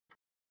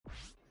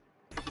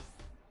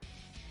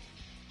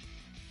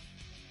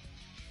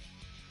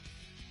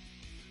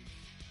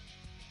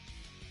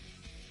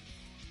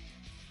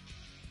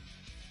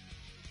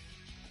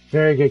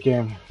 Very good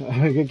game.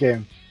 Good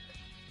game.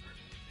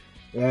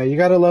 Yeah, you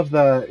gotta love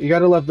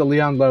the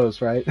Leon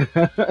lows, right?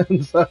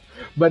 And so,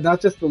 but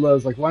not just the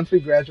lows. Like once we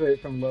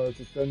graduate from lows,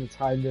 it's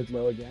high, mid,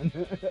 low again.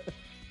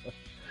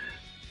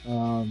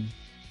 um,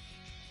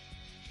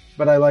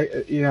 but I like,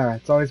 yeah,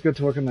 it's always good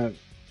to work in the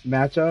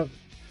matchup.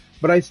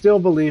 But I still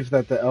believe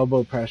that the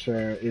elbow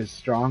pressure is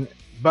strong.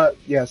 But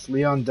yes,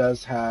 Leon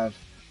does have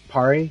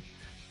Pari,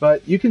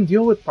 but you can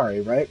deal with Pari,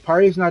 right?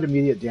 Pari is not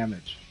immediate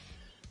damage,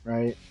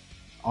 right?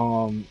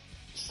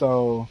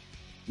 So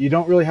you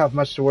don't really have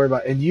much to worry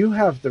about, and you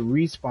have the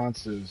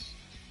responses,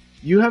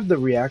 you have the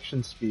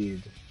reaction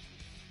speed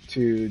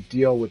to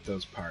deal with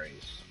those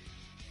Paris.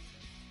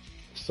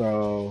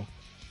 So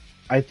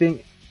I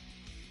think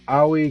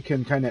Aoi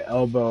can kind of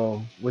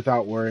elbow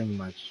without worrying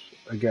much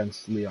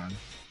against Leon.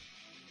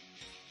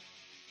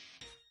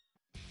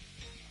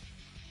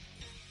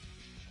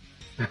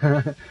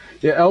 Yeah,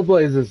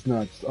 L-Blaze is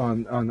nuts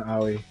on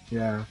Aoi,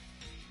 yeah.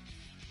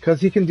 Because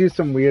he can do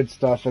some weird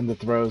stuff in the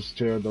throws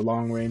too, the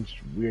long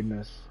range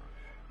weirdness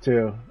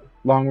too.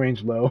 Long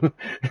range low.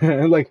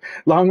 Like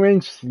long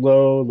range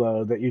slow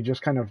low that you're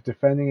just kind of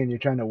defending and you're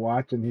trying to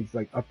watch and he's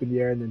like up in the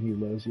air and then he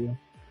lows you.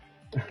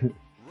 Round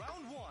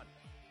one.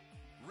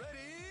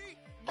 Ready?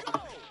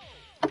 Go!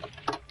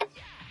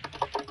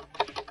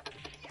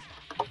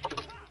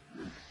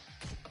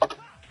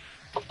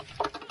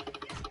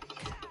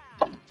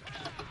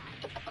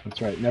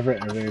 That's right, never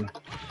evade.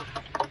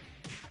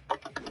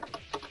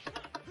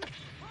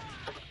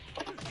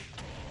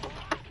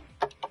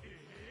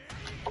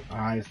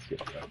 I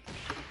skipped that.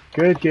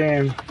 Good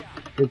game.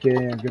 Good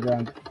game. Good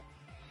round.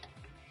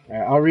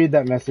 Alright, I'll read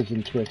that message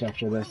in Twitch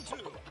after this.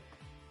 Round two.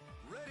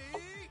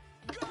 Ready?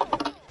 Go!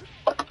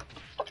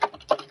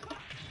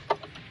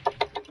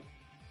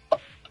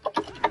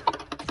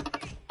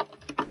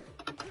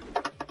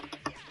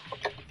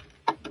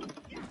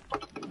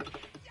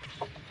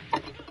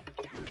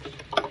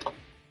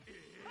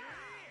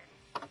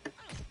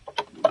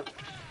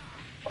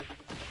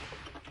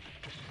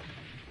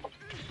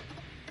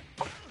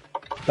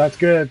 That's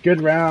good.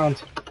 Good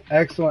round.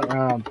 Excellent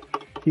round.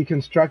 He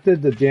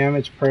constructed the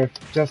damage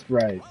just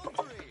right. Round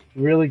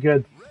three. Really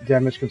good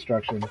damage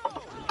construction.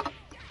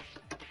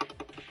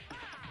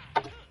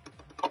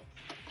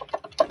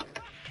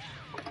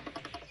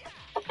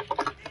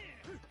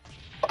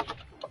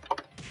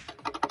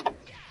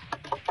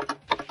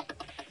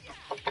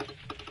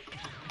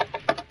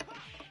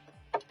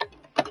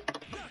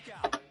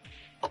 Knockout.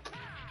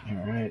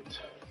 Alright.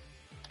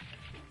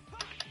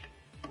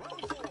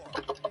 Round four.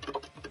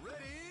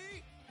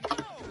 Ready?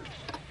 Go!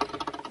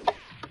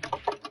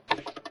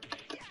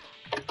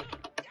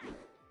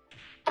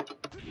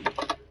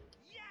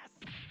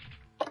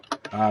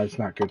 Ah, it's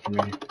not good for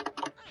me.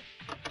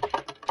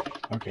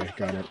 Okay,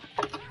 got it.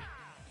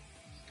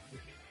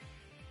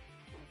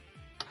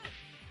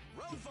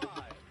 Round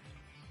five.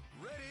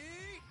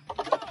 Ready?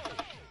 Go!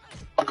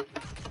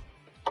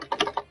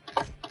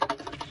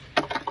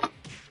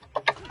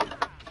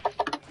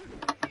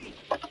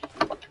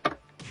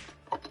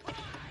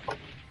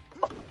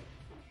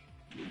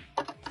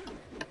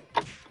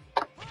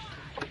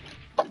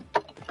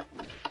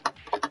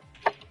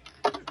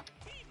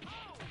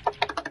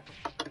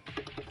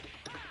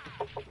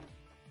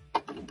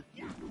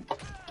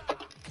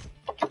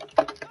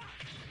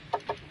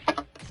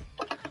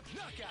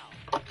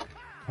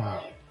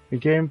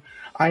 Good game.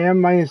 I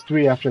am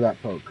 -3 after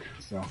that poke,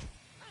 so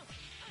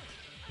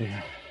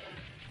yeah.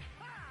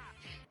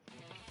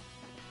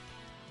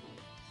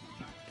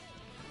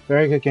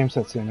 Very good game,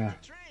 Setsuna.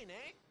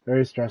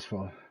 Very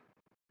stressful.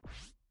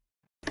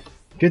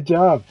 Good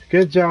job,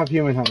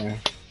 Human Hunter.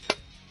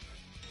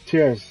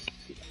 Cheers.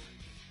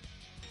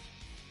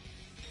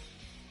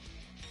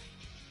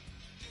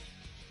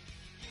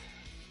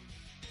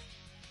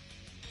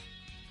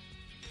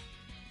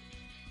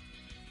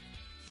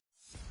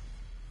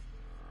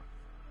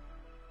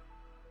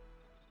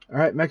 All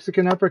right,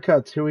 Mexican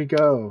uppercuts. Here we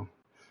go.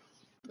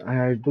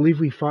 I believe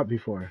we fought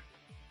before.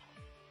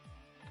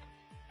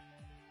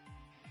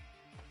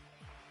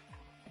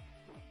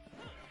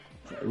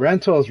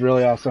 Rental is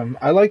really awesome.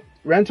 I like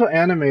Rental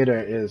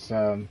Animator is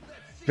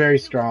very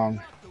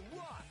strong.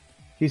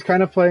 He's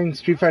kind of playing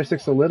Street Fighter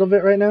 6 a little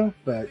bit right now,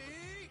 but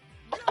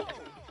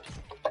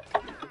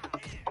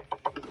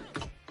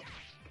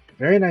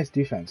very nice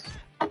defense.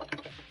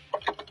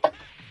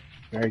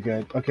 Very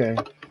good. Okay.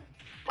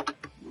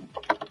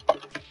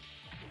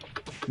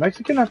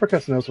 Mexican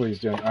uppercuts knows what he's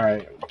doing. All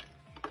right.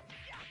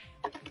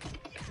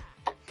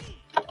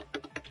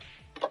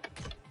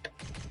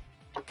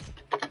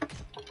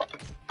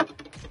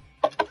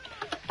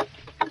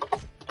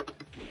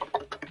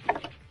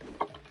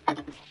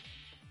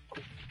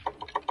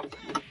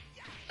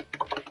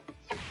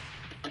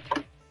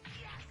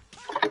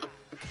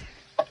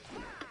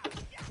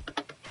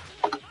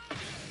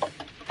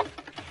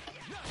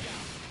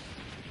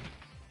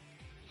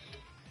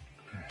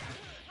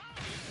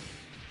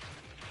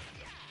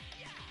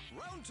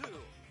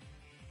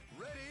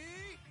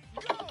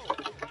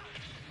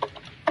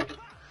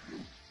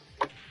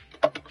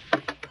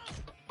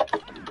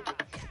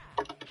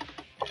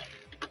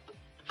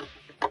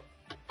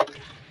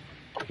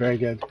 Very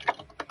good.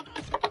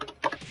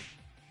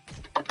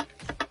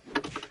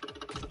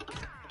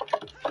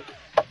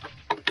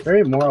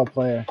 Very moral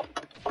player.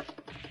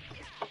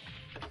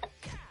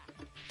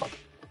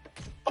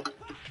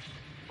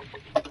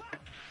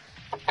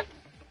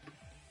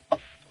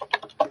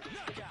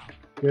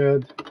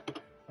 Good.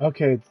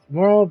 Okay,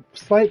 moral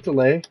slight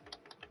delay,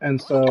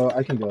 and so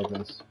I can deal with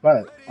this.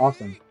 But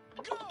awesome.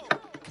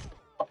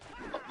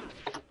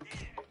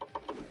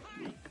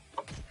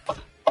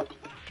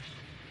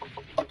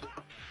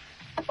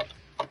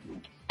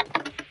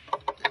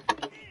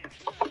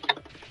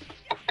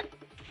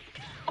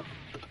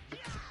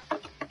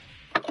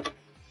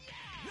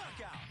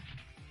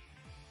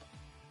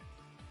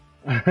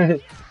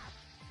 Alright.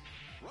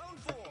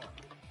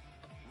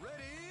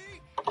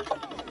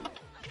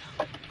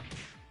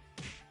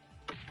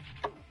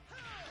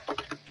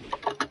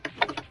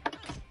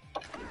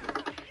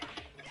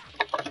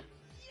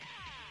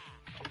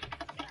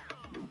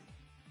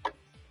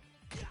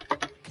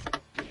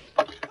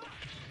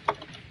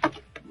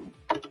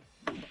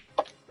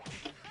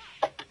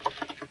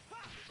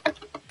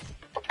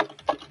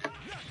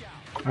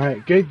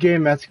 Alright, good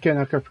game, Mexican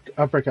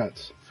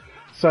uppercuts.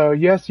 So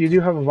yes, you do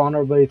have a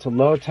vulnerability to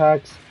low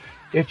attacks.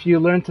 If you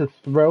learn to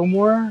throw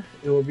more,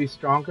 it will be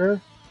stronger.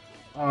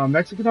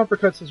 Mexican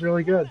uppercuts is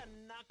really good.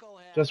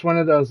 Just one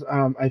of those,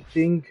 I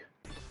think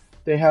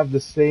they have the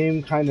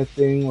same kind of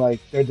thing, like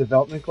their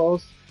development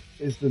goals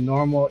is the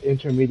normal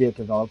intermediate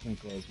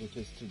development goals, which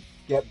is to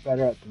get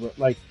better at,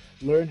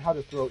 learn how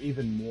to throw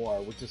even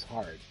more, which is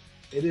hard.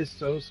 It is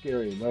so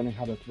scary learning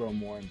how to throw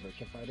more in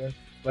Virtua Fighter,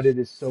 but it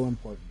is so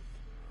important.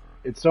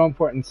 It's so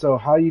important. So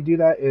how you do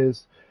that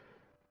is,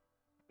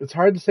 it's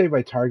hard to say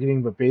by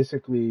targeting, but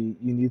basically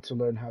you need to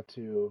learn how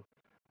to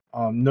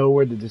know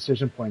where the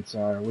decision points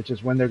are, which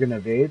is when they're going to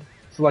evade.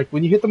 So like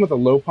when you hit them with a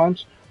low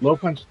punch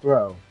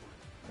throw,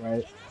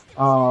 right?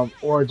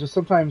 Or just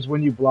sometimes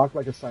when you block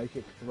like a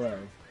sidekick throw,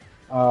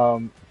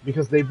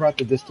 because they brought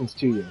the distance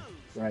to you,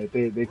 right?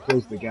 They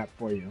closed the gap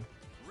for you.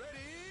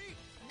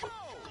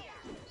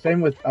 Same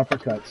with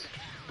uppercuts.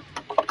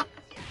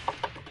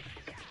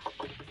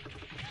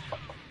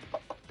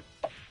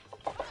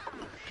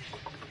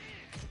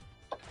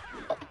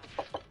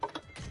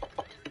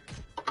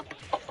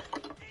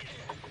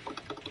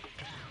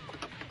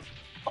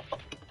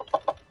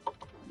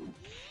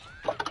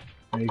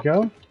 There you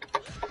go.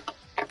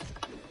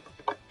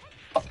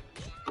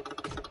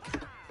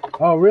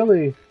 Oh,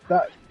 really?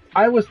 That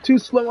I was too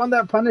slow on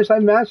that punish. I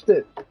matched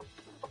it.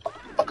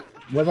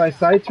 Was I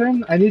side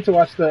turn? I need to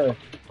watch the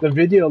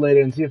video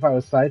later and see if I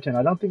was side turn.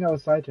 I don't think I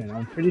was side turn.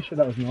 I'm pretty sure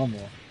that was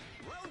normal.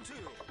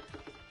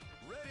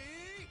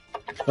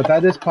 But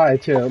that is pie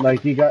too.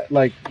 Like you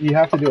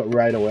have to do it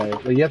right away.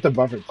 Like you have to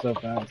buffer it so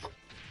fast.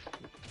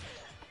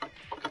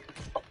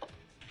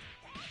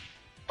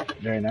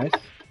 Very nice.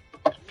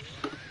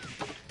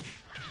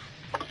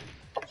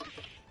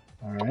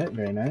 Alright,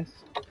 very nice.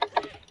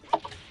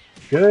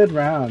 Good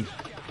round.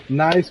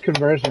 Nice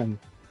conversion.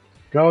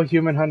 Go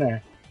Human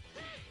Hunter.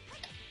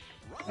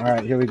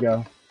 Alright, here we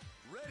go.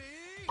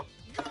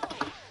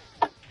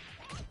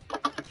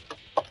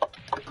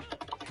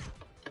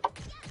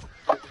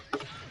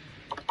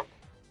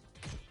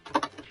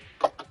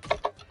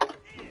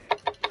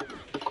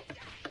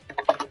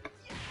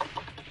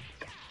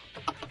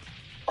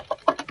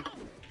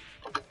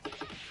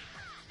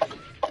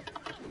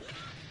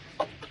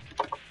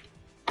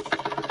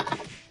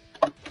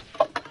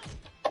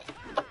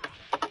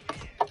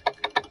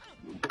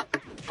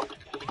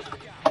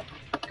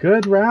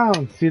 Good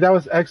round. See, that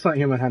was excellent,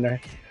 Human Hunter.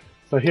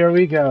 So here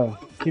we go.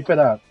 Keep it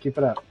up. Keep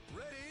it up.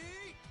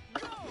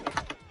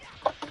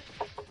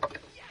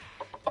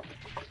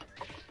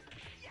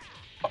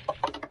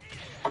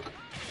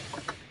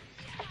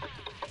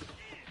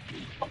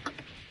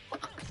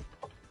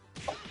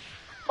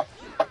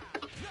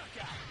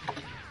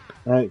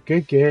 All right,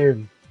 good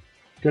game.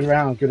 Good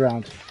round, good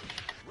round.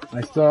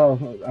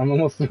 I'm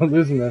almost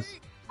losing this.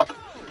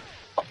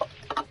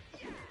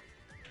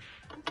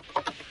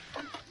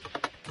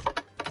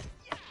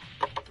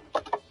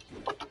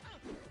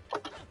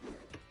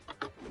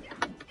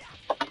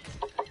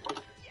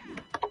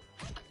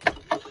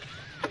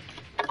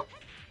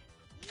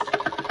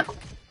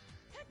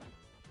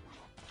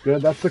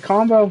 Good, that's the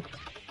combo.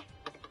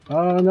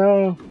 Oh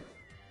no.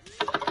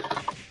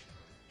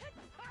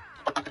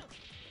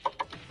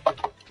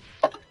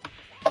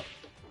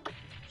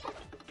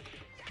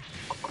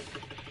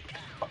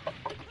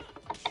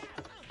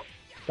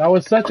 That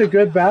was such a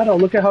good battle.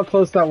 Look at how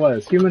close that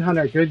was. Human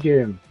Hunter, good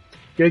game.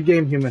 Good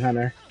game, Human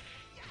Hunter.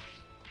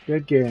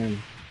 Good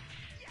game.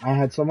 I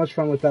had so much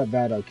fun with that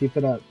battle. Keep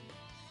it up.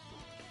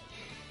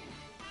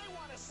 I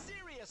want a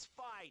serious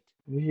fight.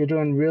 You're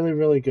doing really,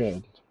 really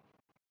good.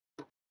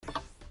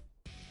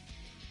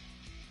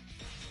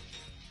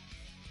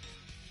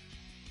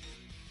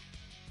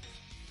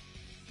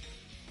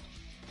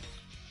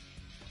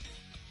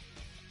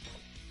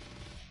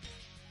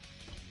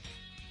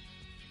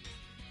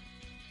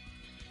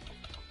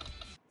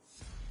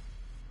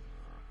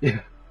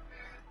 Yeah.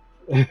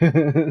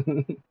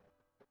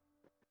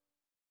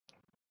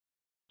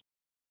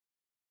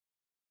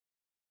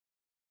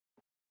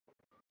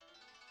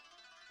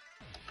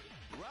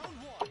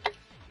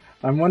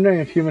 I'm wondering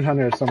if Human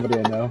Hunter is somebody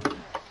I know.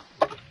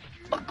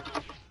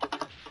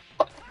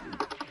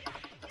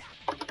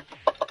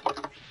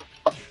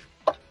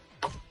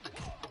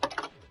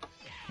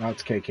 No,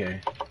 it's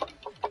KK.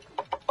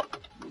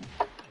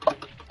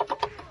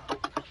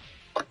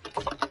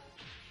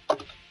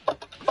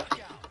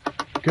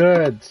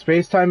 Good.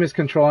 Space-Time is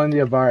controlling the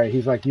Abari.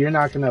 He's like, you're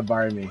not going to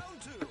Abari me.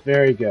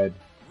 Very good.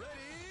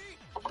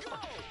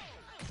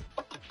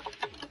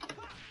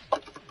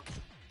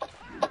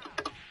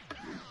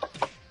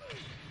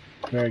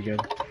 Very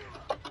good.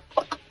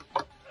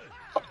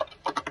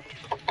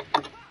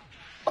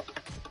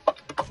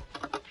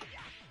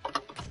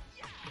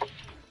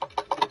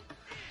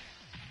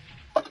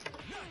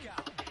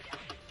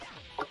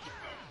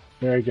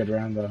 Very good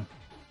round, though.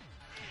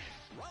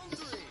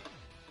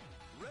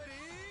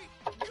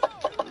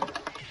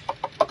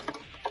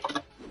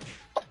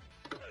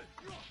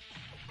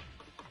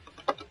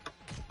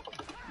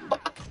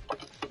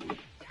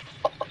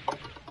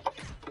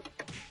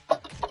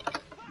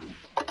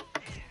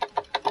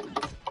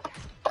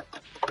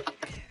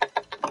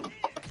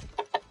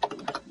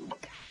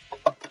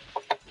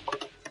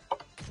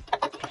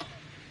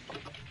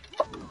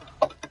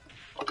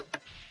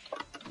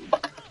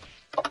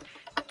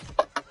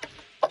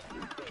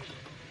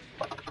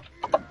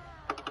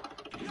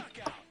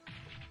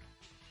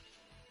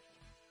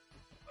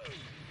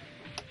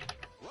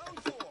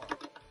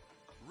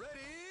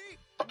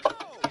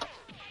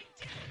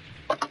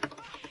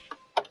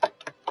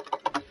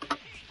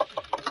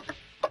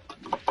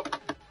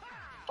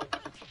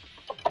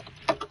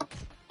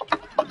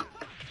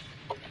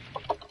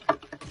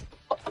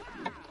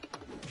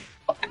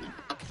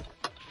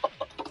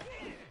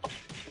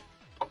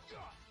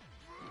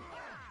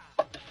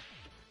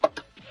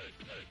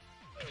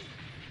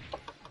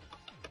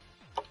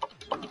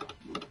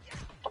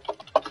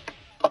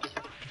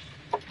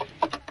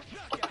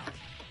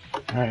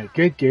 Alright,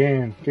 good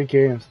game. Good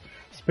games.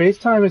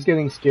 Space-Time is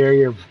getting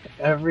scarier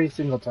every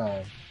single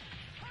time.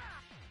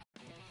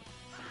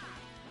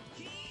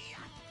 See?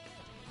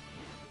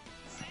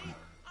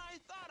 I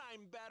thought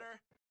I'm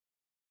better.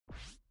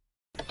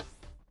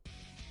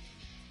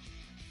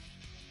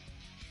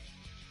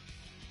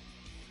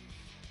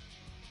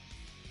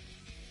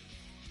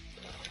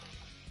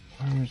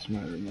 Where's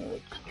my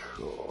remote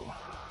control?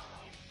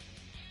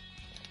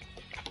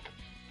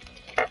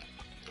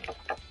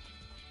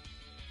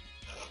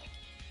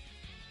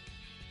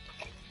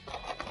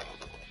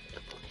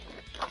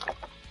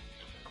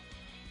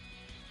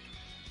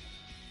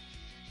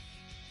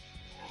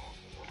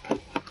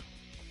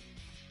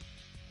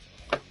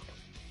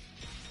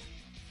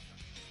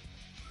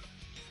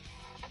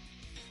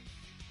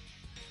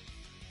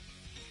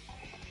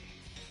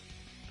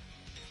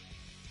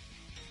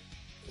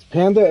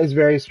 Panda is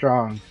very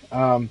strong.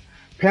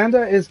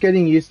 Panda is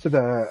getting used to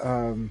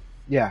the,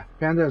 yeah,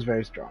 Panda is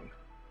very strong.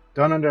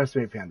 Don't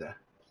underestimate Panda.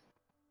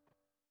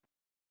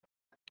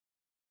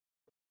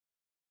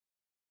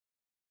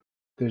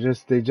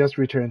 They just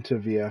returned to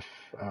VF,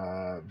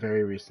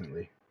 very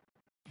recently.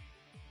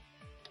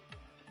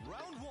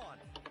 Round one.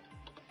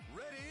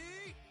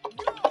 Ready,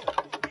 go!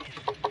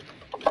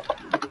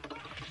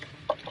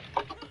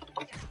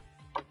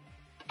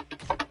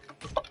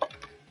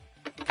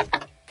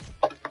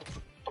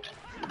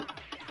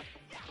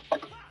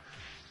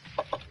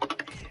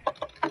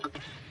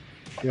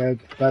 Good.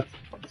 That's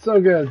so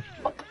good.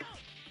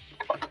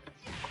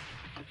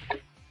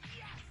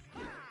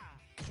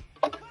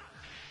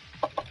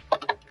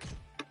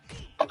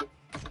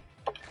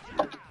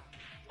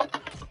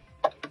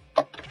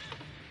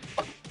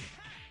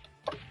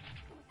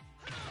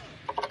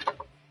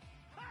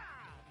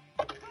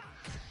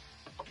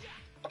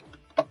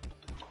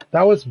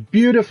 That was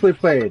beautifully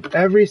played.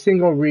 Every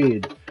single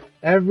read.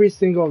 Every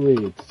single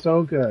read.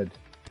 So good.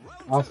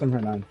 Awesome,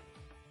 Hernan.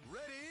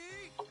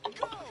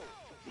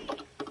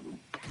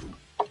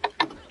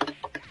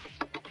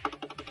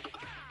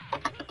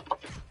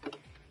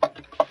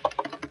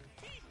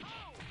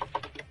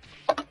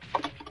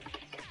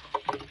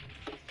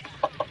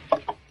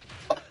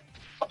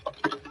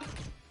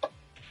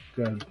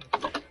 Good.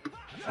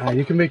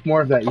 You can make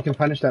more of that. You can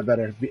punish that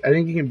better. I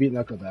think you can beat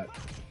Knuckle that.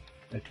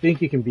 I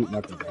think you can beat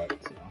Knuckle that.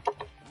 So.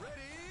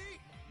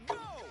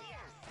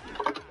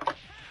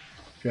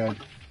 Good.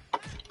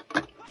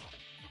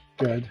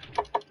 Good.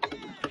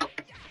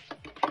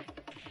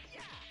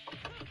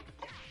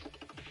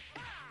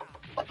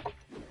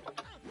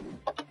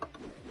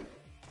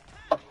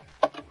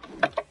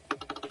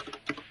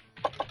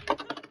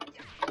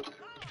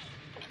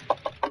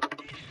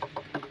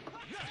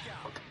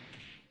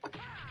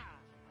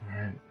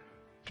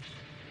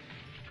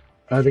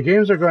 The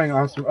games are going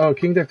awesome. Oh,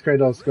 King Death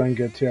Cradle is going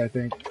good too, I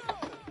think.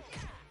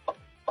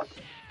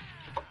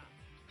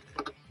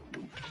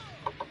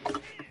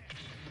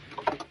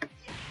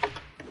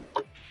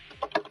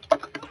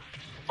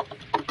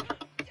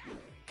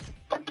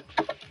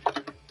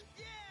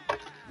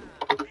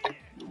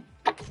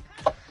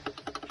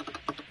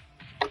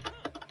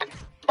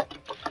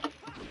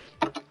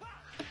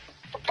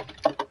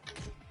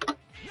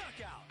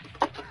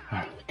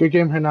 Good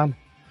game, Hernan.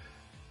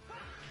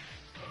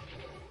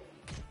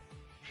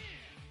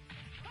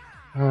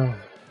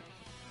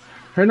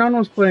 Hernan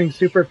was playing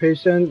super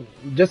patient,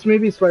 just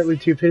maybe slightly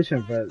too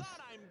patient, but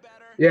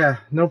yeah,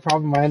 no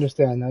problem. I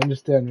understand,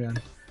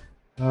 man.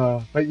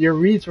 But your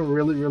reads were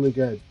really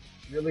good,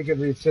 really good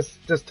reads.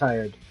 Just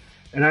tired,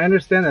 and I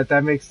understand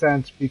that makes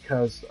sense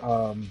because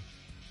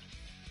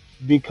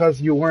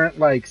you weren't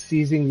like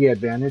seizing the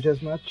advantage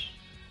as much.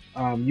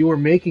 You were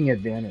making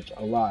advantage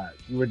a lot.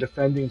 You were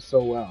defending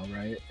so well,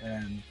 right?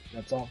 And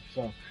that's all.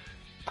 So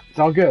it's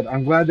all good.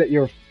 I'm glad that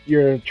you're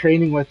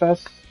training with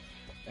us.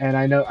 And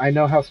I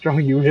know how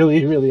strong you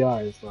really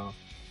are, so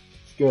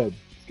it's good.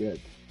 It's good.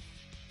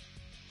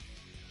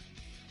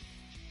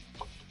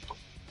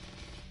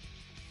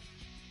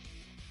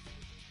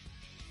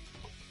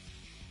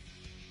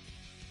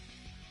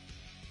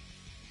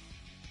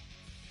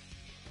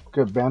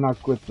 Good,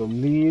 Bannock with the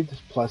lead,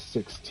 plus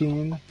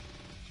 16.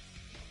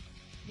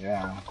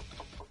 Yeah.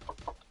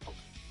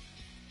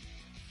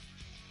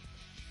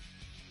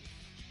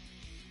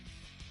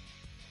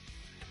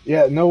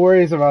 Yeah, no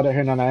worries about it,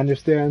 Hernan. I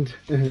understand.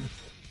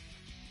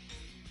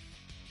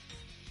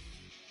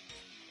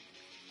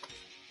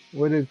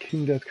 What did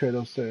King Death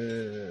Cradle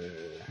say?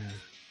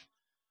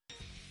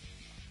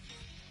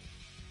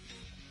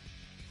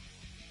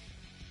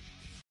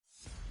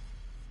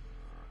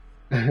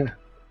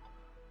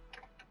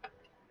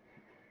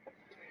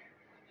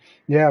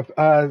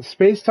 Yeah,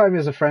 Space Time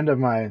is a friend of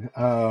mine.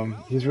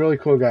 He's a really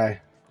cool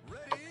guy.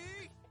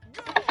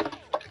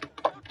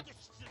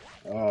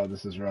 Oh,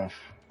 this is rough.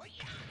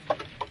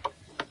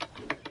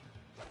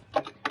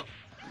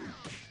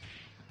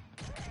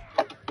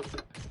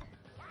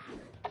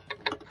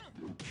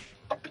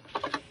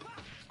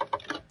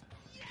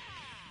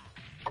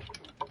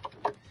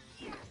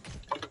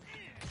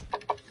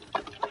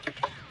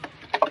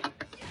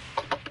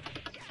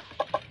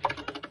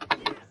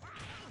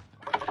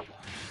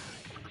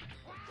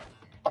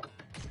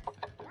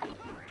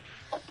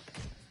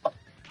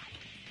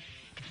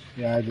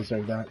 Yeah, I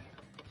deserve that.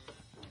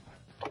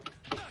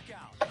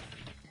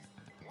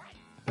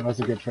 That was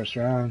a good first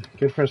round.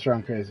 Good first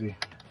round, Crazy.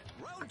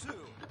 Round 2.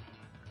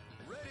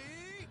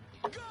 Ready,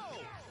 go.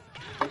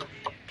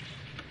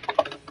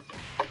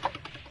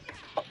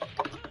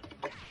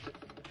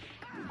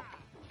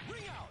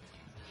 Ring out.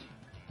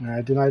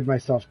 I denied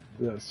myself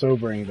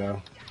sobering,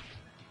 though.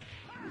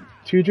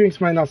 2 drinks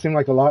might not seem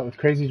like a lot. With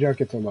Crazy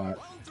Drunk, it's a lot.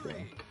 So.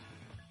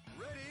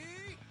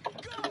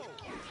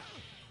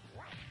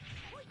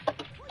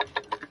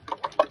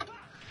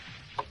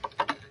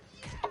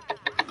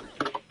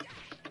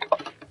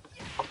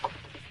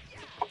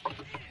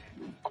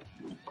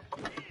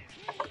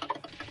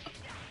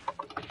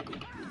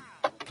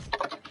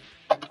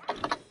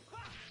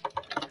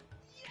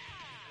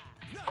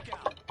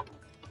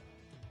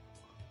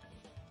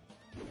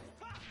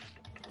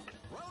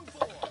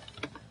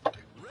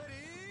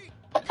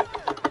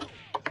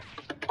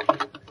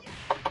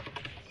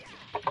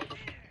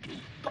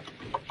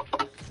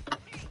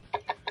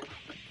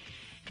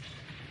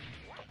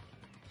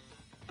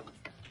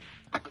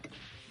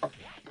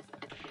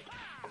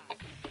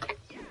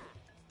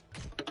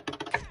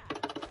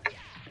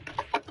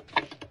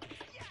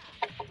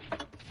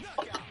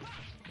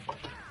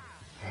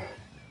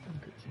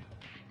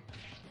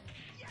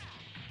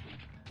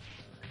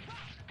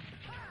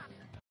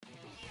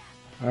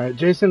 Alright,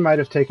 Jason might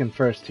have taken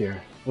first here.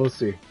 We'll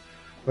see.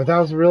 But that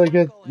was really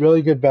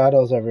good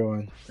battles,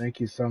 everyone. Thank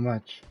you so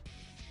much.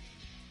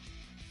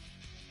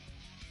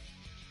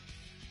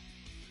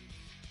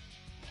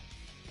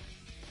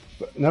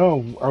 But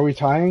no, are we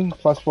tying?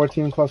 Plus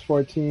 14, plus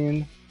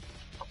 14.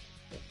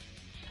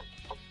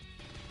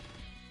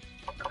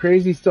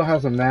 Crazy still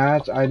has a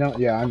match. I don't.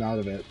 Yeah, I'm out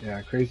of it.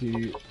 Yeah,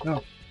 Crazy.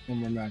 No, one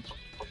more match.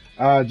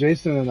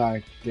 Jason and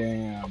I.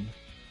 Damn.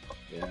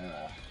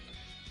 Yeah.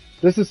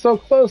 This is so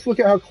close. Look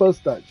at how close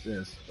that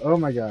is. Oh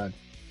my god.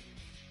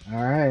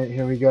 All right,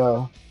 here we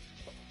go.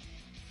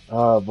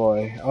 Oh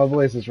boy. Oh,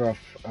 Blaze is rough.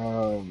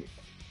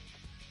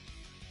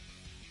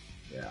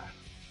 Yeah.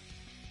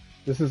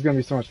 This is gonna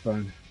be so much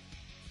fun.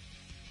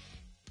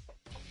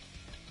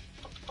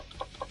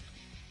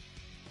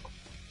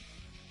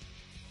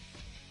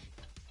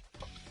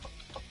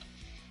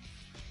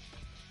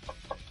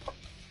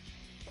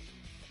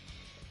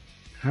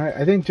 Alright,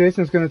 I think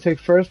Jason's going to take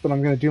first, but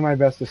I'm going to do my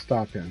best to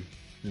stop him.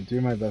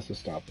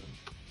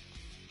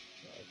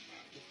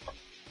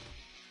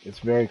 It's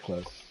very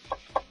close.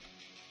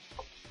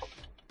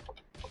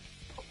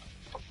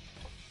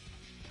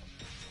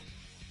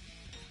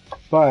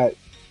 But,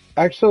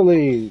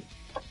 actually,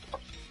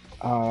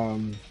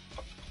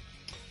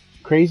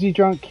 Crazy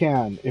Drunk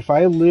can. If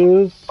I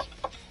lose...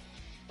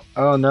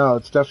 Oh no,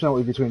 it's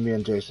definitely between me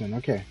and Jason.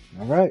 Okay,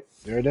 alright,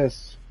 there it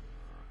is.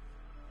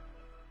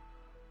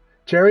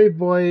 Cherry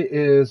Boy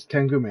is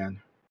Tengu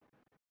Man.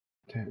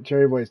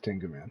 Cherry Boy is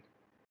Tengu Man.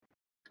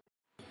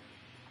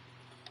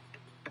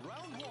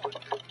 Round one.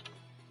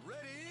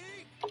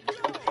 Ready,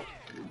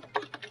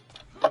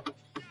 go!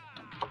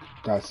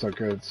 That's so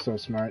good, so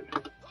smart.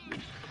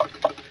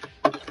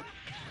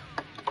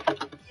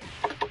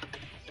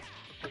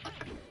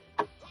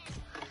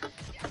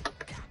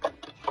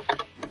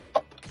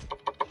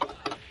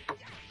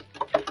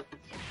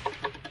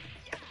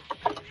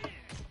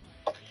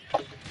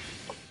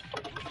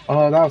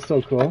 Oh, that was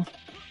so cool.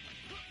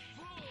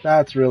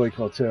 That's really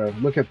cool too.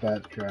 Look at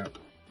that crap.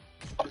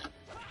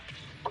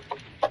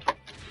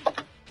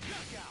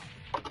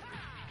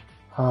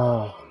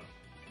 Oh.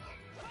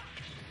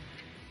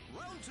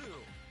 Round two.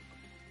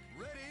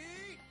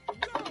 Ready,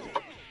 go!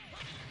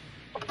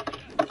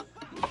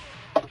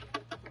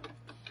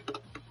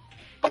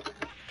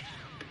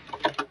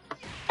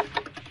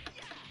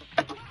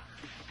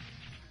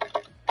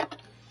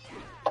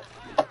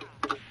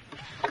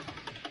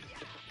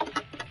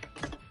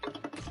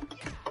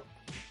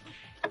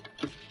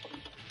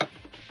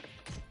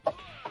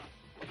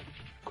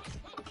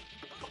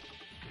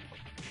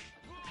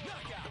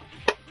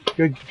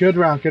 Good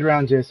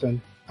round,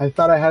 Jason. I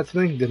thought I had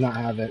something, did not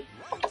have it.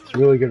 It's a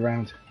really good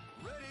round.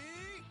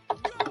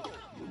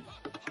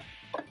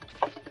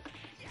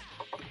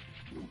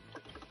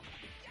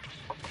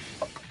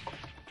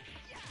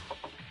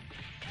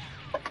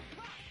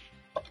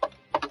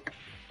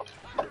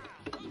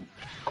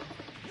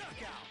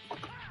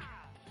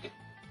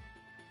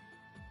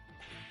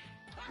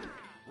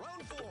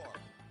 Round four.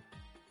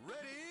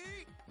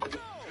 Ready, go!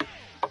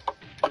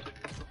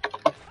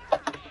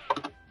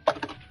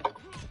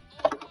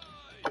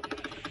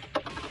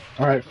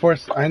 Alright,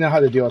 Force, I know how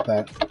to deal with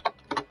that.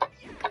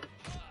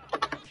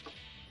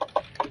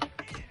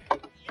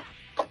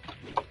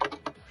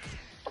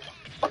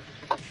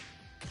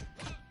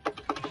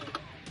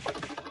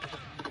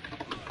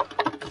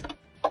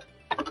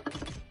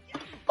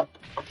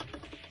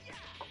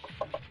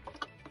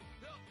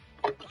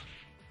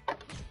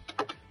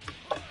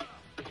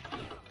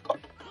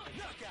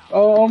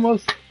 Oh,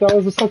 almost. That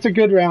was such a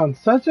good round.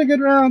 Such a good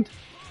round.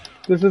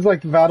 This is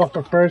like the battle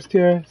for first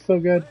here. So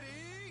good.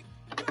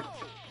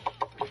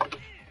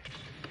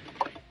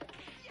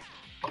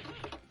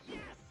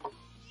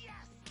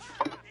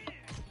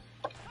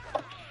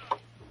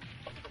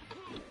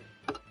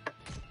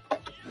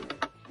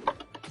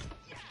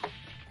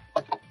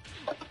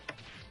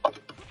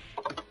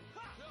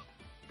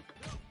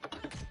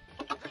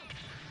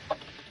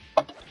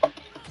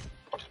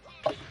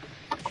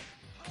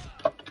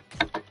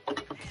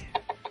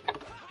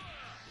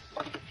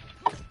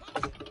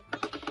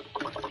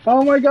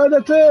 Oh my god,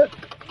 that's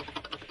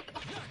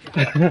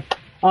it!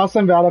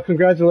 Awesome battle.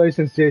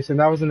 Congratulations, Jason.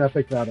 That was an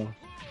epic battle.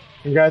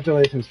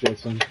 Congratulations,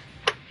 Jason.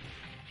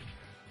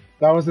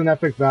 That was an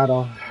epic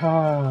battle.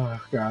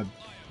 Oh, god.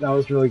 That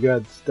was really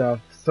good stuff.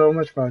 So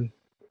much fun.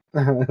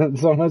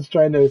 So much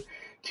trying to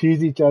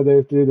cheese each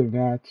other through the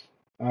match.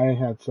 I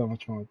had so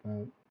much fun with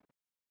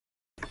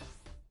that.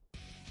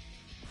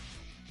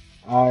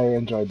 I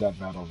enjoyed that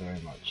battle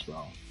very much,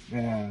 so.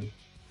 Man.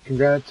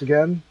 Congrats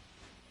again.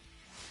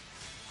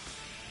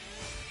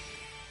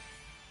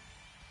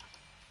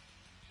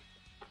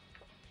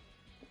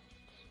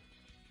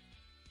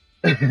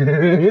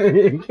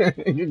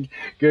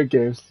 Good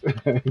games.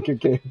 Good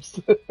games.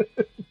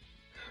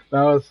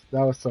 That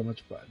was so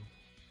much fun.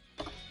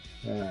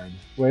 Man,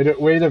 way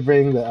to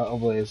bring the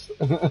Blaze.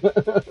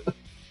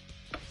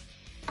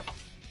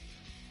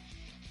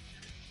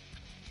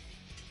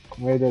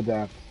 Way to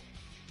adapt.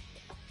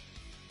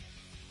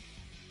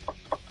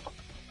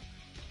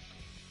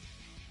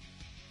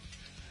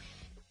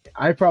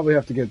 I probably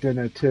have to get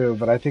dinner too,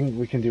 but I think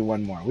we can do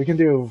one more. We can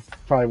do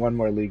probably one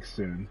more league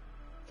soon.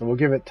 So we'll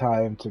give it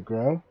time to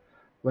grow.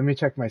 Let me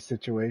check my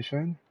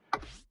situation.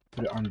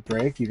 Put it on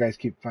break. You guys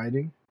keep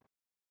fighting.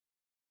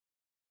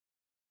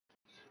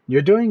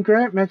 You're doing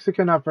great,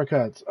 Mexican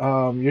uppercuts.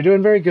 You're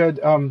doing very good.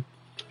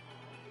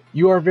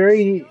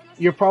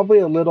 you're probably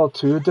a little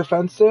too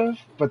defensive,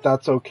 but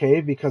that's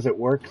okay because it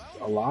works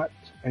a lot,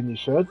 and you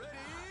should.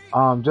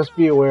 Just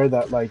be aware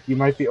that like you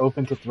might be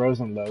open to throws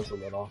and lows a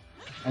little,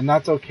 and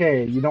that's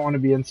okay. You don't want to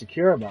be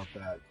insecure about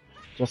that.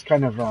 Just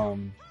kind of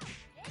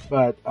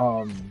but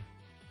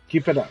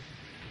keep it up.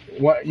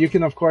 What you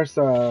can of course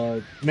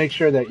make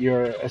sure that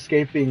you're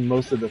escaping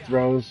most of the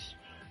throws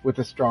with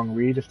a strong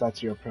read if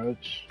that's your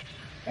approach,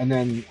 and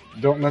then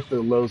don't let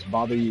the lows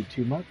bother you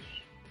too much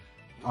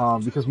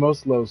because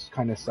most lows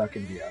kind of suck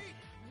in DF.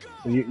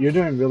 So you're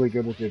doing really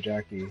good with your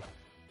Jackie.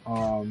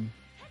 Um,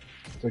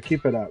 so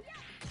keep it up.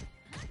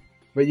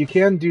 But you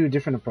can do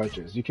different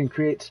approaches. You can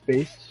create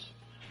space,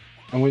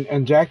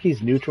 and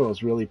Jackie's neutral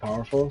is really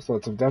powerful, so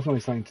it's definitely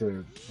something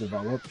to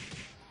develop.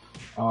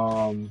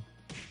 Um,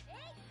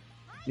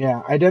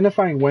 yeah,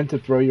 identifying when to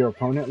throw your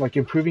opponent, like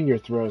improving your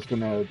throw is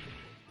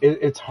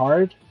it's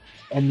hard,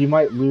 and you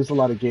might lose a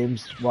lot of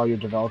games while you're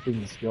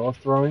developing the skill of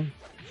throwing.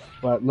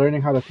 But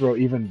learning how to throw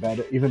even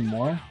better, even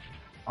more,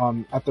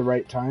 at the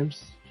right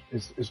times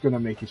is gonna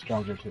make you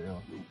stronger too.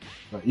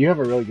 But you have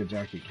a really good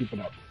Jackie. Keep it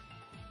up.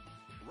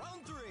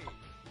 Round three.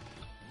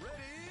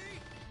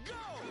 Ready, go!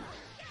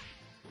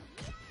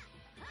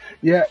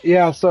 Yeah,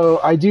 yeah.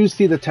 So I do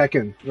see the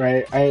Tekken,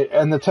 right?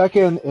 And the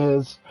Tekken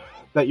is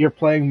that you're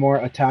playing more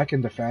attack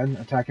and defend.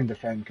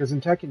 Because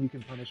in Tekken you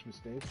can punish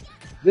mistakes.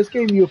 This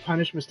game you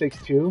punish mistakes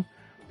too,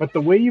 but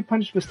the way you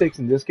punish mistakes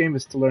in this game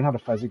is to learn how to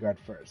fuzzy guard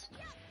first.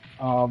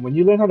 When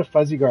you learn how to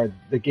fuzzy guard,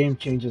 the game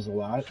changes a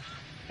lot,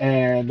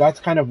 and that's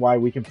kind of why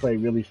we can play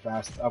really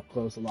fast up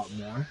close a lot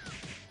more.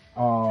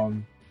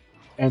 Um,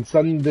 and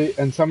some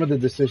of the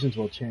decisions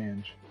will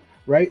change.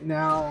 Right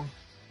now,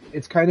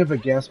 it's kind of a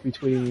guess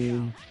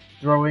between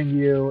throwing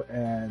you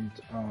and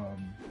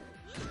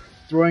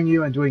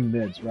doing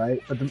mids,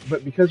 right?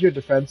 But because you're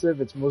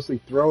defensive, it's mostly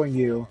throwing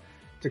you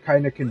to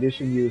kind of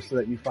condition you so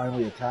that you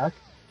finally attack,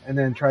 and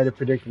then try to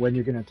predict when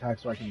you're going to attack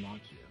so I can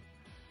launch you.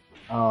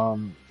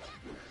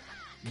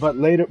 But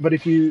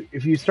if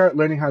you start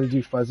learning how to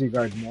do fuzzy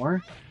guard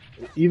more,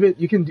 even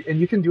you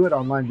can do it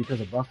online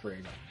because of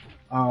buffering.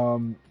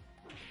 Um,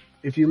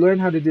 if you learn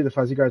how to do the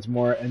fuzzy guards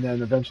more, and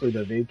then eventually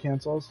the evade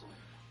cancels,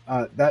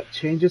 that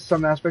changes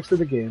some aspects of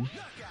the game.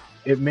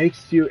 It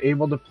makes you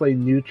able to play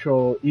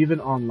neutral even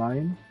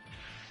online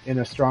in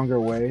a stronger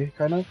way,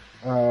 kind of.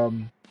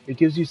 It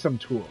gives you some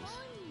tools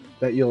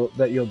that you'll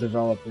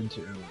develop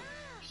into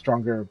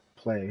stronger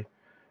play,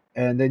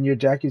 and then your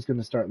Jackie's going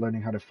to start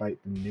learning how to fight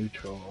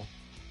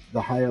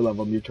the higher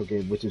level neutral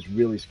game, which is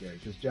really scary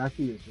because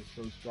Jackie is just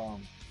so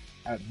strong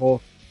at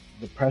both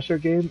the pressure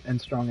game and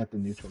strong at the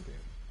neutral game.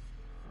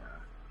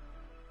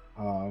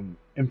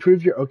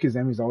 Improve your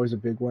Okizeme is always a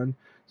big one.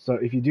 So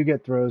if you do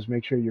get throws,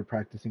 make sure you're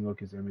practicing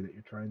Okizeme, that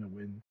you're trying to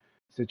win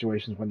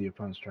situations when the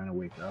opponent's trying to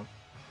wake up.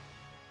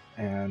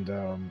 And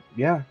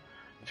yeah,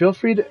 feel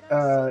free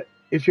to,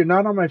 if you're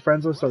not on my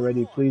friends list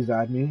already, please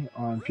add me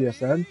on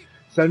PSN.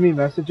 Send me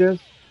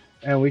messages,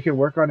 and we can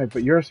work on it.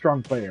 But you're a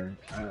strong player.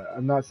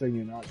 I'm not saying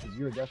you're not, because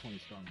you're definitely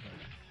a strong player.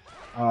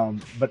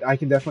 But I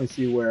can definitely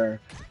see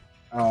where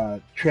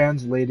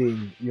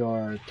translating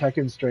your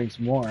Tekken strengths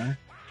more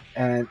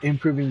and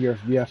improving your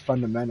VF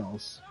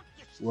fundamentals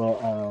will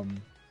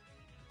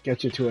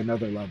get you to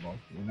another level,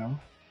 you know?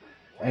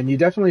 And you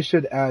definitely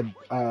should add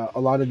a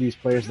lot of these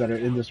players that are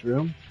in this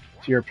room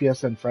to your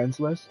PSN friends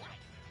list.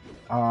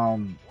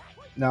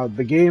 Now,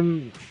 the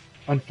game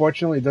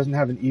unfortunately doesn't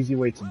have an easy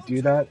way to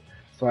do that,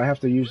 so I have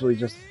to usually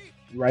just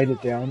write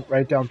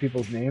down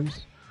people's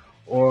names,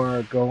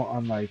 or go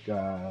on like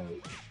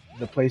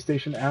the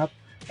PlayStation app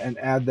and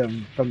add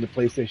them from the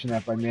PlayStation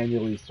app by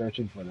manually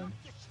searching for them.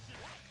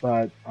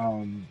 But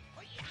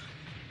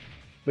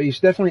but you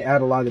should definitely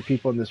add a lot of the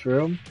people in this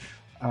room.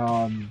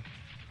 Um,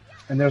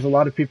 and there's a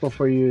lot of people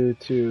for you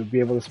to be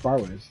able to spar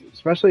with,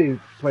 especially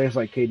players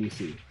like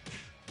KDC.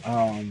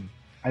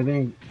 I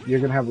think you're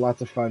gonna have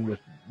lots of fun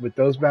with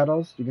those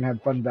battles. You're gonna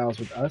have fun battles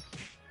with us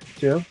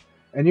too,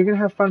 and you're gonna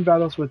have fun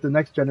battles with the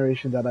next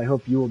generation that I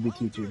hope you will be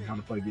teaching how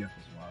to play VF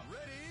as well.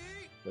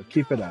 So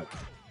keep it up.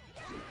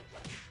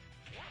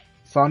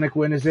 Sonic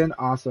Win is in.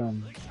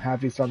 Awesome.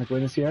 Happy Sonic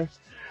Win is here.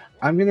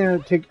 I'm gonna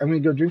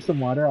go drink some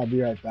water. I'll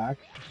be right back.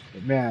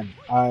 But man,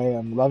 I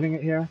am loving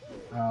it here.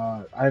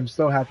 I'm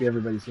so happy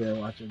everybody's here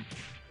watching.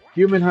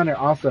 Human Hunter,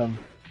 awesome.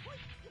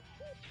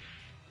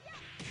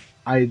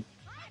 I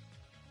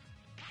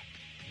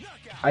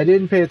I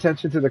didn't pay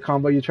attention to the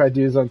combo you tried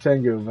to use on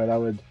Tengu, but I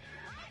would.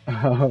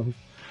 Um,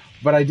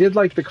 but I did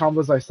like the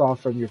combos I saw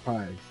from your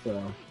pie,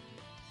 so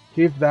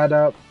keep that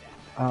up.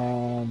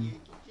 Um,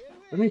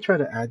 let me try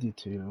to add you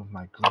to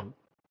my group.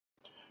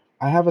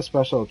 I have a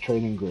special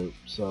training group,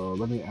 so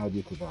let me add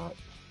you to that.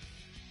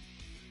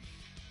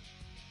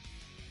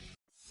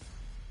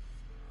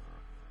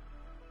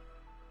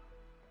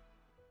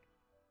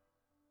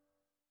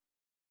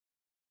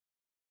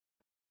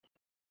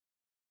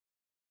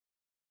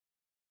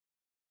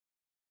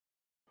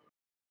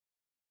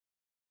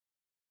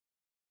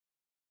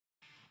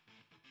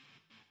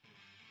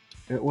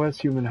 It was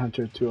Human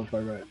Hunter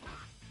 205, right?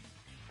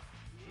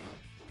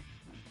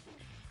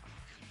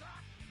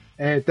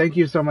 Hey, thank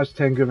you so much,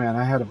 Tengu Man.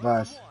 I had a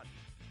blast.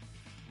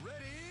 Ready,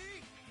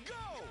 go!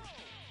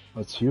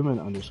 What's human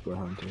underscore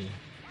hunter?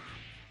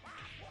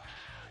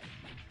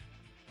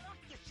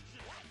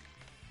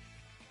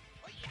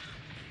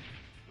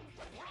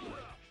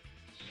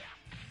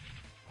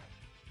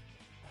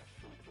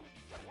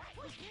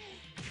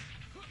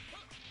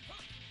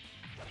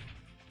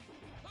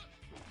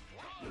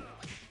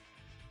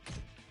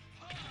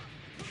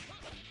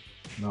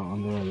 No,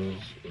 on there it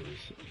is.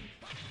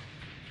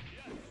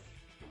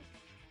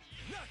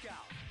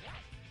 Knockout!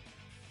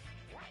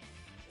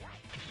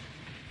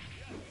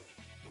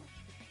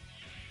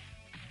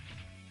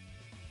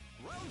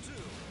 Round two.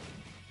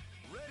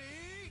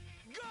 Ready,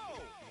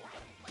 go!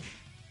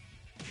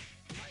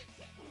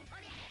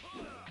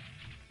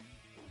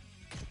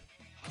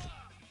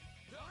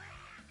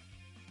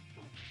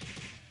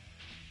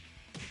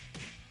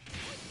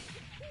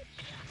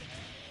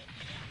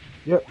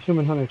 Yep,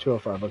 human hunter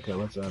 205. Okay,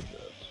 let's add that.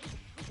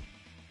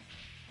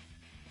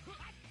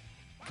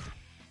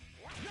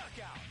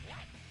 Knockout!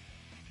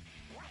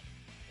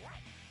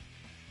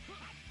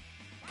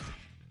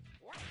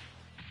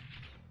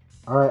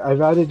 Alright,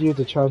 I've added you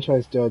to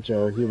Chanchai's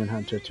Dojo, Human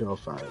Hunter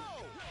 205.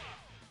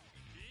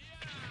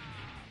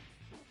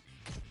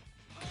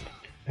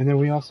 And then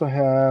we also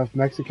have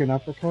Mexican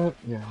Uppercut.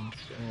 Yeah,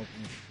 let's add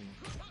Mexican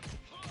Uppercut.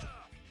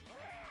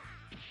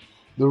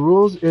 The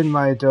rules in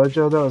my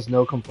dojo, though, is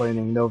no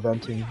complaining, no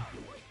venting.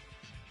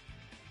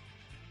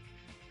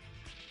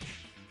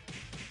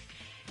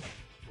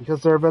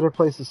 Because there are better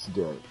places to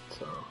do it,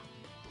 so...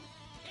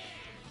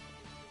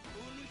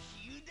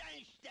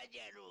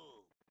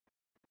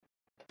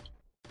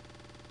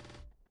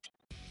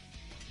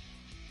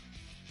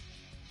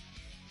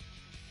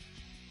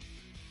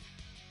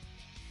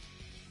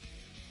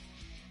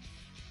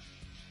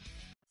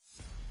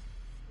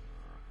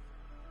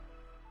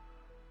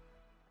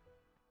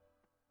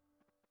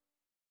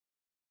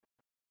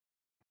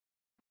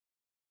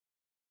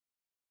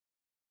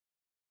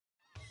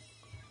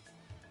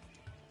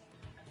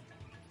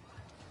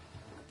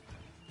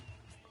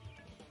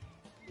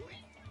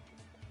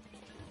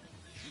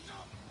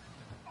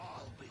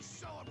 I'll be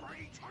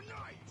celebrating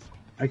tonight!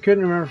 I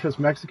couldn't remember if it's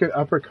Mexican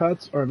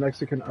Uppercuts or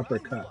Mexican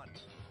Uppercut.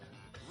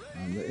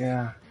 But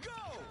yeah.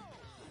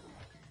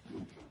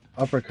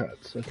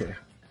 Uppercuts, okay.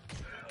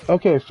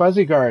 Okay,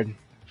 Fuzzy Guard.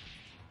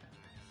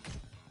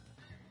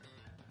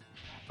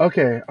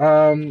 Okay,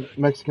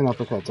 Mexican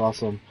Uppercuts,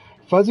 awesome.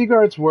 Fuzzy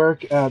Guards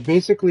work,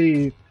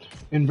 basically,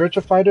 in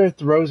Virtua Fighter,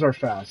 throws are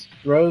fast.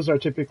 Throws are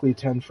typically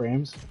 10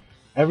 frames.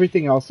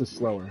 Everything else is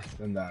slower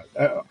than that.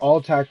 All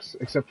attacks,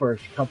 except for a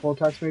couple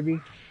attacks maybe,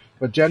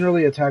 but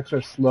generally attacks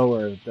are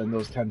slower than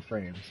those 10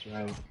 frames,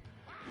 right?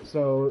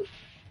 So,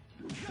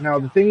 now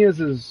the thing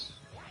is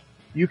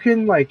you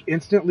can like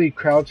instantly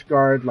crouch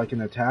guard like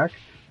an attack,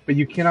 but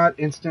you cannot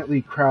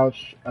instantly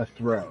crouch a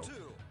throw.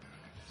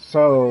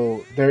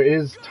 So there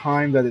is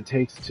time that it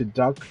takes to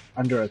duck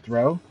under a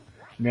throw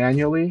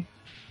manually.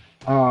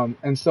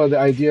 And so the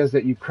idea is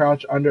that you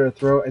crouch under a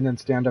throw and then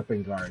stand up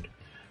and guard.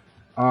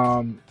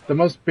 The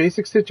most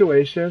basic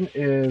situation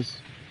is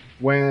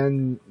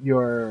when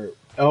your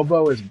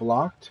elbow is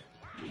blocked.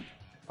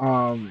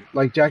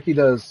 Like Jackie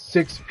does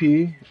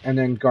 6P and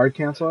then guard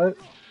cancel it.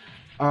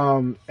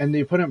 And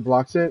the opponent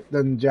blocks it,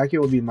 then Jackie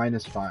will be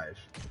 -5.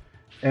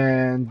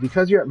 And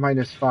because you're at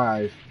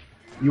 -5,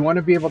 you want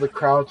to be able to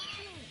crouch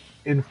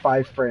in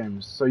 5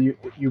 frames. So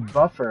you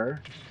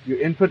buffer, you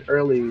input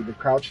early the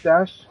crouch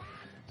dash,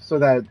 so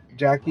that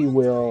Jackie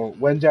will,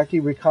 when Jackie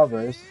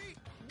recovers,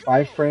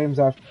 5 frames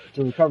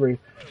after recovery,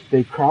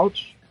 they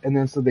crouch, and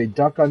then so they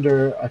duck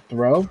under a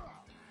throw.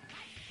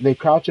 They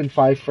crouch in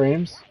 5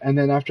 frames, and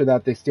then after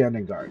that they stand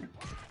and guard.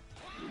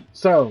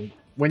 So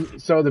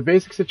the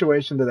basic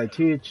situation that I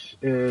teach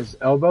is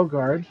elbow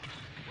guard,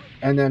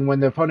 and then when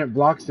the opponent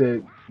blocks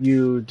it,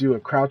 you do a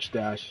crouch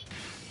dash,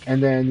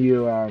 and then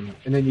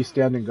you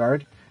stand and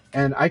guard.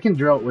 And I can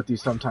drill it with you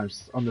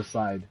sometimes on the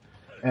side.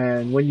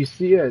 And when you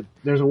see it,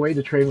 there's a way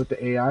to train with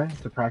the AI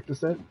to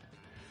practice it.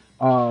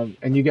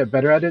 And you get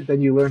better at it,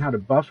 then you learn how to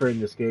buffer in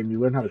this game. You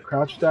learn how to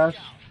crouch dash,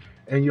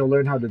 and you'll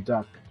learn how to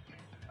duck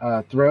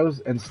throws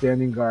and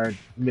standing guard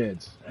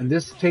mids. And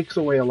this takes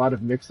away a lot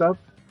of mix-up.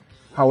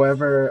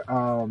 However,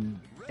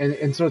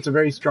 and so it's a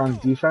very strong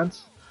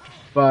defense,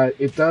 but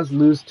it does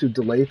lose to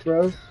delay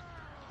throws.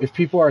 If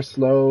people are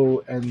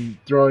slow and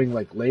throwing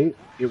like late,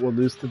 it will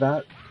lose to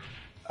that.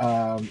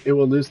 It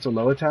will lose to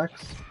low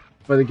attacks.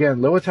 But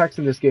again, low attacks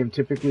in this game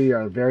typically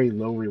are very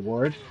low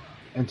reward,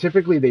 and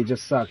typically they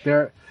just suck.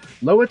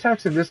 Low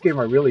attacks in this game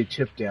are really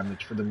chip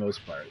damage for the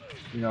most part.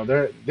 You know,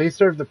 they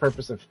serve the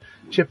purpose of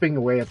chipping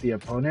away at the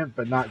opponent,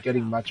 but not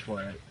getting much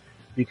for it,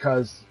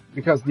 because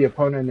the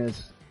opponent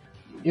is,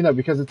 you know,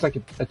 because it's like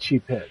a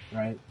cheap hit,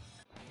 right?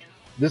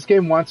 This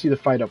game wants you to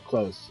fight up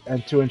close,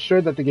 and to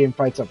ensure that the game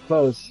fights up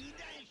close,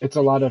 it's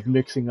a lot of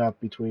mixing up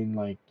between,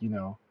 like, you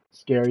know,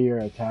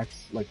 scarier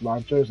attacks like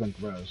launchers and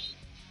throws.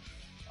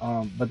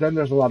 But then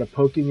there's a lot of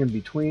poking in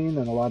between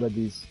and a lot of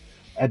these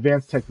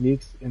advanced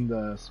techniques in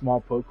the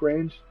small poke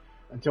range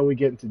until we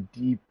get into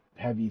deep,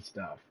 heavy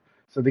stuff.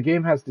 So the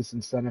game has this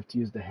incentive to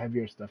use the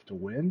heavier stuff to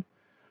win,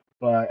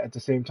 but at the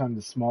same time,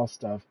 the small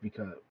stuff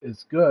because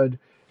is good,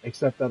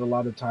 except that a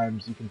lot of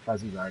times you can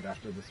fuzzy guard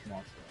after the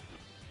small stuff,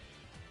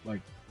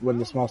 like when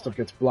the small stuff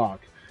gets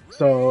blocked.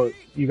 So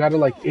you got to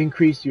like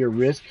increase your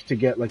risk to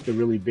get like the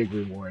really big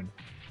reward,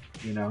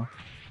 you know.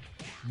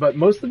 But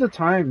most of the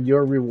time,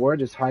 your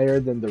reward is higher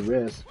than the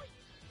risk,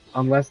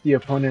 unless the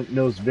opponent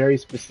knows very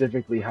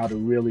specifically how to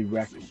really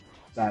wreck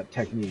that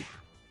technique.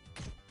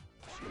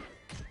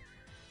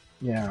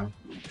 Yeah.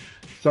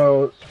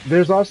 So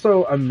there's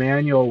also a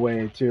manual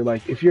way to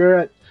like if you're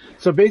at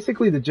so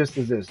basically the gist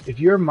is this. If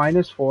you're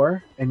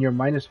 -4 and you're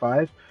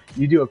 -5,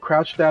 you do a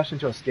crouch dash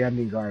into a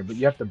standing guard, but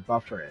you have to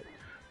buffer it.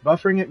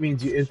 Buffering it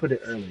means you input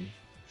it early.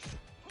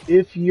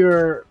 If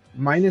you're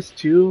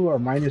 -2 or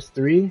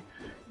 -3,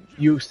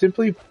 you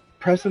simply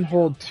press and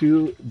hold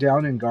 2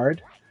 down in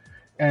guard,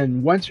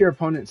 and once your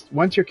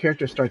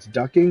character starts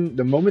ducking,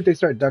 the moment they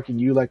start ducking,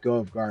 you let go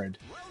of guard,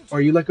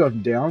 or you let go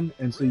of down,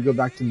 and so you go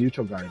back to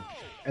neutral guard.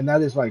 And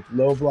that is like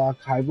low block,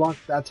 high block.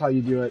 That's how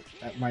you do it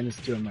at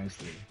 -2 and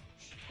 -3.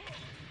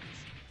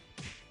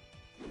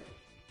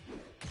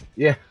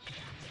 Yeah.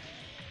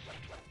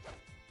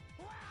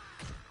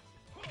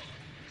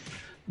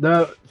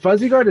 The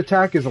fuzzy guard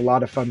attack is a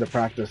lot of fun to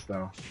practice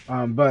though,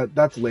 but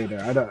that's later.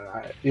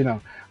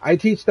 I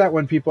teach that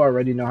when people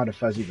already know how to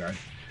fuzzy guard.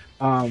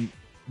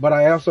 But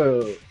I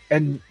also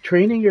and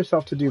training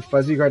yourself to do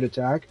fuzzy guard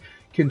attack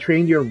can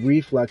train your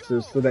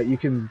reflexes so that you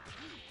can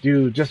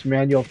do just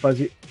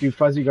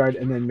fuzzy guard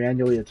and then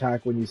manually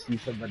attack when you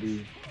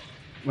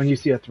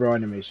see a throw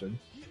animation.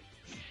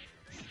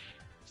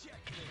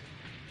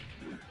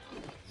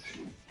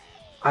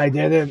 I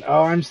didn't.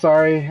 Oh, I'm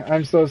sorry.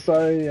 I'm so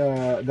sorry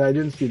that I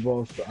didn't see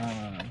both.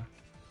 I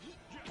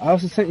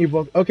also sent you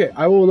both. Okay,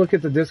 I will look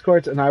at the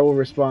Discords and I will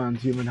respond,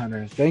 Human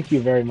Hunter. Thank you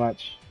very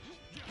much.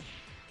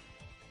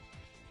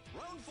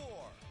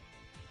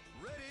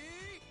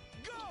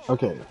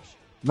 Okay,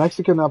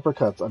 Mexican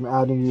uppercuts. I'm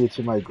adding you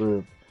to my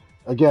group.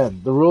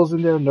 Again, the rules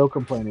in there, no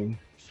complaining.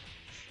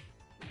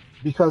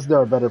 Because there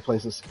are better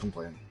places to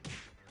complain.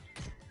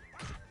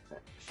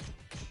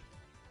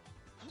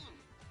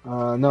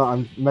 No,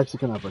 I'm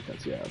Mexican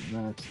uppercuts, yeah.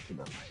 Mexican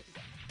uppercuts.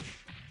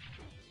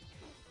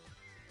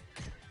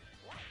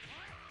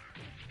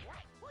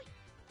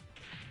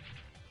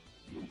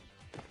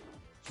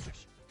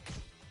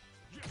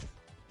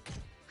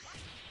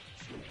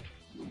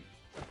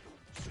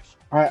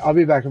 Alright, I'll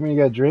be back. I'm gonna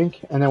get a drink,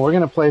 and then we're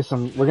gonna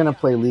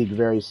play League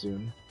very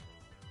soon.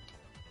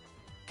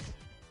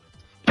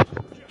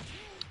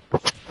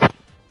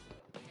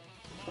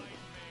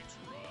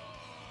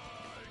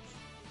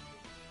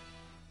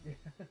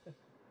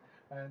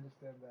 I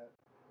understand that.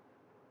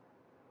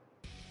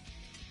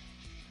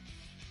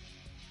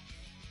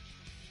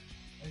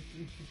 I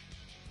see.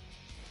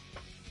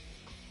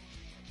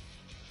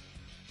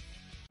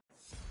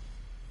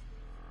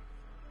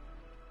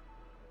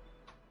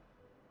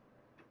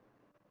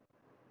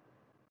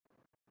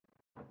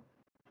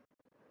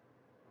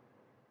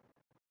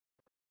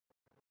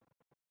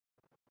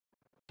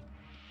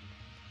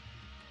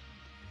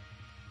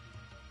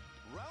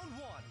 Round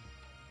 1.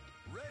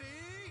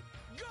 Ready,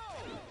 go!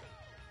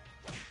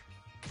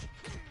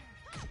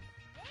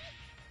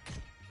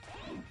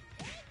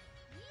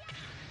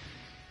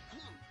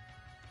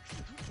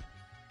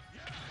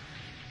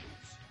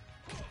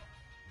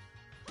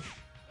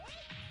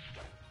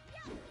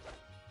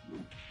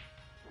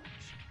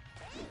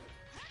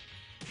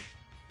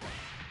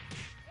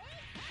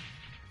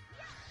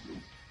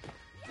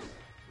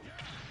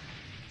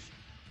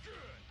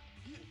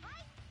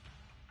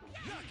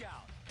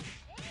 Knockout!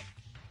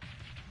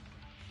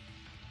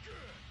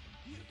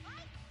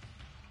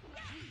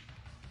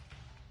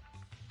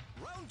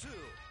 Round 2.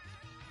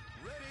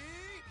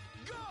 Ready,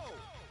 go!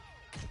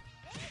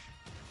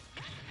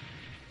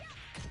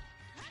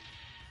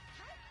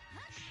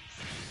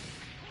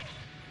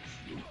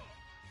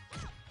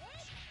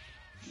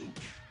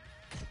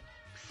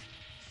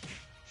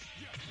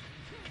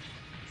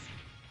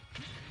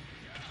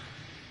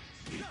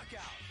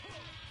 Knockout!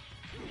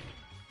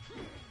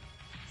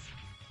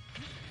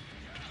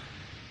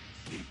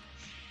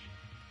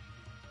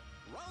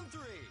 Round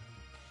 3.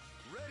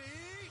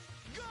 Ready,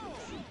 go!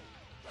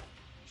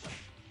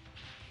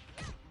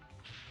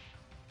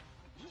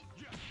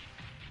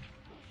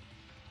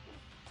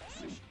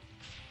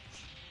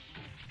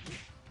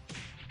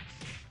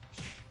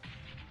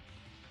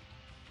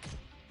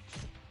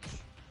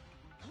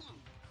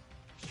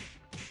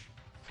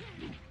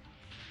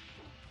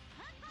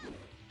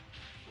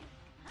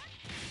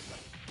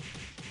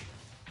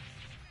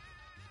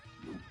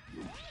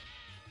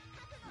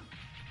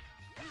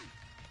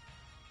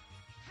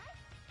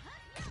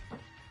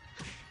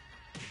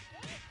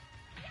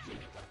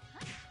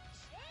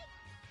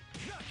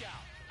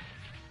 Knockout!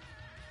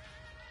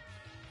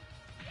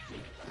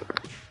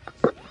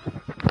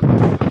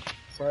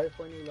 Sorry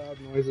for any loud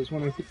noises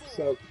when I pick this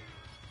up.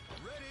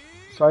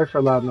 Sorry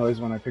for loud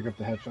noise when I pick up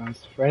the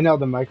headphones. Right now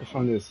the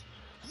microphone is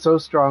so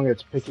strong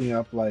it's picking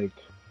up like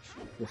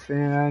the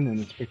fan and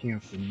it's picking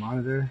up the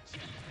monitor.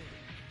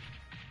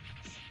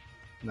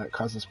 And that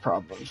causes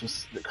problems.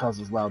 Just it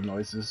causes loud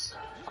noises.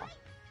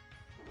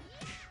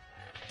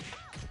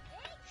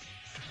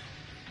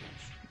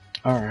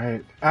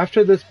 Alright.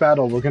 After this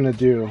battle we're gonna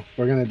do it.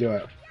 We're gonna do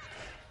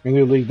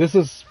League. This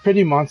is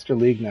pretty Monster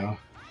League now.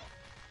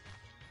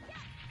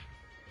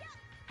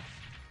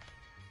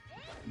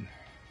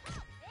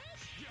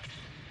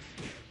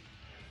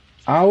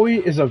 Aoi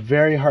is a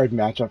very hard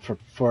matchup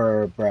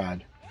for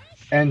Brad.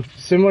 And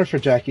similar for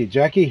Jackie.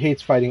 Jackie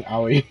hates fighting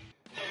Aoi.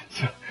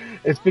 So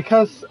it's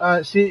because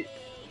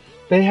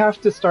they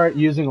have to start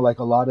using like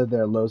a lot of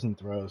their lows and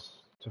throws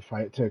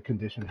to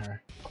condition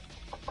her.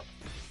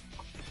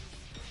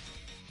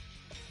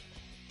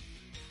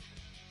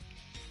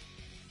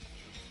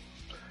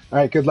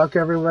 Alright, good luck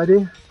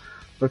everybody.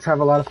 Let's have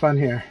a lot of fun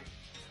here.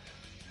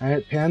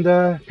 Alright,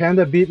 Panda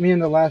beat me in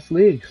the last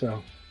league,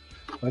 so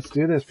let's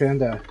do this,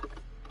 Panda.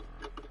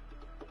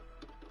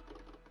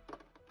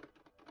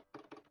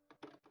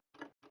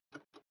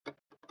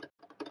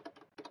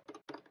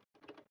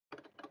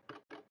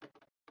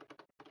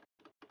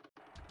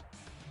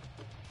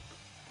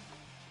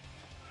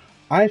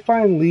 I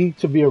find League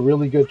to be a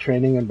really good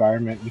training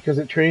environment because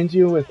it trains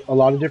you with a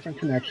lot of different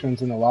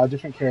connections and a lot of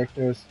different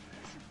characters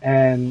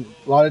and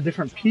a lot of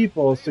different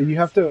people. So you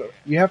have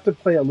to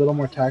play a little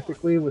more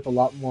tactically with a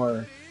lot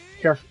more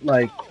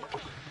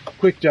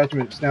quick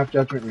judgment, snap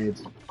judgment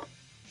reads.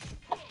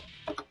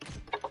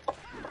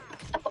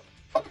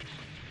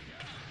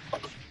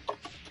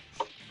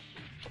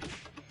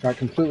 Got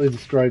completely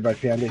destroyed by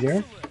Panda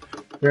here.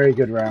 Very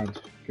good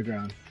round. Good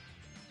round.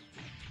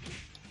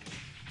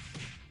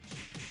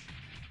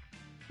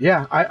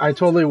 Yeah, I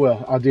totally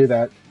will. I'll do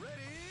that.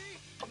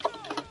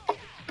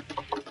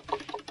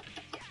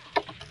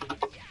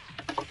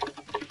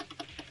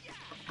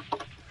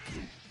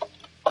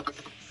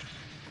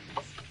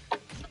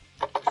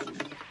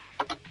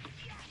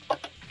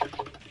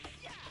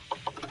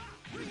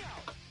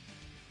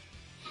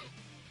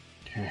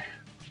 Okay.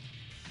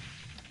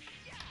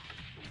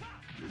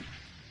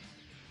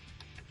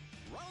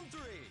 Round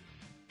 3.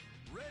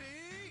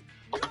 Ready,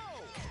 go!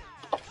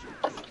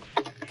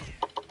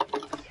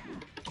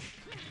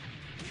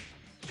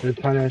 Good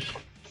punish.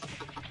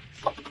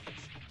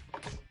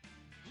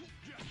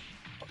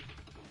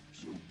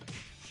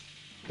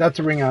 That's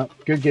a ring out.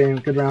 Good game.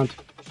 Good round.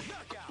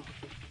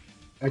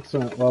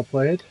 Excellent. Well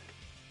played.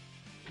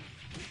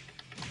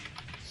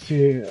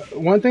 See,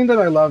 one thing that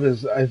I love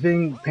is I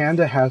think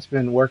Panda has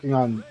been working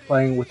on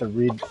playing with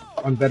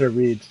on better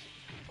reads,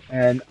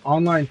 and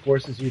online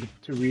forces you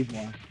to read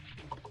more.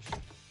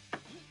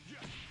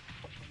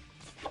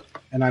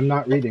 And I'm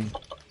not reading,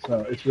 so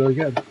it's really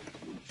good.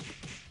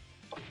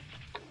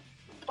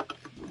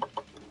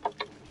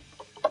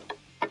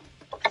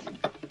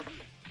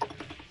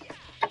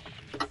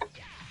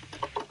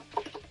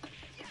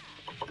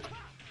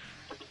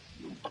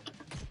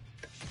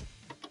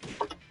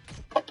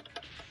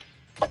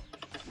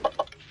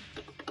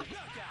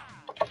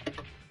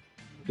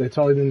 They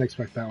totally didn't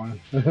expect that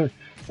one.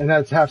 And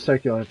that's half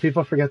circular.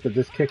 People forget that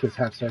this kick is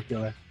half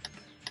circular.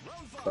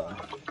 So.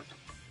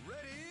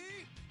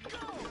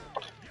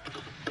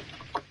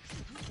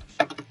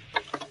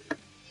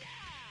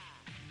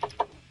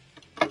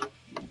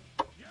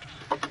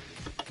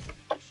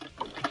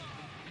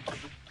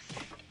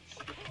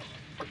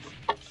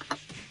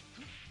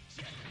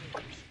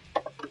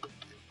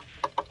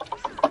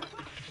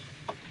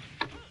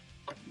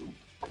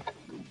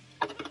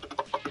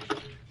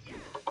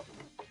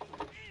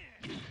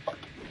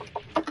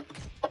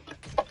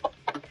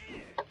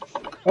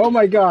 Oh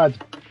my god!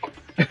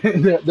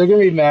 They're gonna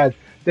be mad.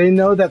 They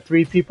know that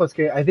 3P plus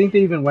K, I think they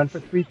even went for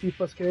 3P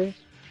plus K,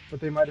 but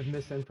they might have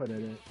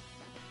misinputted it.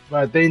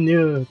 But they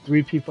knew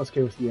 3P plus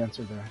K was the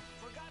answer there.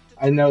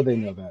 I know they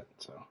know that,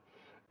 so.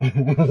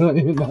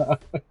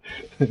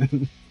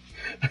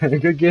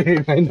 Good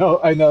game. I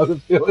know the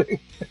feeling.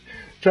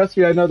 Trust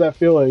me, I know that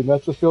feeling.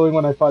 That's the feeling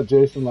when I fought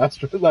Jason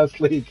last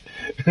league.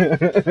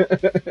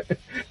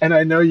 And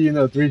I know you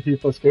know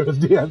 3P plus K was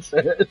the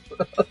answer.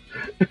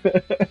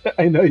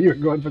 I know you were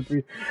going for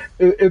 3.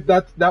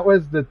 That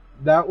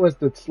was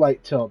the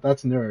slight tilt.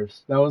 That's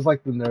nerves. That was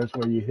like the nerves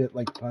where you hit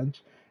like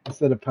punch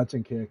instead of punch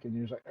and kick, and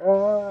you're just like,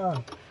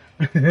 ah,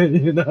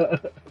 you know.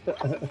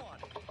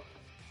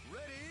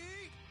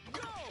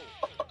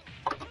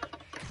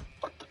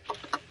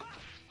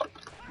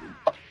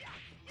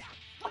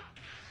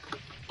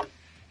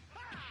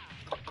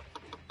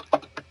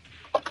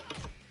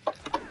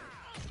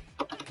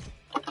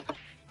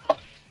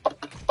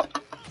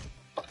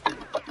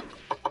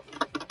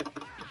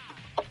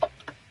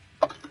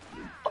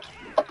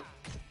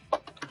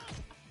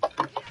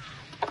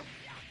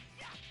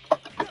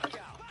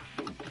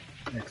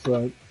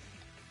 Excellent.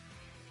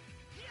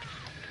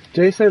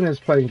 Jason is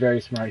playing very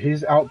smart.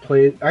 He's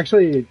outplayed.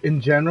 Actually, in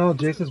general,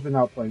 Jason's been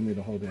outplaying me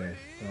the whole day.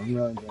 So I'm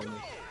really enjoying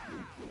this.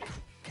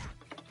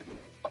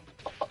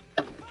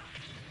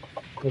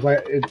 Because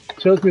it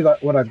shows me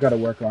what I've got to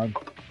work on.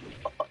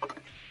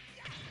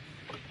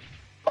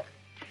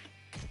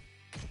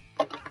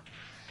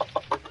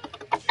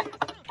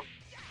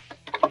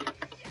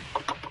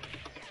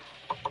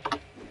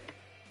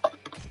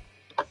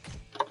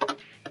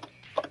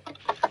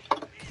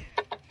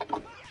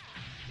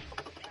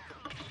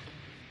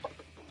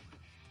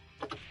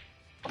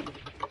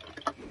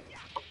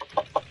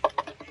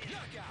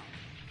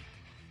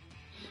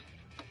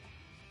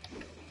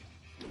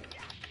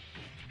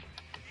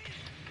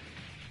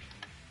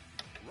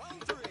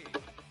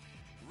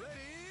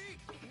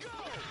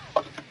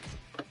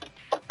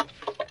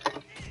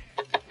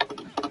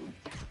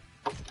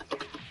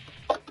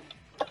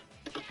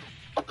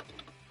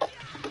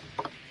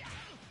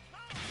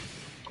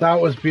 That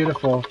was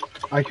beautiful.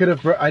 I could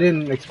have. I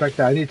didn't expect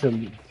that. I need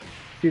to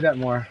see that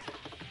more.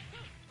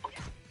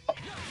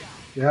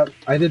 Yep,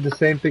 I did the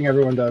same thing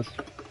everyone does.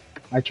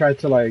 I tried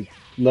to like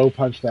low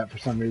punch that for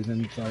some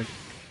reason. It's like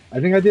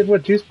I think I did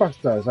what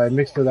Juicebox does. I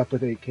mixed it up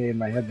with 8K in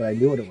my head, but I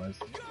knew what it was.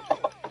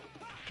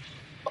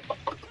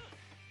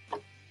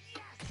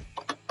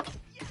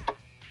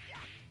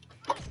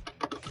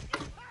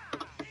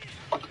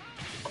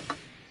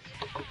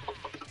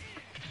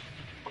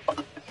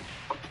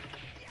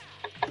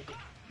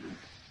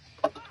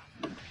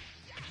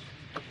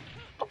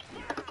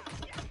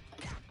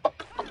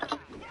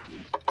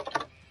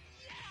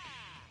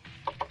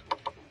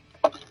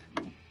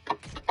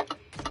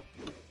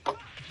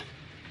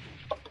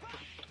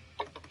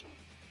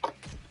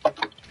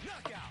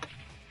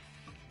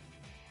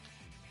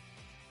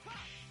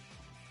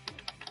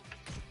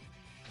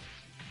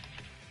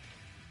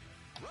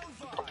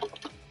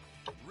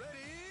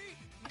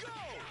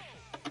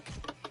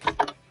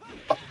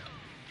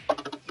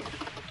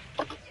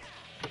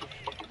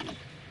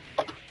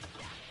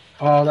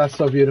 Oh, that's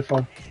so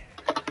beautiful.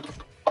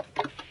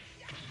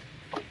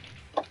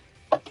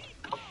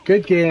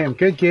 Good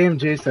game,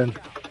 Jason.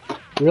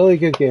 Really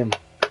good game.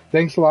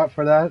 Thanks a lot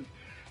for that.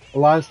 A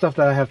lot of stuff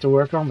that I have to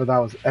work on, but that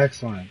was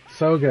excellent.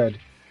 So good.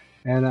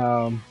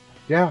 And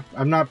yeah,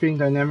 I'm not being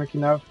dynamic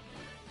enough.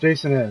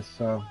 Jason is,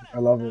 so I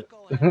love it.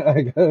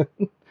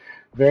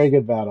 Very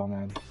good battle,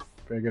 man.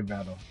 Very good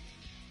battle.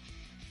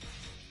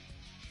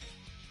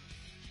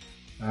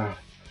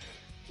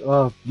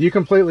 Well, you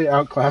completely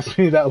outclassed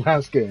me that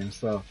last game,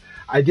 so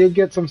I did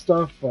get some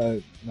stuff,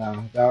 but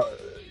no,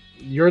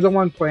 you're the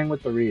one playing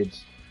with the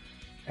reads,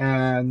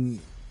 and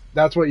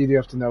that's what you do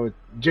have to know.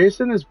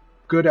 Jason is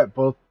good at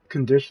both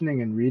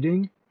conditioning and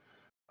reading.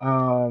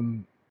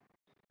 Um,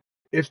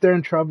 if they're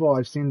in trouble,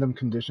 I've seen them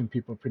condition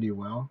people pretty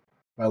well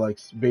by like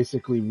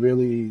basically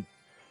really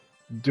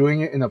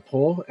doing it in a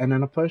pull and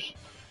then a push.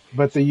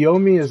 But the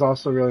Yomi is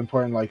also really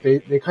important. Like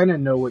they kind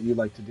of know what you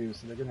like to do,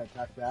 so they're gonna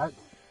attack that.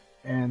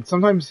 And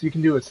sometimes you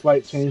can do a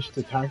slight change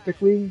to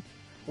tactically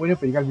win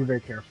it, but you gotta be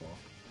very careful.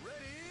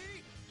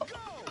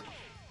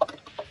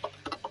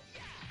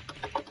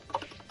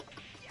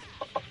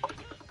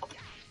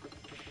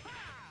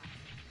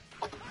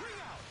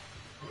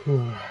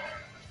 Round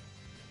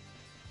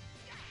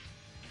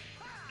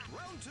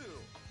two.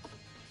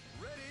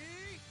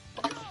 Ready,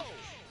 go!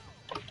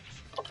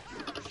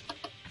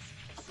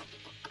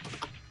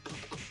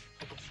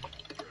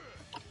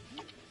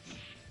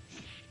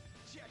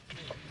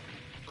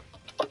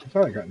 I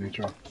thought I got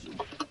neutral.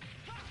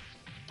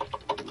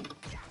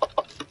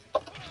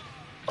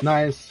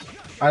 Nice.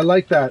 I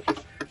like that.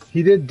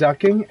 He did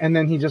ducking and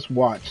then he just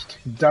watched.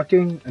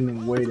 Ducking and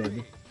then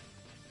waited.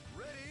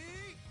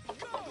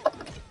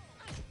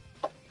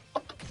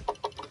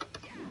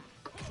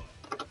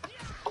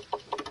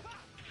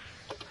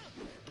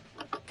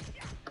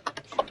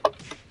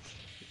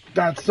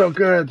 That's so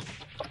good.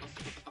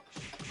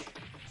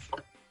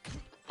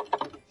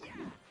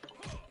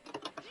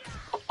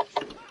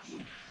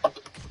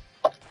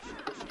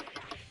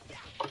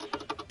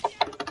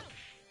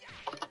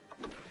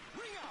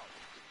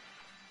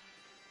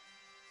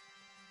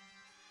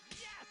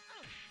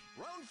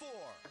 Round four.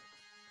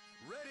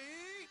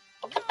 Ready,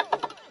 go!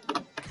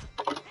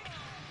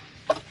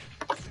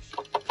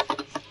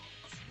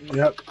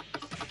 Yep.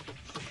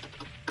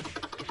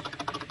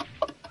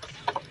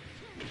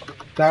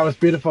 That was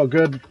beautiful.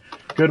 Good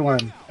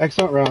one.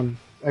 Excellent round,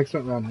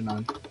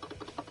 Hanan.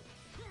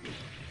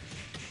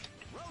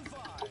 Round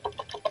five.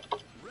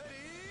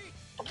 Ready,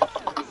 go!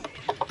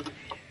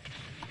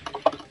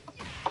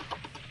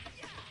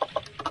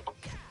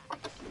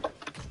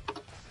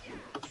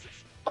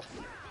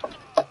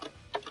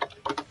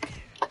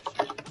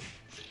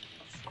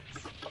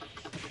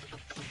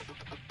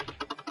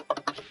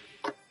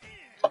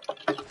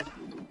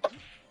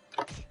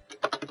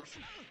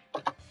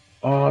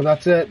 Oh,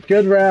 that's it.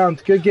 Good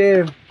round. Good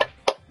game.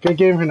 Good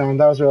game, Hanan.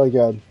 That was really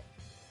good.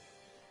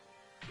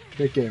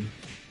 Good game.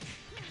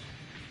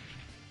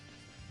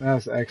 That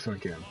was an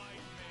excellent game.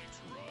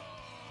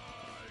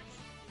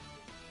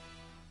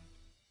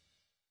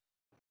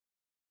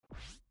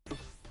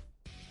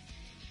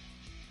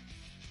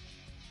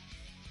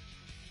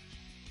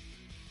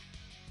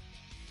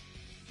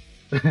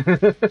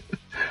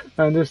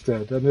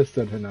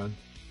 Understood, Hanan.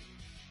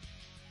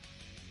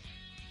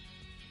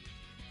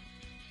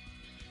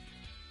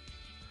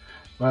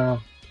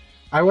 Well,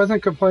 I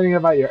wasn't complaining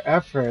about your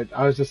effort.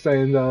 I was just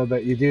saying though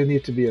that you do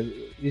need to be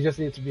you just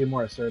need to be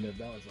more assertive.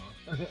 That was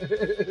all.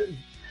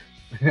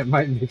 It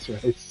might mix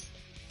rice.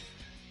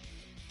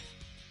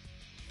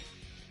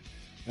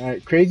 All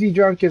right, Crazy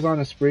Drunk is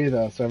on a spree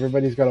though, so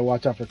everybody's got to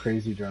watch out for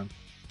Crazy Drunk.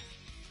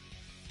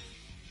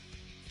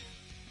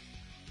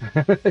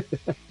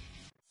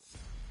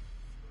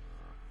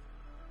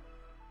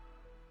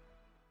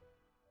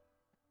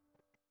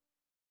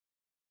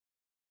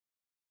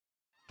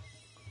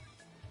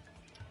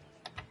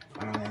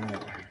 All right.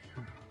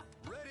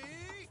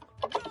 Ready,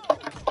 go!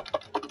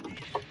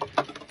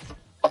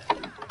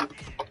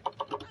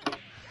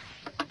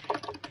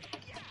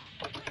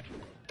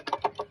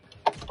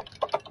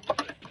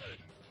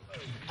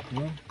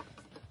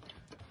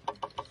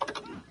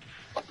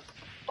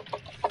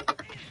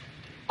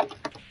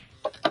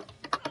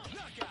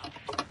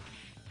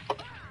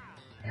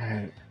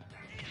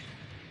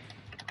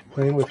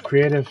 Playing with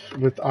creative,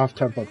 with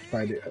off-tempo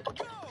fighting.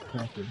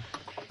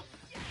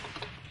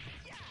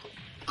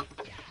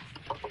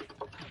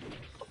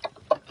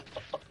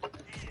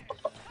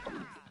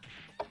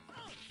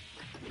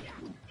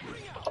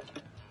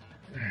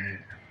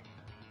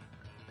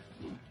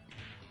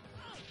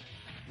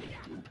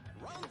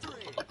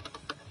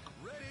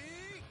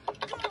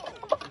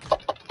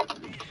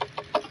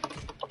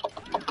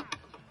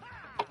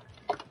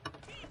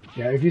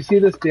 Yeah, if you see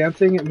this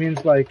dancing, it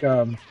means like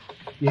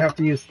you have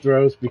to use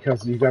throws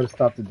because you got to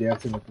stop the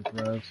dancing with the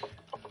throws.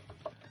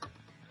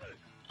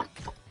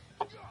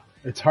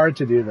 It's hard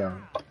to do though,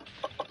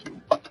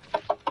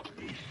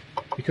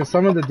 because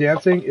some of the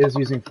dancing is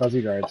using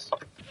fuzzy guards.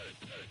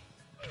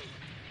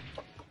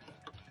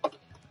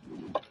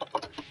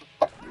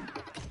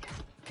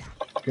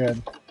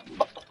 Good.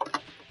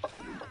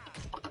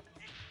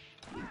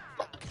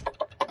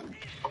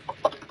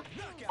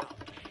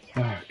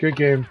 Good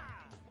game.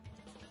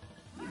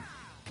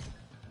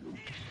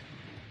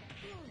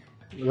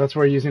 That's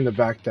where using the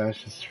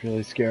backdash is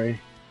really scary.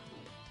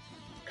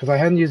 Because I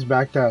hadn't used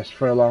backdash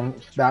for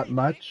that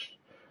much,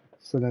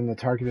 so then the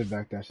targeted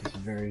backdash is a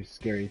very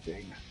scary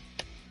thing.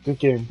 Good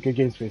game. Good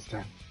game, Space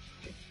Time.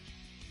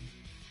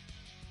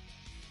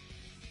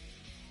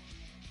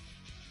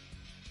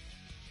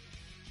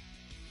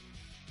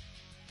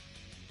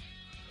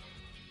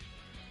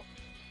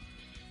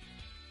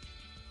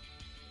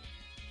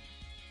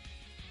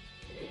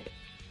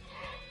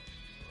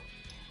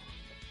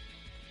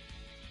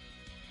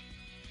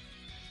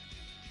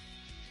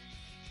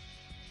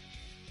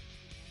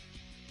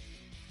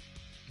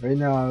 Right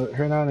now,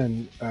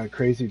 Hernan and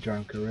Crazy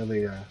Drunk are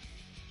really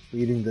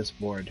leading this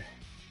board.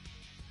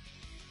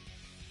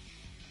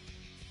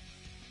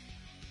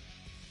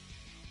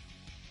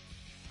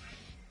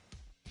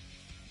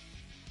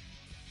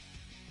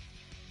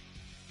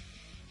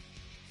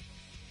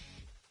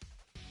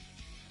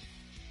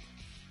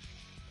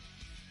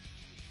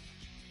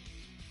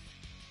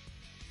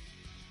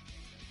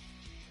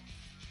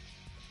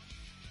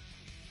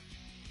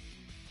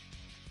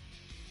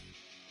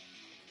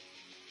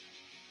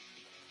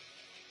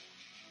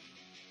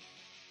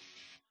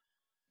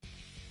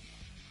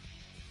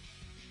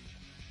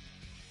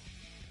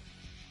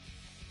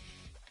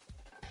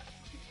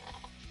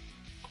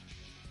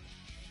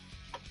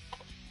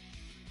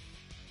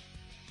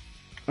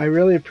 I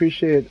really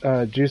appreciate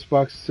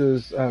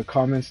Juicebox's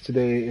comments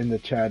today in the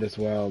chat as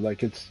well.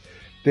 Like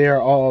they are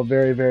all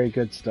very, very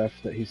good stuff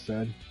that he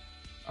said,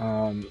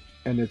 and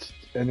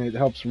it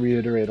helps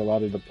reiterate a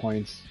lot of the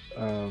points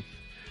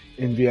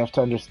in VF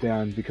to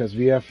understand, because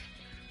VF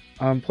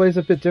plays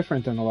a bit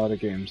different than a lot of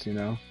games, you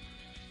know.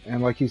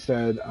 And like he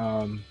said,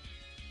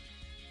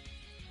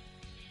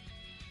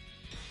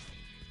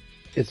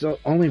 it's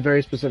only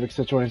very specific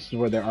situations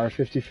where there are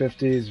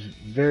 50-50s,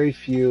 very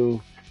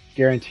few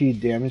guaranteed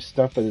damage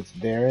stuff, but it's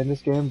there in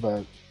this game.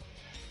 But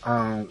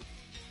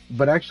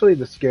actually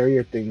the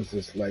scarier things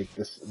is like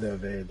the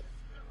evade.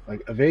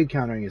 Like evade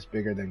countering is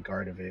bigger than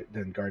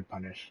guard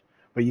punish.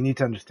 But you need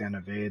to understand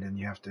evade, and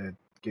you have to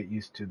get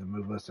used to the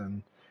move list,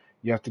 and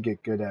you have to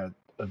get good at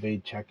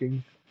evade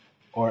checking,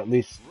 or at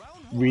least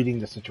reading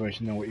the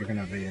situation and what you're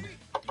gonna evade.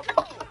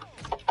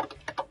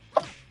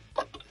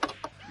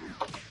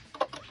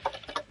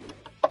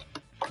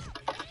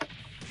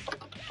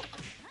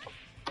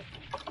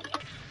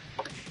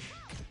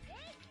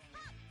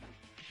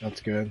 That's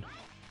good.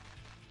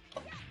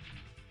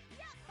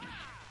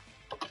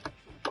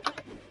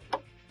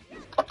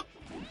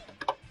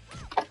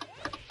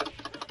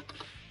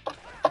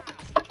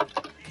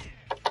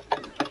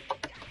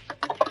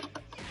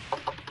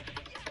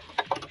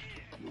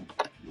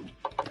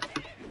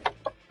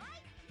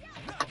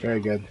 Very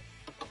good.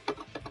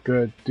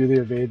 Good. Do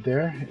the evade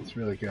there. It's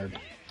really good.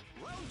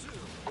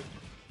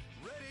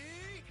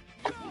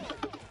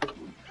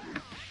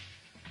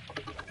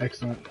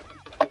 Excellent.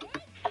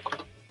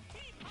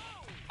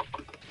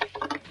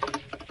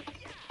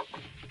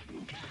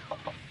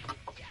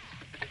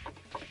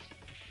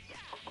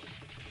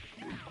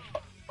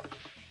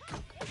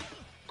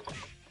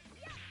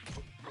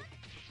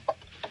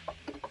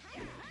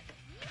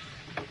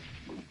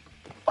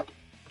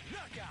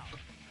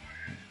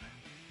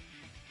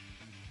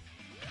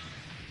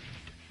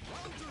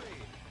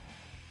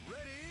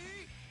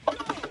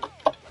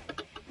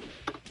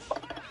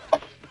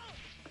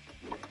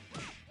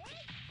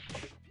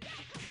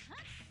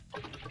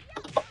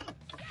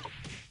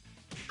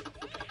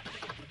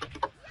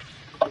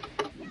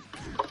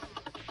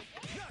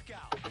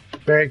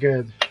 Very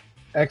good.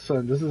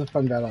 Excellent. This is a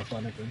fun battle,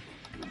 sonically.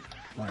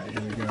 Alright,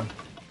 here we go.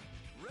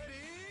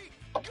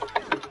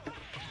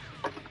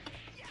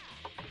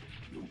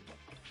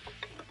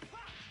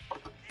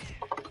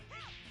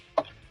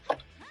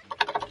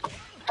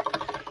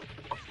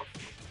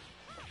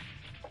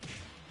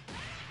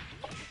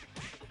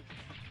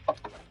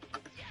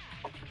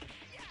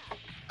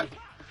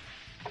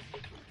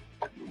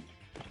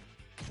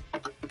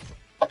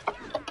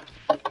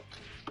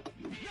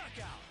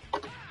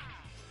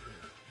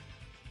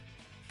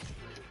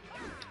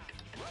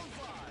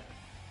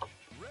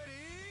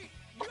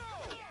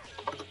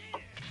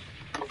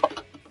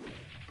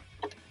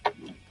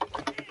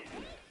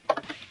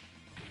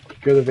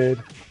 good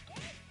evade.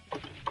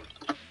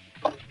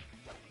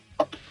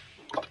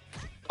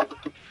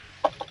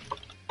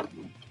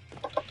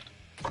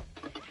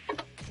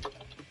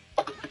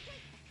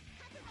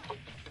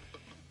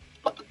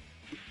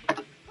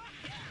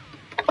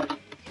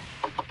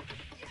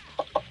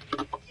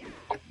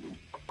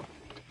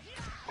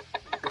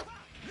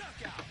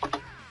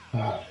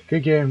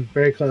 Good game,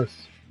 very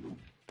close.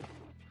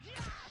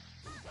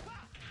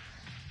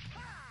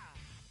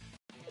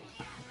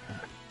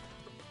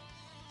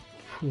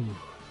 Whew.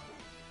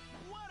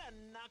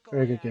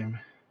 Very good game.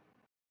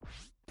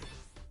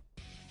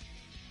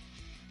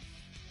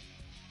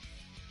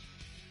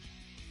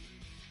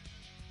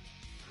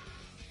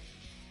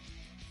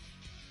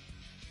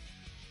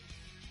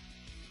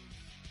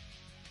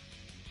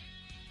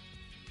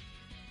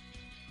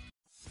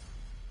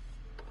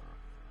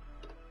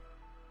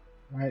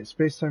 Alright,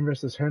 Spacetime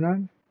versus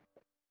Hernan.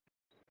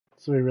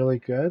 This will be really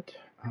good.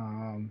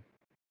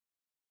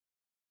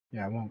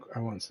 Yeah, I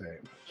won't say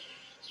it much.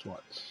 Just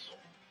watch.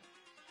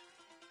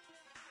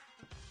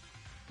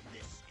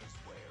 This is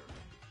where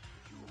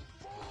you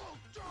fall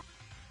down.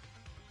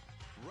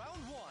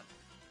 Round one.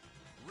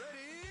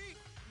 Ready,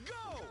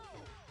 go!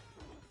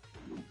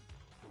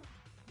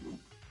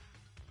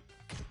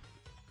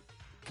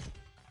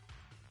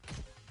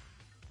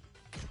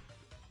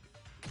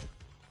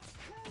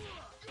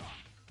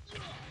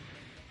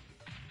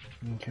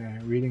 Okay,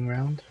 reading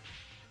round.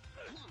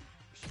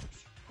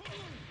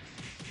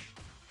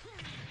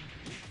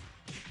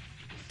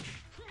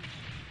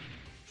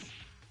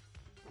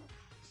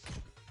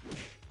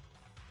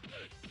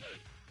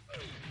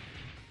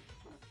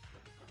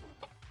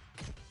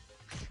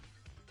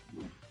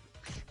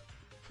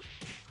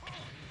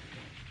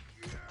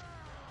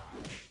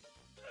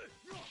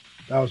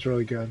 That was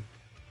really good.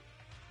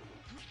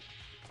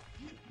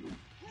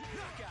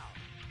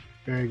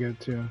 Very good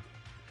too.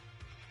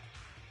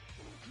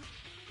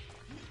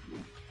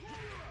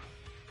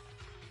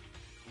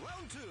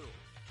 Round two.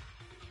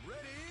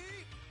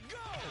 Ready, go!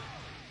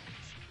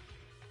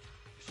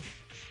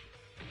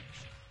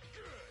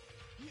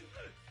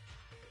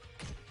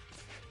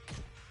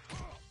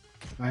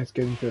 Nice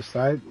getting to the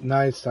side.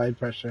 Nice side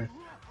pressure.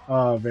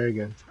 Oh, very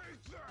good.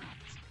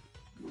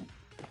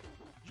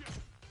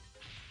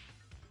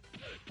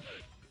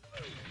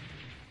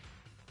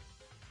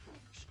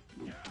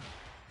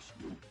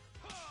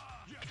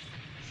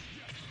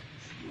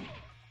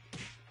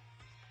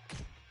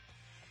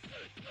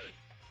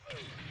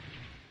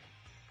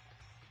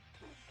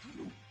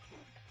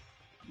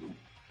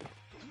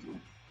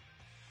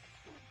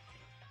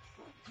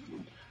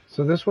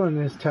 So this one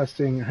is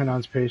testing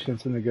Hernan's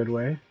patience in a good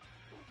way.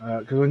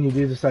 Because when you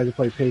do decide to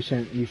play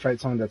patient and you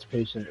fight someone that's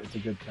patient, it's a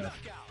good test.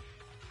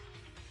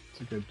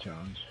 It's a good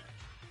challenge.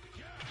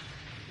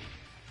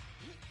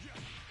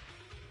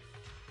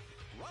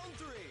 Round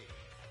three.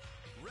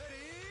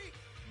 Ready,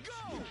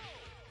 go!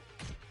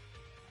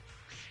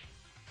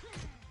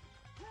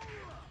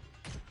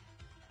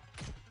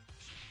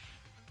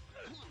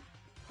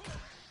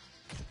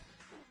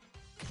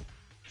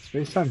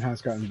 Spacetime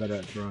has gotten better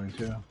at throwing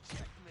too.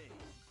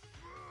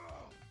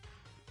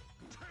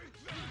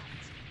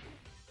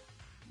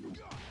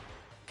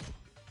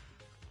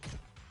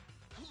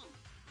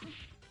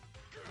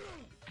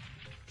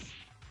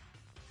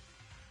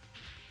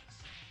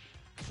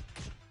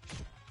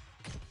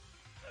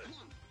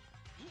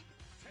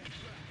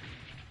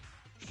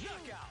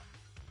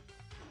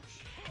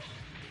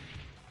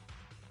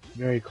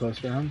 Very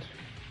close round.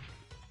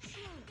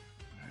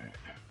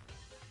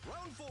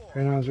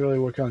 Hernan's really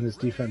working on his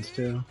defense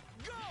too,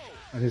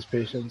 and his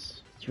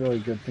patience. It's really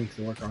good things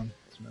to work on.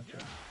 This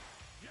matchup.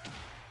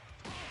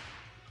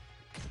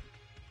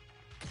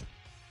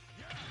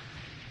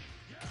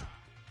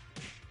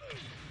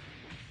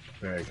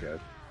 Very good.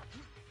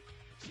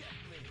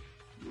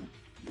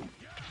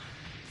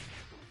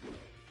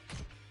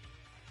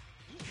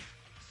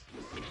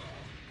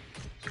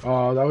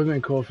 Oh, that would have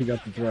been cool if he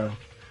got the throw.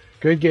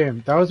 Good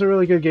game. That was a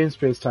really good game,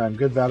 Spacetime.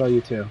 Good battle, you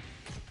two.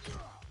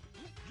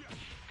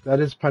 That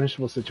is a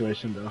punishable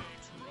situation, though.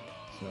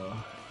 So.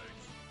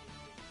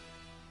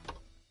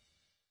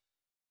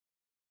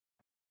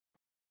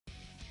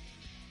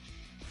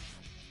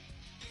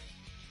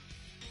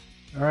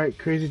 Alright,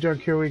 Crazy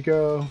Drunk, here we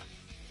go.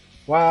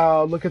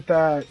 Wow, look at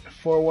that.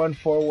 4-1,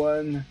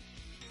 4-1.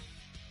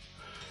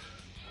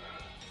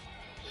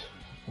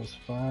 Plus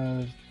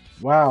 5.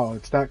 Wow,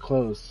 it's that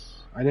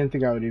close. I didn't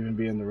think I would even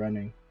be in the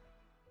running.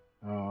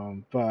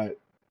 But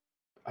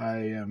I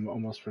am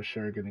almost for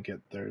sure going to get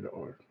third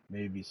or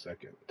maybe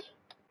second.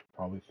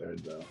 Probably third,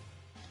 though.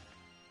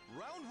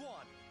 Round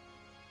one.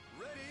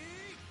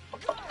 Ready,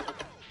 go!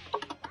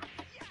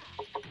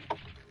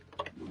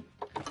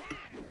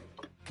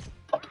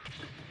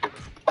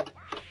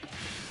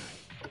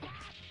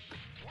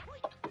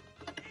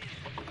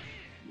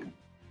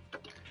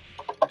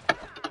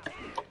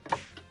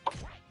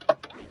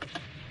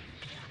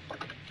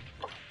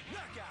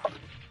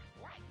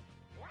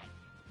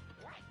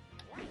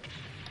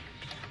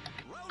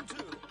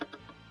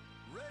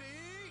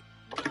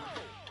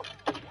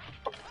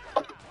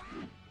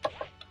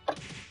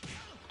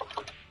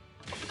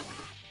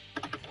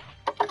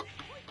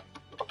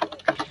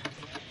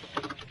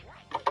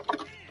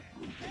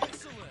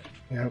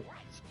 Yep.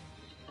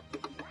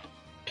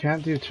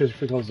 Can't do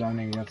typical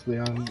zoning against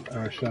Leon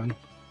or Shun.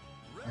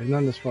 I've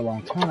known this for a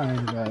long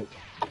time, but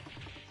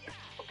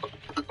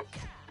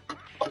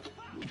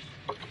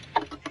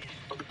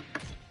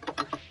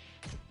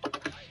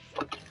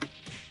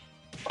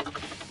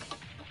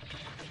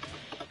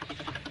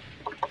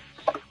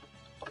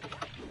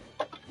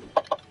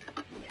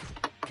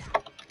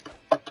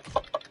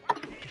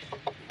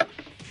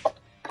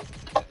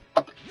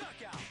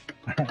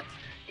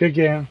good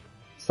game.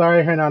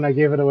 Sorry, Hernan, I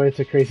gave it away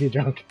to Crazy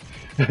Drunk.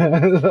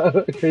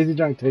 Crazy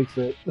Drunk takes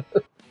it.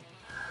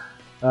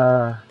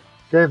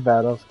 Great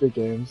battles, good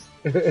games.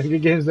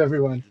 Good games,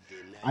 everyone.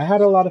 I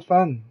had a lot of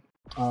fun.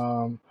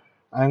 I'm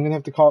gonna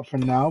have to call it for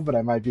now, but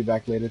I might be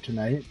back later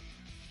tonight.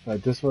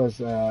 But this was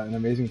an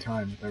amazing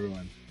time with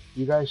everyone.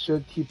 You guys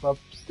should keep up,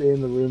 stay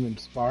in the room and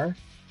spar.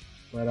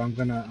 But I'm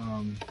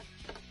gonna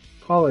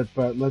call it.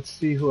 But let's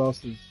see who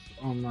else is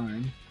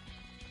online.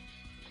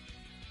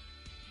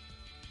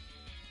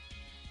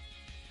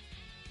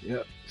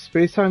 Yep,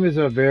 Spacetime is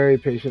a very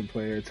patient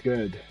player. It's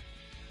good.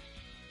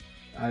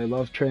 I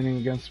love training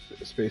against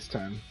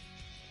Spacetime.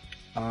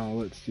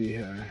 Let's see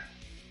here.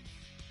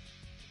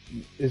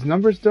 Is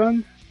numbers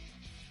done?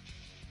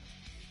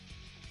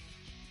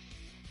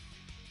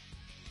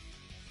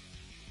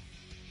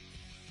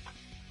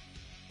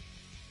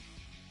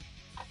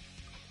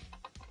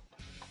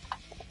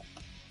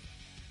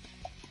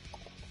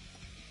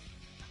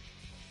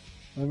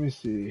 Let me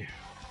see.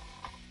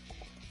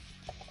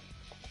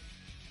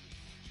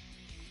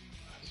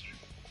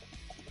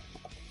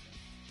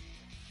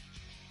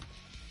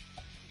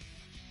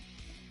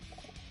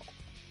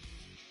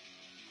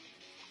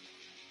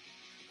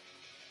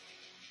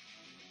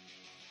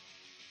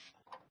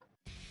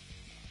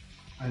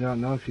 I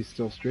don't know if he's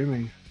still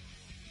streaming.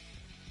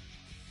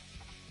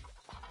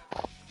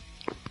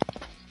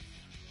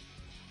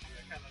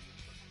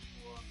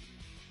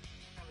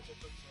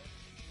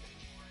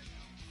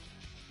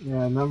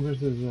 Yeah,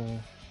 numbers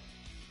is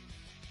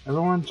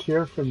everyone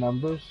cheer for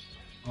numbers.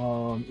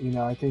 You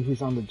know, I think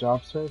he's on the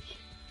job search.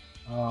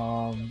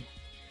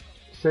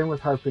 Same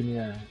with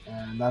Harpinier,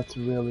 and that's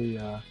really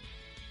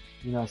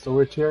you know, so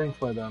we're cheering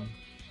for them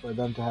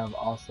to have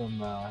awesome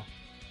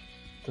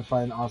to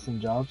find awesome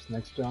jobs,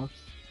 next jobs,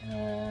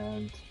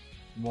 and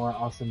more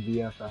awesome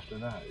BF after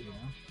that, you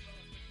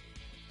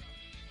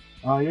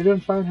know. You're doing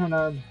fine,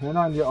 Hernan.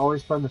 Hernan, you're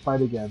always fun to fight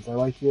against. I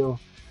like you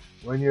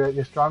when you're at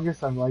your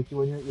strongest. I like you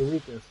when you're at your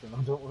weakest, so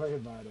don't worry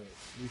about it.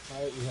 We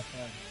fight, we have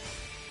fun.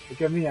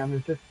 Look at me, I'm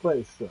in 5th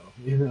place, so,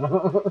 you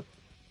know.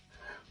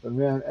 But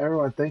man,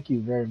 everyone, thank you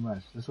very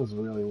much. This was a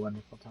really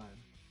wonderful time,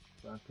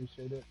 so I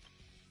appreciate it.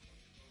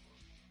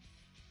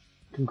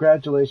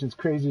 Congratulations,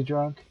 Crazy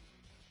Drunk.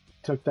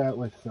 Took that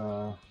with,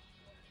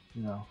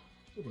 you know,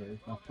 with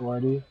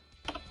authority.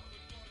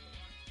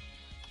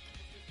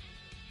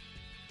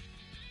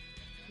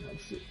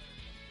 Let's see.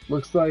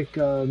 Looks like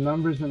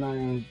Numbers and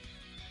I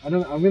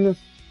don't know, I'm gonna,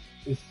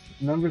 is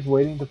Numbers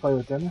waiting to play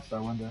with Dennis? I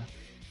wonder.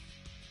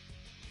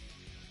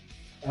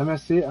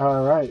 MSC?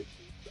 Alright.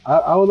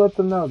 I will let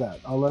them know that.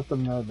 I'll let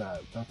them know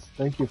that.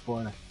 Thank you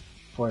for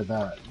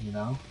that, you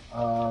know.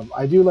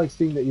 I do like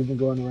seeing that you've been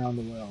going around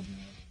the world,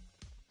 man.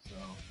 So,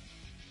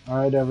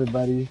 alright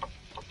everybody.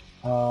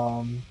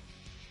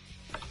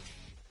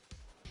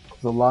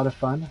 It's a lot of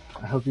fun.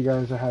 I hope you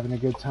guys are having a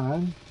good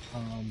time.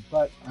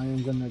 But I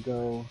am gonna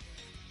go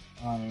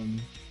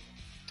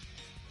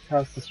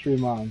pass the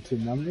stream on to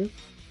Numbers.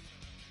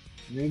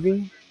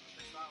 Maybe?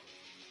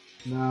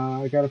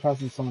 No, I gotta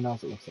pass it to someone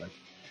else, it looks like.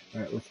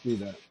 Alright, let's do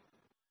that.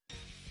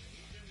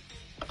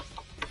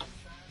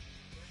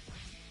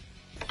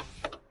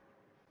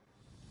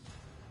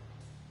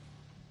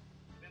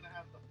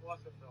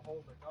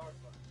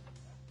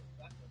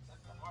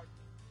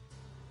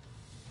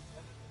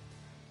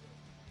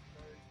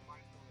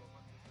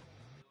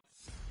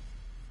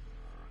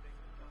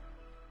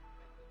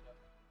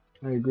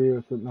 I agree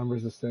with what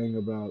Numbers is saying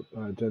about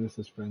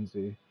Genesis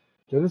Frenzy.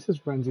 Genesis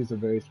Frenzy is a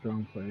very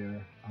strong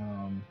player.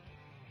 I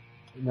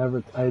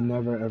never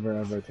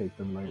ever take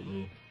them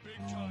lightly.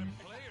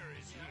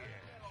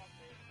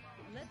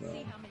 Let's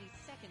see how many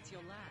seconds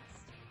you'll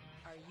last.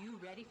 Are you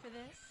ready for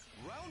this?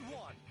 Round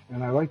 1.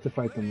 And I like to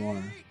fight them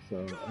more,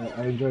 so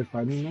I enjoy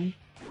fighting them.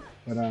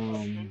 But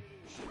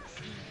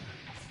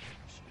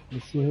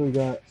let's see who we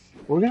got.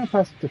 We're gonna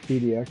pass it to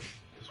FeedX,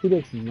 because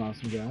FeedX is an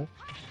awesome guy.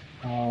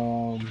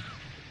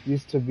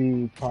 Used to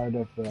be part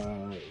of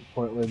the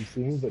Portland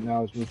scene, but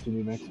now has moved to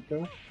New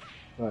Mexico.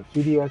 But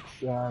FeedX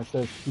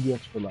says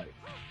FeedX for life.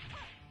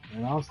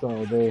 And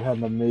also, they had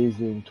an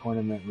amazing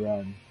tournament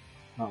run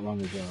not long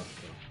ago.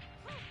 So,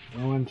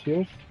 everyone,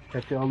 cheers.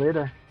 Catch y'all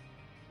later.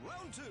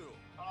 Round 2.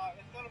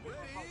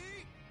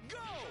 Ready, go!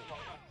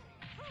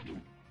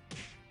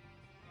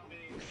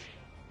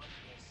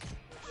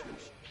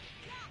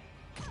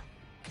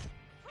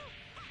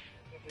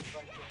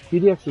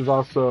 PDX is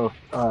also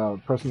a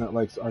person that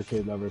likes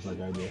arcade lovers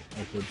like I do.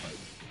 Arcade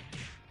fights.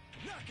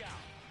 Knockout.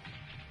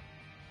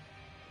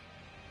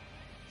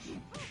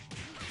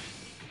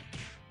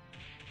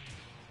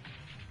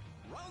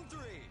 Round 3.